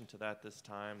addition to that, this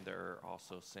time, there are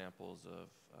also samples of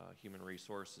human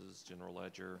resources, general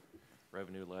ledger,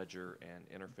 revenue ledger, and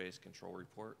interface control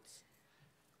reports.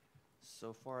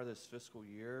 So far this fiscal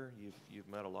year, you've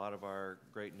met a lot of our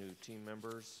great new team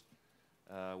members.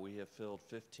 We have filled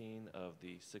 15 of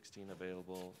the 16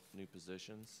 available new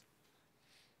positions.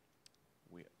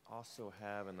 We also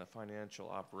have in the financial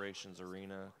operations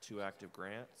arena 2 active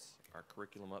grants. Our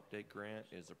curriculum update grant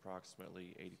is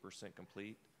approximately 80%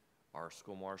 complete. Our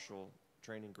school marshal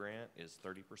training grant is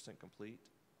 30% complete.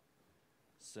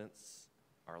 Since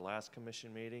our last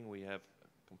commission meeting, we have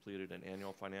completed an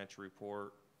annual financial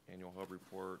report, annual hub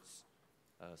reports,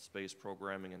 space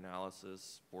programming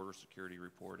analysis, border security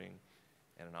reporting,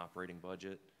 and an operating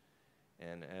budget.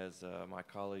 And as my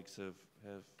colleagues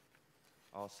have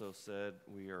also said,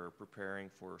 we are preparing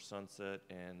for sunset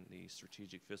and the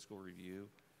strategic fiscal review,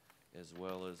 as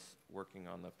well as working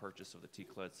on the purchase of the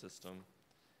TCOLE system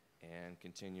and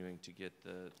continuing to get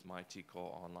the My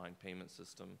TCOLE online payment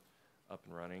system up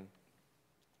and running.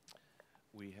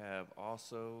 We have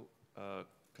also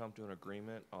come to an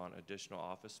agreement on additional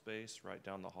office space right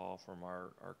down the hall from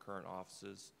our current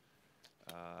offices,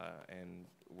 and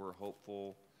we're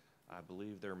hopeful. I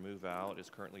believe their move out is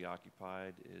currently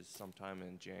occupied is sometime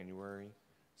in January,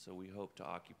 so we hope to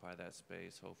occupy that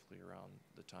space hopefully around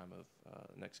the time of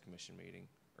next commission meeting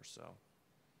or so.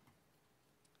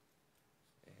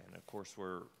 And of course,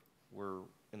 we're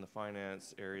in the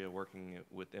finance area working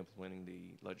with implementing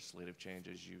the legislative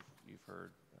changes you've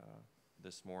heard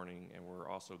this morning, and we're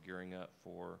also gearing up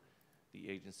for the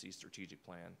agency's strategic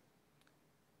plan.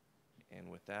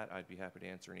 And with that, I'd be happy to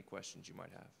answer any questions you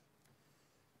might have.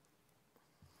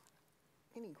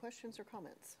 Any questions or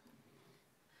comments?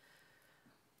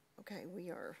 Okay, we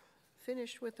are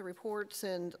finished with the reports,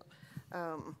 and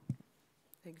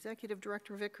Executive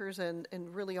Director Vickers and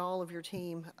really all of your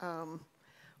team,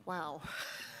 wow.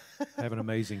 Have an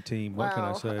amazing team. What can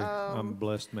I Wow. say? I'm a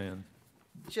blessed man.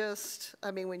 Just,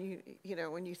 I mean, when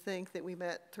you think that we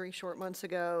met 3 short months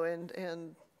ago,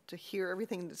 and to hear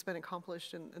everything that's been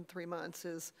accomplished in 3 months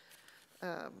is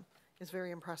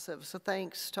very impressive. So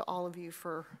thanks to all of you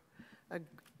for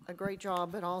a great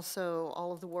job, but also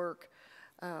all of the work.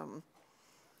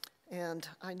 And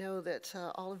I know that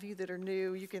all of you that are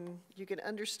new, you can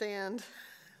understand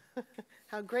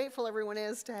how grateful everyone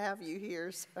is to have you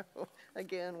here. So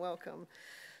again, welcome.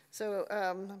 So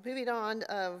moving on,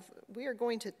 we are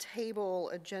going to table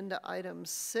agenda item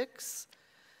 6.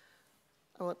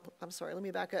 Oh, I'm sorry, let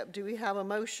me back up. Do we have a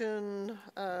motion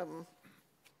on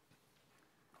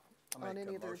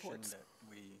any of the reports? That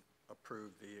we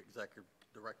approve the executive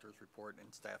director's report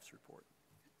and staff's report.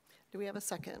 Do we have a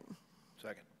second?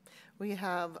 Second. We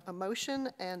have a motion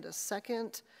and a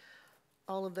second.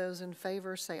 All of those in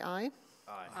favor say aye.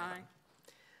 Aye. Aye.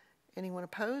 Anyone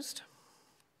opposed?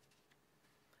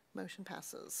 Motion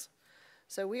passes.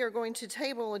 So we are going to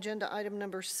table agenda item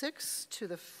number 6 to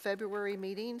the February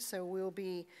meeting. So we'll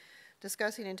be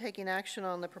discussing and taking action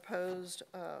on the proposed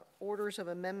orders of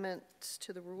amendments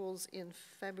to the rules in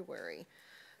February.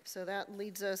 So that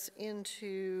leads us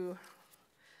into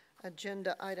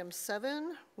agenda item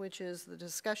 7, which is the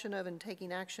discussion of and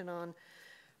taking action on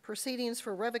proceedings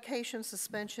for revocation,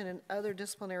 suspension, and other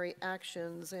disciplinary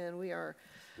actions. And we are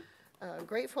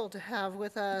grateful to have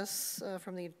with us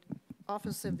from the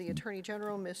Office of the Attorney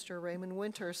General, Mr. Raymond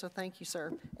Winter. So thank you,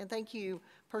 sir. And thank you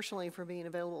personally for being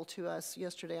available to us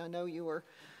yesterday. I know you were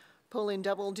pulling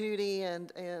double duty,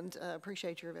 and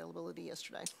appreciate your availability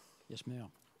yesterday. Yes,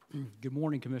 ma'am. Good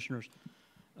morning, Commissioners.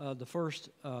 The first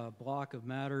block of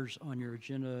matters on your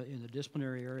agenda in the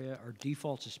disciplinary area are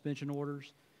default suspension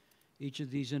orders. Each of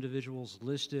these individuals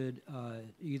listed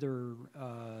either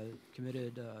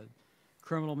committed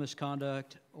criminal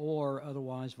misconduct or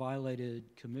otherwise violated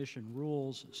commission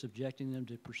rules, subjecting them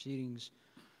to proceedings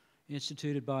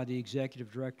instituted by the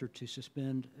executive director to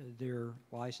suspend their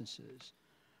licenses.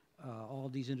 All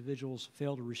of these individuals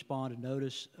failed to respond to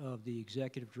notice of the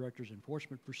executive director's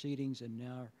enforcement proceedings, and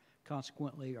now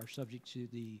consequently are subject to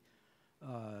the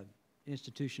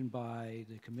institution by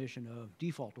the Commission of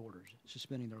Default Orders,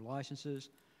 suspending their licenses.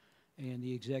 And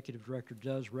the executive director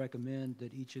does recommend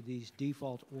that each of these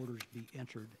default orders be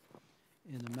entered.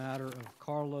 In the matter of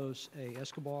Carlos A.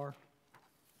 Escobar,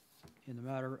 in the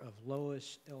matter of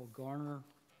Lois L. Garner,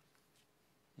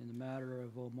 in the matter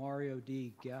of Omario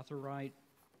D. Gatherite,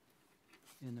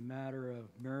 in the matter of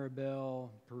Maribel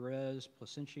Perez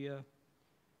Placencia,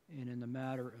 and in the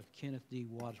matter of Kenneth D.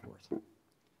 Wadsworth.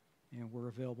 And we're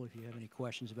available if you have any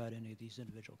questions about any of these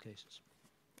individual cases.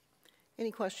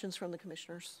 Any questions from the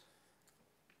commissioners?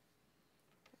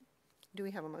 Do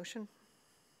we have a motion?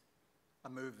 I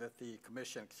move that the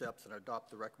commission accepts and adopt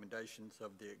the recommendations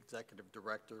of the executive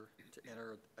director to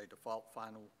enter a default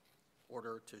final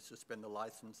order to suspend the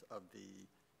license of the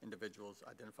individuals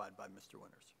identified by Mr.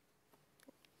 Winters.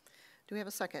 Do we have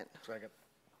a second? Second.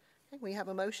 Okay, we have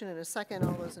a motion and a second.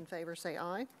 All those in favor say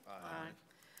aye. Aye.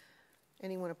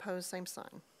 Anyone opposed, same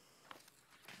sign.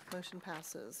 Motion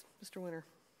passes. Mr. Winter.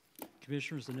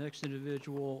 Commissioners, the next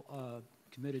individual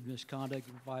committed misconduct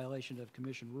in violation of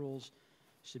commission rules,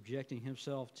 subjecting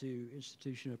himself to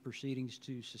institution of proceedings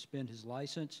to suspend his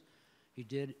license. He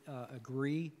did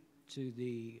agree to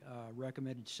the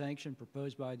recommended sanction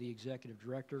proposed by the executive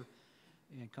director,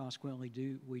 and consequently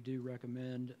we do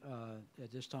recommend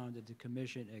at this time that the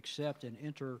commission accept and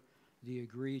enter the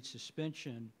agreed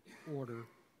suspension order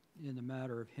in the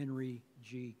matter of Henry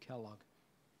G. Kellogg.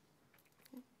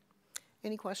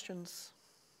 Any questions?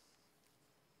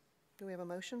 Do we have a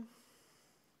motion?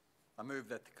 I move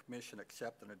that the commission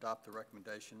accept and adopt the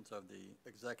recommendations of the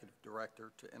executive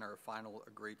director to enter a final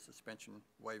agreed suspension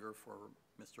waiver for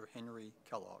Mr. Henry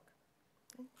Kellogg.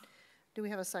 Okay. Do we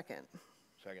have a second?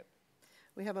 Second.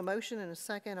 We have a motion and a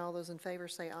second. All those in favor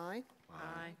say aye.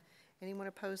 Aye. Anyone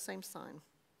opposed, same sign.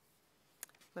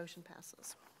 Motion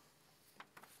passes.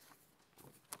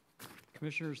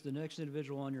 Commissioners, the next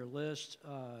individual on your list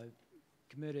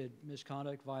committed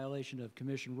misconduct, violation of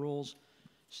commission rules,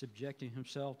 subjecting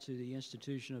himself to the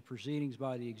institution of proceedings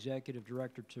by the executive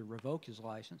director to revoke his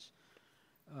license.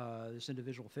 This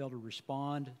individual failed to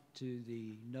respond to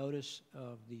the notice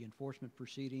of the enforcement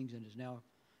proceedings and is now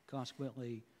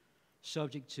consequently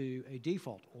subject to a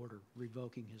default order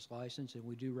revoking his license, and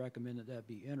we do recommend that that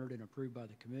be entered and approved by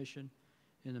the commission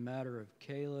in the matter of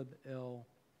Caleb L.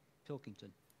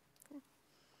 Pilkington. Okay.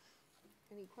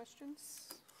 Any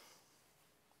questions?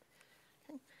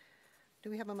 Okay. Do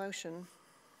we have a motion?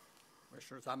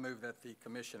 Commissioners, I move that the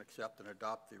commission accept and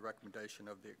adopt the recommendation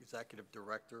of the executive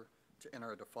director to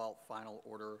enter a default final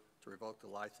order to revoke the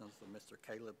license of Mr.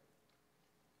 Caleb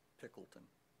Pilkington.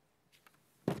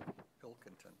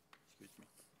 Excuse me.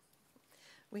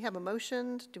 We have a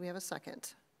motion. Do we have a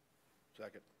second?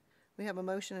 Second. We have a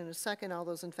motion and a second. All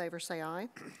those in favor say aye.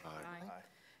 Aye.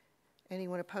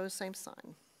 Anyone opposed, same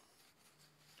sign.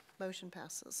 Motion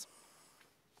passes.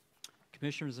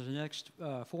 Commissioners, the next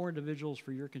four individuals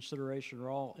for your consideration are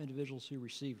all individuals who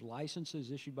received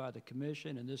licenses issued by the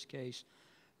commission. In this case,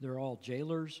 they're all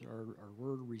jailers or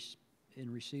were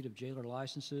in receipt of jailer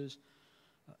licenses.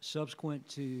 Subsequent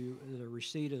to the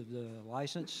receipt of the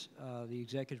license, the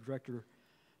executive director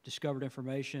discovered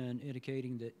information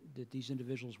indicating that these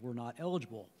individuals were not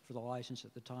eligible for the license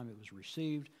at the time it was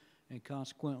received, and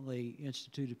consequently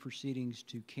instituted proceedings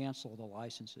to cancel the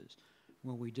licenses.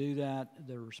 When we do that,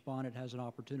 the respondent has an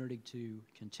opportunity to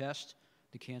contest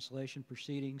the cancellation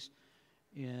proceedings.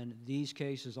 In these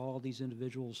cases, all of these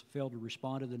individuals failed to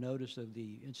respond to the notice of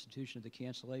the institution of the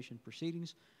cancellation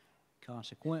proceedings.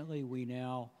 Consequently,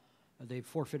 they've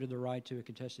forfeited the right to a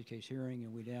contested case hearing,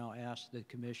 and we now ask the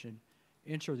commission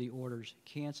enter the orders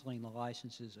canceling the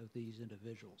licenses of these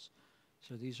individuals.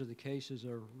 So these are the cases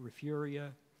of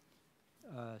Refuria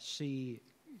C.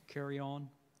 Carrion,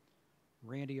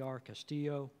 Randy R.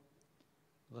 Castillo,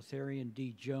 Letharian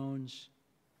D. Jones,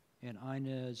 and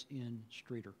Inez N.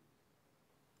 Streeter.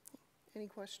 Any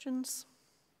questions?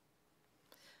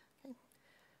 Okay.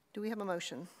 Do we have a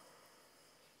motion?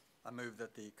 I move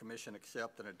that the commission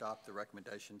accept and adopt the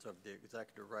recommendations of the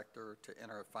executive director to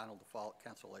enter a final default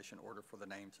cancellation order for the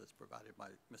names as provided by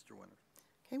Mr. Winter.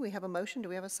 Okay, we have a motion. Do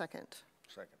we have a second?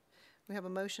 Second. We have a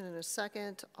motion and a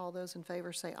second. All those in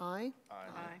favor say aye.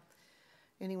 Aye.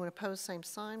 Anyone opposed, same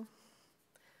sign.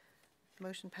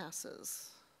 Motion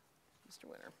passes. Mr.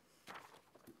 Winter.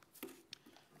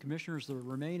 Commissioners, the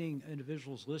remaining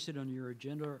individuals listed on your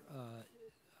agenda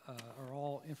are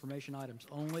all information items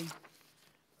only.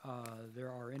 There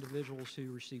are individuals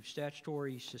who received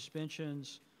statutory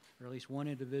suspensions, or at least one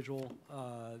individual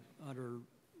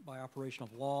by operation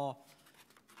of law,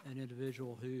 an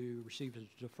individual who received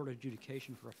a deferred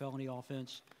adjudication for a felony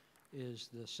offense, is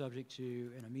the subject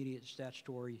to an immediate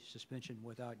statutory suspension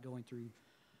without going through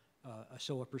a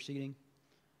SOA proceeding.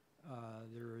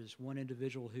 There is one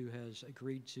individual who has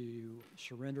agreed to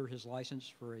surrender his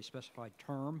license for a specified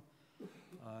term,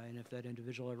 and if that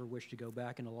individual ever wished to go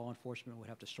back into law enforcement, would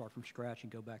have to start from scratch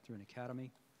and go back through an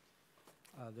academy.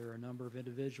 There are a number of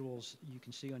individuals you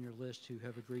can see on your list who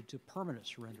have agreed to permanent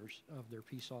surrenders of their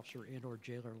peace officer and/or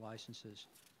jailer licenses.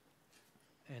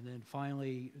 And then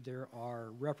finally, there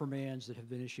are reprimands that have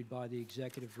been issued by the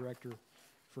executive director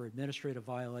for administrative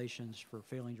violations for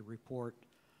failing to report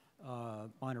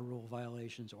minor rule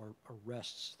violations or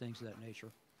arrests, things of that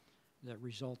nature, that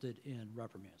resulted in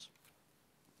reprimands.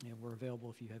 And we're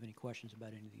available if you have any questions about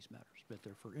any of these matters, but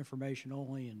they're for information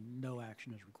only and no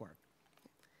action is required.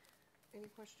 Any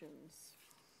questions?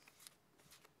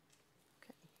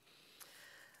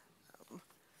 Okay.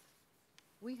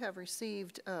 We have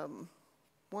received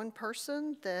one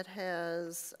person that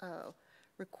has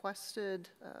requested,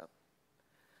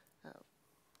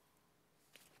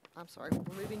 I'm sorry,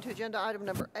 we're moving to agenda item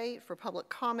number 8 for public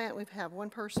comment. We have one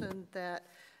person that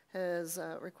has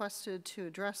requested to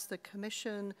address the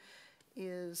commission.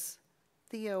 Is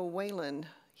Theo Whalen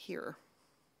here?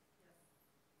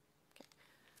 Okay.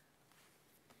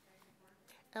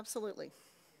 Absolutely.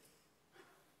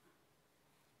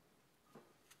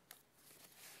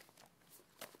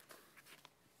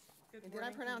 And did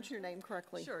I pronounce your name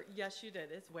correctly? Sure, yes, you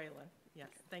did. It's Whalen. Yes,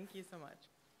 thank you so much.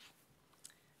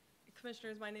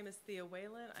 Commissioners, my name is Thea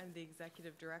Whalen. I'm the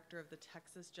Executive Director of the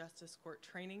Texas Justice Court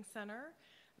Training Center.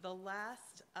 The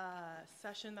last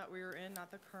session that we were in,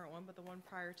 not the current one, but the one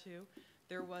prior to,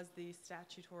 there was the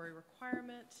statutory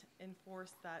requirement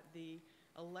enforced that the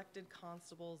elected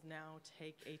constables now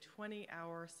take a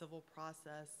 20-hour civil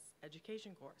process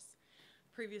education course.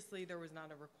 Previously, there was not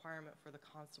a requirement for the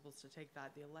constables to take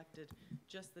that, the elected,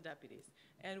 just the deputies.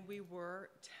 And we were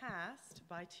tasked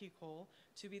by TCOLE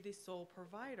to be the sole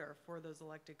provider for those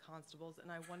elected constables, and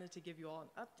I wanted to give you all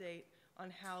an update on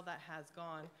how that has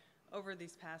gone over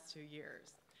these past 2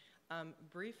 years.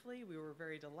 Briefly, we were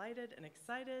very delighted and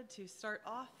excited to start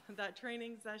off that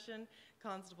training session.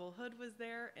 Constable Hood was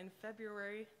there in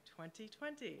February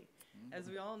 2020. As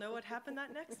we all know what happened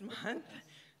that next month,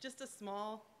 just a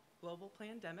small global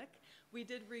pandemic. We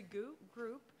did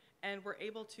regroup and were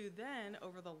able to then,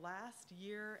 over the last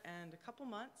year and a couple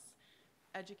months,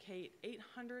 educate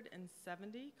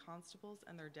 870 constables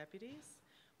and their deputies.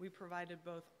 We provided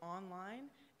both online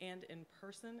and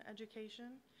in-person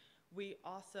education. We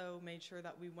also made sure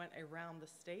that we went around the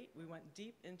state. We went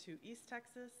deep into East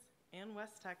Texas and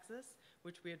West Texas,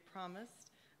 which we had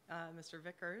promised Mr.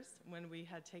 Vickers when we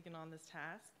had taken on this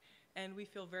task. And we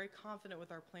feel very confident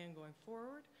with our plan going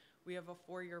forward. We have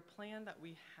a 4-year plan that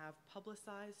we have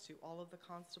publicized to all of the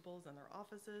constables and their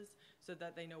offices so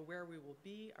that they know where we will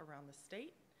be around the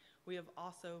state. We have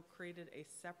also created a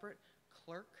separate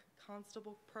clerk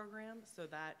constable program so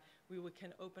that we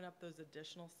can open up those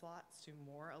additional slots to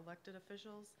more elected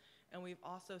officials. And we've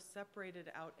also separated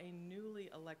out a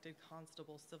newly elected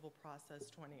constable civil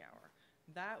process 20-hour.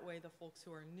 That way, the folks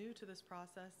who are new to this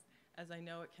process, as I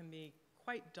know it can be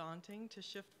quite daunting to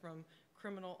shift from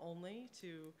criminal only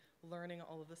to learning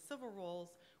all of the civil roles,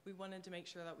 we wanted to make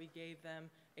sure that we gave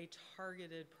them a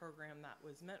targeted program that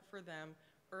was meant for them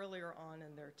earlier on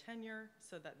in their tenure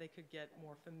so that they could get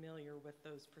more familiar with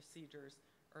those procedures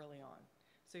early on.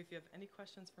 So if you have any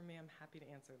questions for me, I'm happy to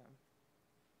answer them.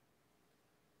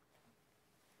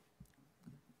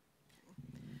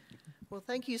 Well,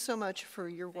 thank you so much for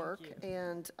your work.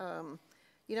 And,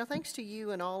 you know, thanks to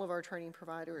you and all of our training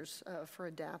providers for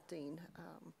adapting.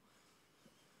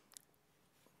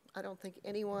 I don't think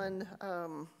anyone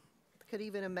could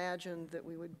even imagine that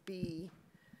we would be,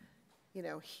 you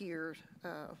know, here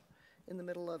in the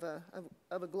middle of a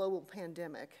global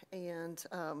pandemic. And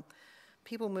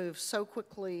people move so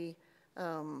quickly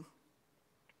to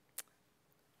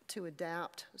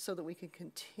adapt so that we can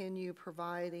continue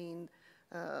providing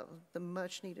the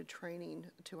much-needed training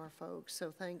to our folks. So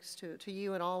thanks to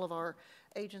you and all of our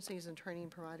agencies and training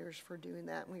providers for doing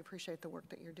that. And we appreciate the work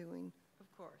that you're doing. Of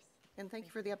course. And thank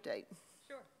you for the update.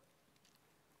 Sure.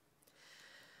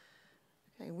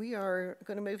 Okay, we are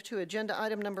going to move to agenda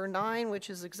item number 9, which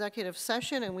is executive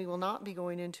session, and we will not be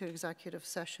going into executive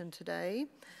session today.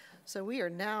 So we are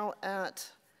now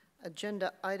at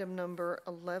agenda item number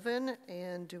 11,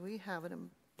 and do we have a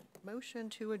motion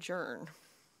to adjourn?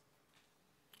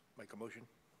 Make a motion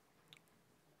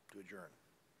to adjourn.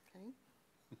 Okay.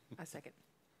 A second.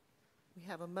 We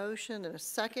have a motion and a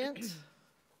second.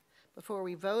 Before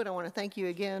we vote, I want to thank you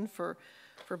again for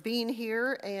being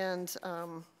here, and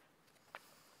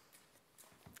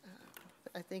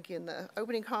I think in the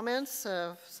opening comments,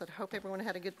 said hope everyone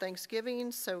had a good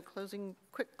Thanksgiving. So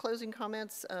quick closing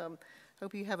comments.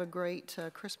 Hope you have a great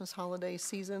Christmas holiday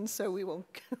season. So we will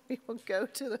go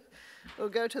to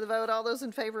the vote. All those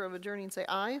in favor of adjourning say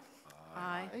aye.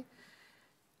 Aye.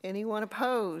 Anyone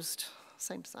opposed?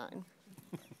 Same sign.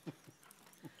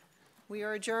 We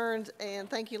are adjourned, and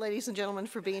thank you, ladies and gentlemen,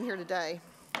 for being here today.